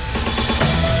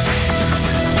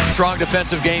 Strong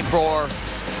defensive game for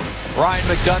Ryan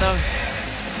McDonough.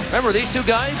 Remember these two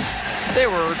guys? They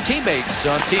were teammates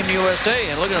on Team USA,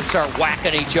 and look at them start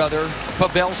whacking each other.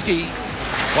 Pavelski,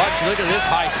 watch, look at this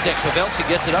high stick. Pavelski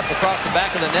gets it up across the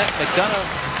back of the net. McDonough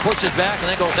puts it back and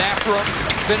then goes after him,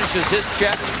 finishes his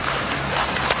check.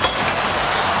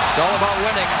 It's all about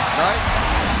winning, right?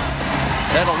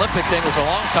 That Olympic thing was a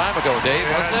long time ago, Dave,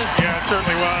 wasn't it? Yeah, it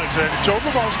certainly was. And Joe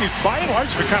Pavelski, by and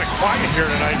large, has been kind of quiet here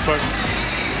tonight, but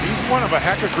he's one of a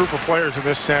heck of a group of players in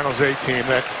this San Jose team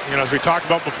that, you know, as we talked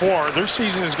about before, their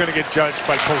season is going to get judged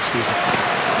by postseason.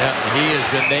 Yeah, he has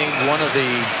been named one of the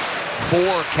 4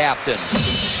 captains,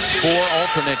 4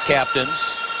 alternate captains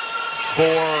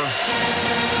for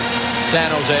San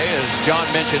Jose. As John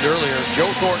mentioned earlier, Joe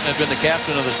Thornton had been the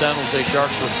captain of the San Jose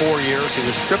Sharks for 4 years. He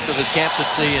was stripped of his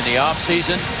captaincy in the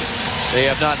offseason. They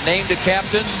have not named a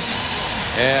captain,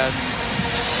 and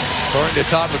according to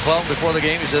Todd McClellan before the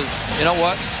game, he says, you know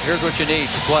what? Here's what you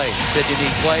need to play. He said you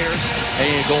need players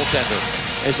and you need a goaltender.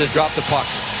 He said drop the puck.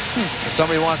 If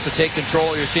somebody wants to take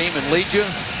control of your team and lead you,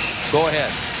 go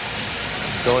ahead.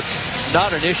 So it's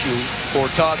not an issue for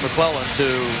Todd McClellan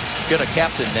to get a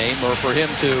captain name or for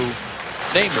him to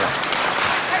name one.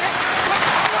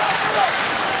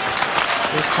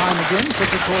 This time again,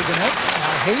 puts it toward the net.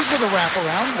 Hayes with a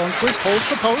wraparound. Lundqvist holds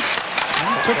the post.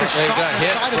 Took a shot on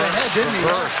the side of the head, didn't he?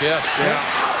 First, yes.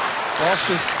 Yeah. Lost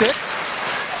his stick.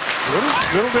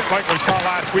 Little bit like we saw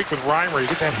last week with Reimer. You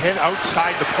get that head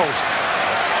outside the post.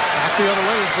 Back the other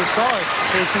way is Brassard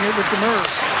chasing it with the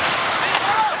nerves.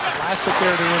 Vlasic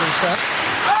there to intercept.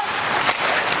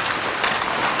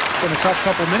 Been a tough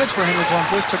couple minutes for Henrik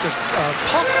Lundqvist. Took a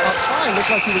puck up high. Looked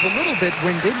like he was a little bit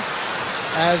winded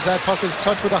as that puck is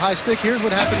touched with a high stick. Here's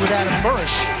what happened with Adam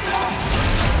Burish.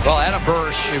 Well, Adam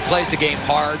Burish, who plays the game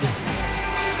hard,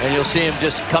 and you'll see him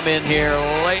just come in here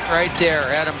late right there.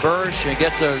 Adam Burish, and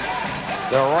gets the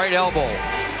right elbow.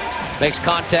 Makes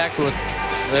contact with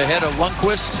the head of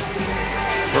Lundqvist.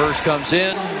 Burish comes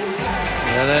in,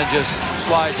 and then just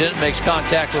slides in, makes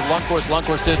contact with Lundqvist.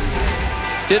 Lundqvist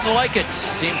didn't like it.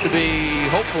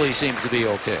 Hopefully seems to be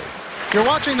okay. You're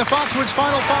watching the Foxwoods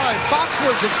Final Five.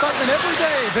 Foxwoods, excitement every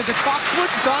day. Visit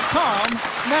foxwoods.com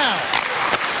now.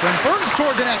 When Burns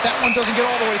toward the net, that one doesn't get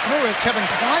all the way through as Kevin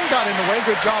Klein got in the way.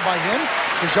 Good job by him.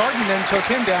 Desjardins then took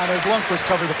him down as Lundqvist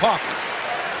covered the puck.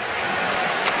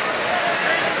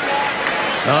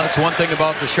 That's one thing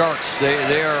about the Sharks.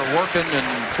 They are working and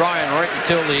trying right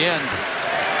until the end.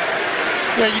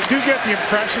 Yeah, you do get the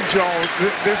impression, Joe,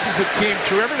 this is a team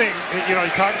through everything. You know,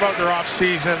 you talk about their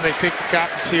off-season, they take the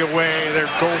captaincy away, they're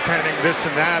goaltending, this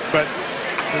and that, but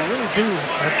they really do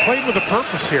have played with a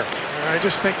purpose here. And I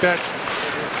just think that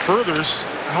furthers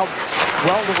how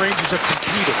well the Rangers have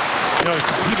competed. You know, they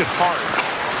competed hard.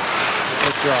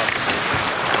 Good job.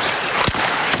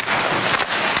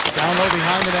 Down low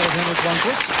behind the net of Henrik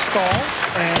Lundqvist. Stahl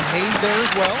and Hayes there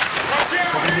as well.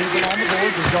 Kevin Hayes along the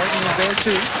board. Desjardins is there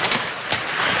too.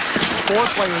 4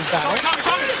 players battle.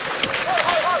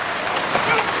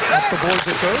 Off the boards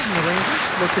it goes, and the Rangers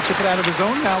look to chip it out of the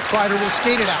zone. Now Kreider will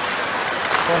skate it out.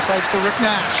 Cross ice for Rick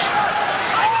Nash.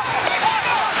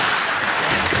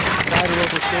 Kreider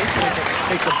overskates,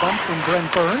 takes a bump from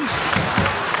Brent Burns.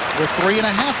 With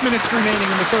 3.5 minutes remaining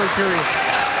in the third period.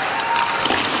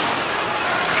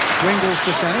 Wingles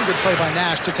to center. Good play by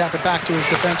Nash to tap it back to his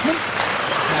defenseman.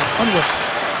 Matt Hunwick.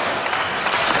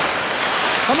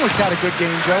 Hunwick's had a good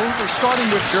game, Joe. We're starting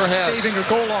with saving a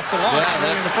goal off the line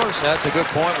early in the first. That's a good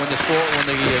point when the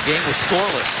game was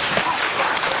scoreless.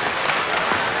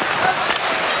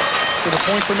 To the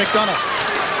point for McDonough.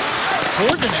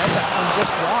 toward the net. That one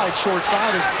just wide, short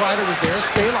side as Kreider was there.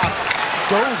 Stalock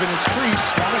dove in his crease,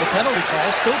 wanted a penalty call,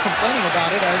 still complaining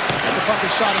about it as the puck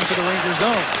is shot into the Rangers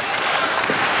zone.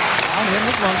 On him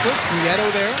with Lundqvist, Nieto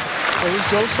there, saves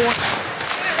Joe Thornton.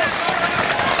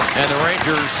 And the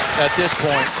Rangers, at this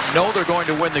point, know they're going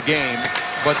to win the game,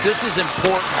 but this is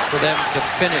important for them to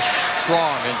finish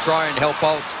strong and try and help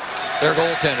out their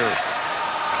goaltender.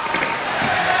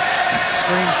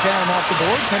 Strange carom off the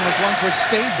boards. Henrik Lundqvist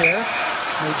stayed there.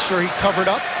 Made sure he covered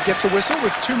up. Gets a whistle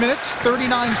with 2 minutes,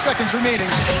 39 seconds remaining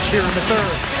here in the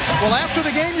third. Well, after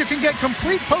the game, you can get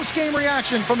complete post-game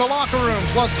reaction from the locker room,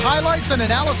 plus highlights and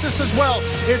analysis as well.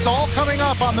 It's all coming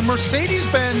up on the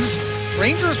Mercedes-Benz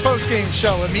Rangers post-game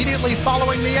show immediately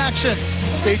following the action.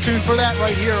 Stay tuned for that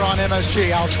right here on MSG.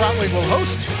 Al Troutway will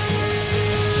host.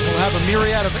 We'll have a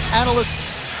myriad of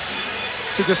analysts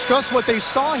to discuss what they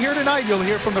saw here tonight. You'll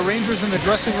hear from the Rangers in the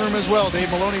dressing room as well.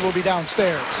 Dave Maloney will be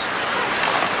downstairs.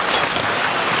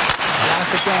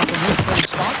 Classic down from his point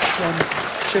spot. One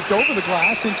chipped over the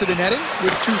glass into the netting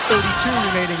with 2:32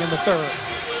 remaining in the third.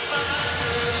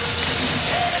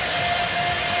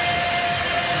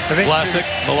 Classic.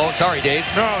 Malone. Sorry, Dave.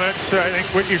 No, that's, I think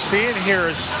what you're seeing here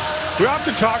is we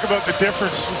often talk about the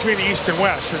difference between the East and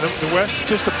West. And the West is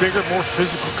just a bigger, more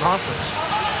physical conference.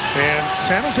 And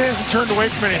San Jose hasn't turned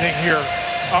away from anything here,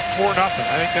 up 4-0. I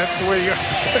think that's the way you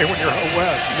play when you're out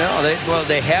west. No,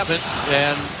 they haven't,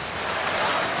 and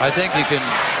I think you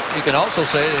can also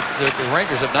say that the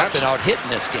Rangers have not been out hit in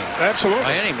this game. Absolutely,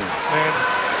 by any means.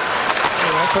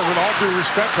 And that's with all due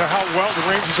respect to how well the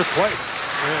Rangers have played.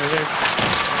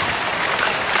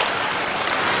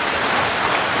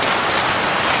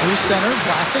 Through center,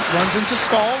 Vlasic runs into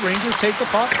Stahl. Rangers take the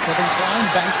puck. Kevin Klein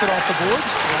banks it off the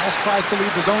boards. Glass tries to leave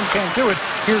the zone, can't do it.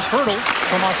 Here's Hertl.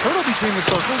 Tomas Hertl between the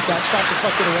circles. That shot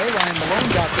deflected away. Ryan Malone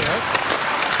got there.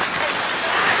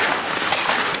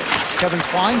 Kevin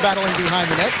Klein battling behind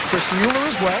the net. Chris Mueller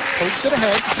as well. Pokes it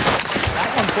ahead.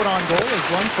 That one put on goal as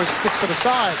Lundqvist sticks it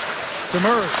aside.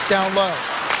 Demers down low.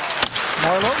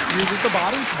 Marlowe uses the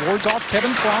body. Wards off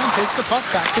Kevin Klein. Takes the puck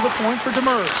back to the point for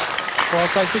Demers.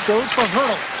 Cross ice it goes for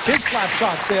Hertl. His slap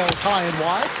shot sails high and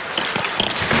wide.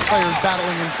 Players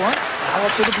battling in front. Now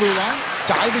up to the blue line.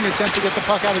 Diving attempt to get the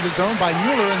puck out of the zone by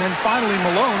Mueller, and then finally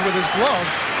Malone with his glove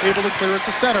able to clear it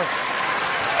to center.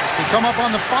 As we come up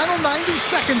on the final 90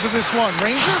 seconds of this one,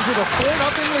 Rangers with a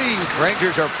 4-0 lead.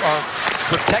 Rangers are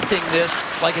protecting this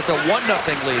like it's a 1-0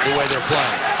 lead the way they're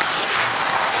playing.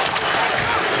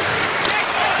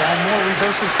 John Moore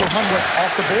reverses for Hunwick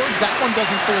off the boards. That one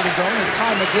doesn't clear the zone as Ty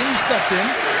McGinn stepped in.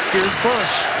 Here's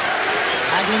Bush.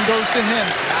 Hagelin goes to him.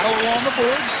 Battle along the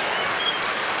boards.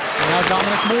 And now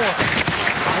Dominic Moore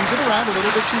finds it around a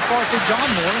little bit too far for John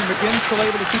Moore, and McGinn still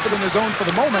able to keep it in the zone for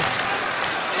the moment.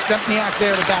 Stepniak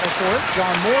there to battle for it.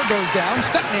 John Moore goes down.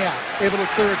 Stepniak able to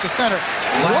clear it to center.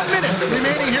 1 minute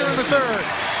remaining here in the third.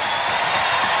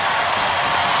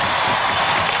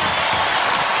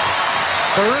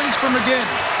 Burns for McGinn.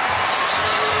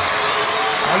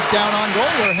 Right down on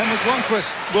goal where Henrik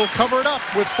Lundqvist will cover it up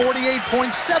with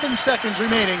 48.7 seconds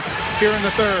remaining here in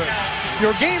the third.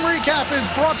 Your game recap is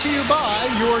brought to you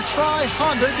by your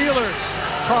Tri-Honda dealers.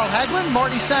 Carl Hagelin,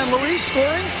 Marty San Luis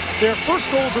scoring their first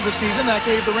goals of the season. That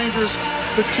gave the Rangers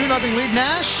the 2-0 lead.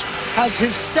 Nash has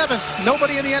his 7th.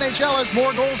 Nobody in the NHL has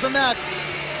more goals than that.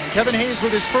 Kevin Hayes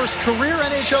with his first career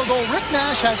NHL goal. Rick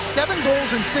Nash has 7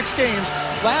 goals in 6 games.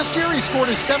 Last year, he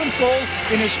scored his 7th goal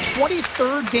in his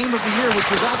 23rd game of the year, which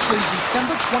was actually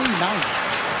December 29th.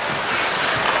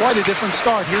 Quite a different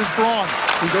start. Here's Braun.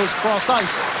 He goes cross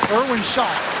ice. Irwin's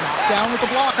shot. Knocked down with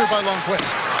the blocker by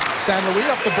Lundqvist. San Luis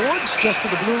up the boards, just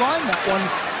to the blue line. That one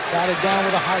batted down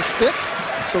with a high stick.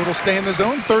 So it'll stay in the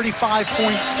zone.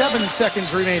 35.7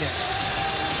 seconds remaining.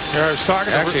 Yeah, I was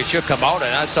talking Actually, it should come out,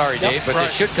 and I'm sorry, Dave, but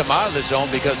it should come out of the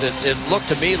zone because it looked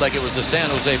to me like it was the San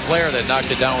Jose player that knocked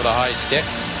it down with a high stick.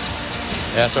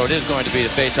 Yeah, so it is going to be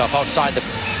the face-off outside the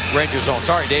Rangers zone.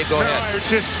 Sorry, Dave, go ahead. I was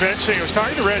just mentioning, I was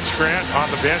talking to Reg Grant on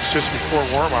the bench just before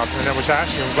warm-up, and I was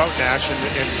asking him about Nash and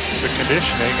the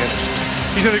conditioning, and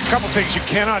he said a couple things. You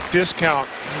cannot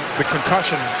discount the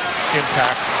concussion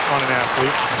impact on an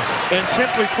athlete, and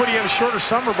simply put, he had a shorter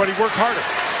summer, but he worked harder.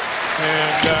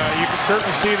 And you can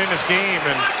certainly see it in his game,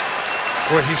 and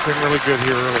boy, he's been really good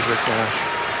here early, Rick Nash.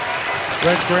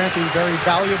 Reg Grant, the very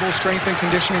valuable strength and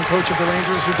conditioning coach of the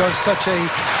Rangers, who does such a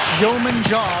yeoman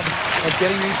job of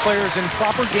getting these players in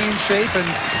proper game shape, and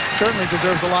certainly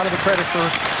deserves a lot of the credit for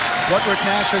what Rick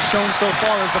Nash has shown so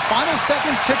far. As the final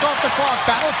seconds tick off the clock,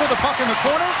 battle for the puck in the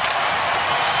corner.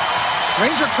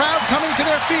 Ranger crowd coming to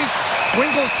their feet.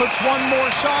 Wingles puts one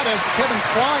more shot as Kevin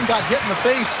Klein got hit in the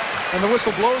face and the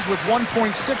whistle blows with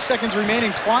 1.6 seconds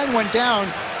remaining. Klein went down.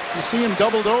 You see him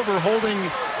doubled over, holding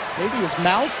maybe his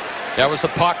mouth. That was the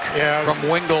puck from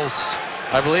Wingles.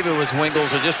 I believe it was Wingles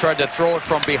who just tried to throw it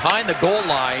from behind the goal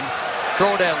line,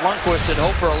 throw it at Lundqvist and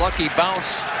hope for a lucky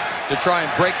bounce to try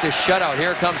and break this shutout.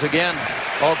 Here it comes again.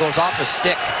 Oh, it goes off the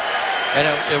stick. And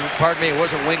pardon me, it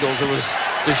wasn't Wingles, it was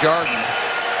Desjardins.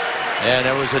 And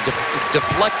it was a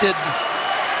deflected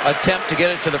attempt to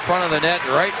get it to the front of the net,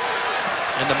 right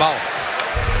in the mouth.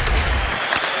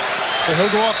 So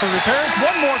he'll go off for repairs.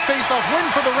 One more face-off win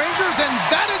for the Rangers, and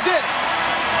that is it.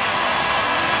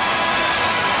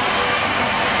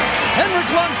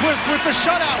 Henrik Lundqvist with the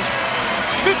shutout.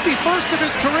 51st of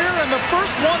his career and the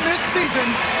first one this season.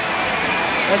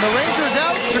 And the Rangers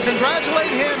out to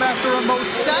congratulate him after a most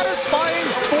satisfying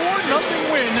 4-0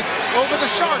 win over the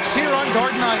Sharks here on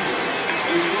Garden Ice.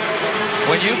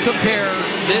 When you compare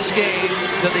this game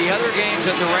to the other games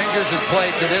that the Rangers have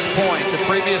played to this point, the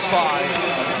previous 5,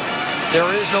 there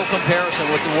is no comparison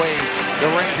with the way the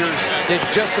Rangers did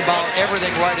just about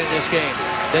everything right in this game.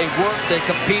 They worked, they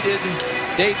competed.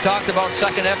 Dave talked about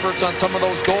second efforts on some of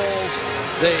those goals.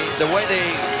 The way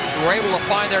they were able to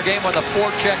find their game on the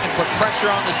forecheck and put pressure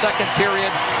on the second period.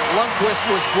 Lundqvist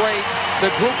was great. The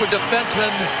group of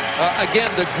defensemen, again,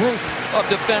 the group of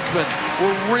defensemen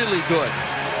were really good.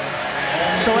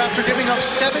 So after giving up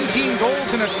 17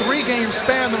 goals in a 3-game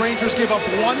span, the Rangers give up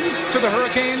 1 to the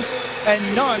Hurricanes and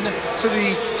none to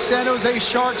the San Jose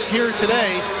Sharks here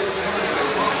today.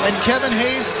 And Kevin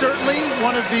Hayes, certainly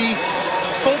one of the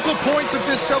focal points of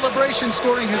this celebration,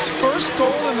 scoring his first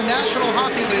goal in the National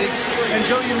Hockey League. And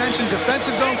Joe, you mentioned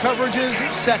defensive zone coverages,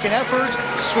 second effort,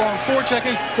 strong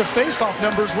forechecking. The face-off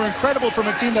numbers were incredible from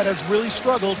a team that has really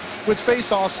struggled with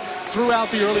face-offs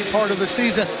throughout the early part of the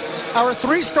season. Our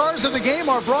 3 stars of the game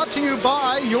are brought to you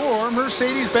by your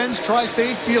Mercedes-Benz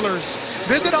Tri-State dealers.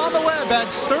 Visit on the web at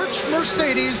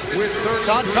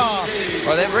searchmercedes.com.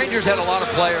 Well, the Rangers had a lot of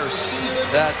players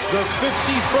that could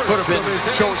have been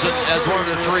chosen as one of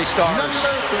the 3 stars.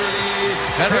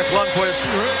 Henrik Lundqvist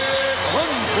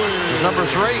is number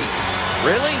 3.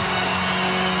 Really?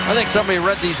 I think somebody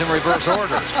read these in reverse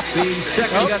order. He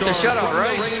got the shutout,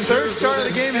 right? 3rd star of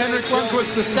the game, Henrik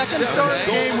Lundqvist. The 2nd star of the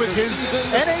game with his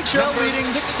NHL-leading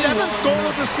 7th goal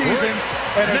of the season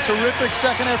and a terrific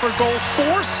second effort goal.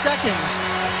 4 seconds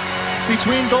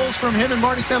between goals from him and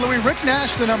Marty St. Louis. Rick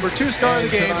Nash, the number 2 star of the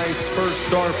game.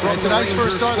 And tonight's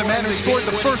first star, the man who scored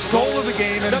the first goal of the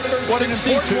game. And what an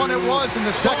important one it was in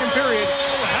the second period.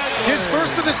 His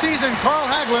first of the season, Carl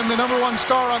Hagelin, the number 1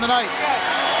 star on the night.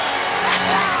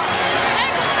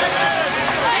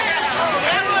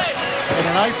 And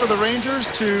a night for the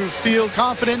Rangers to feel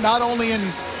confident not only in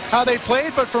how they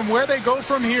played, but from where they go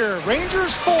from here.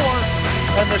 Rangers 4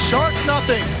 and the Sharks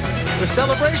nothing. The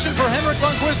celebration for Henrik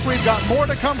Lundqvist. We've got more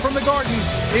to come from the Garden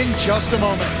in just a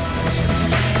moment.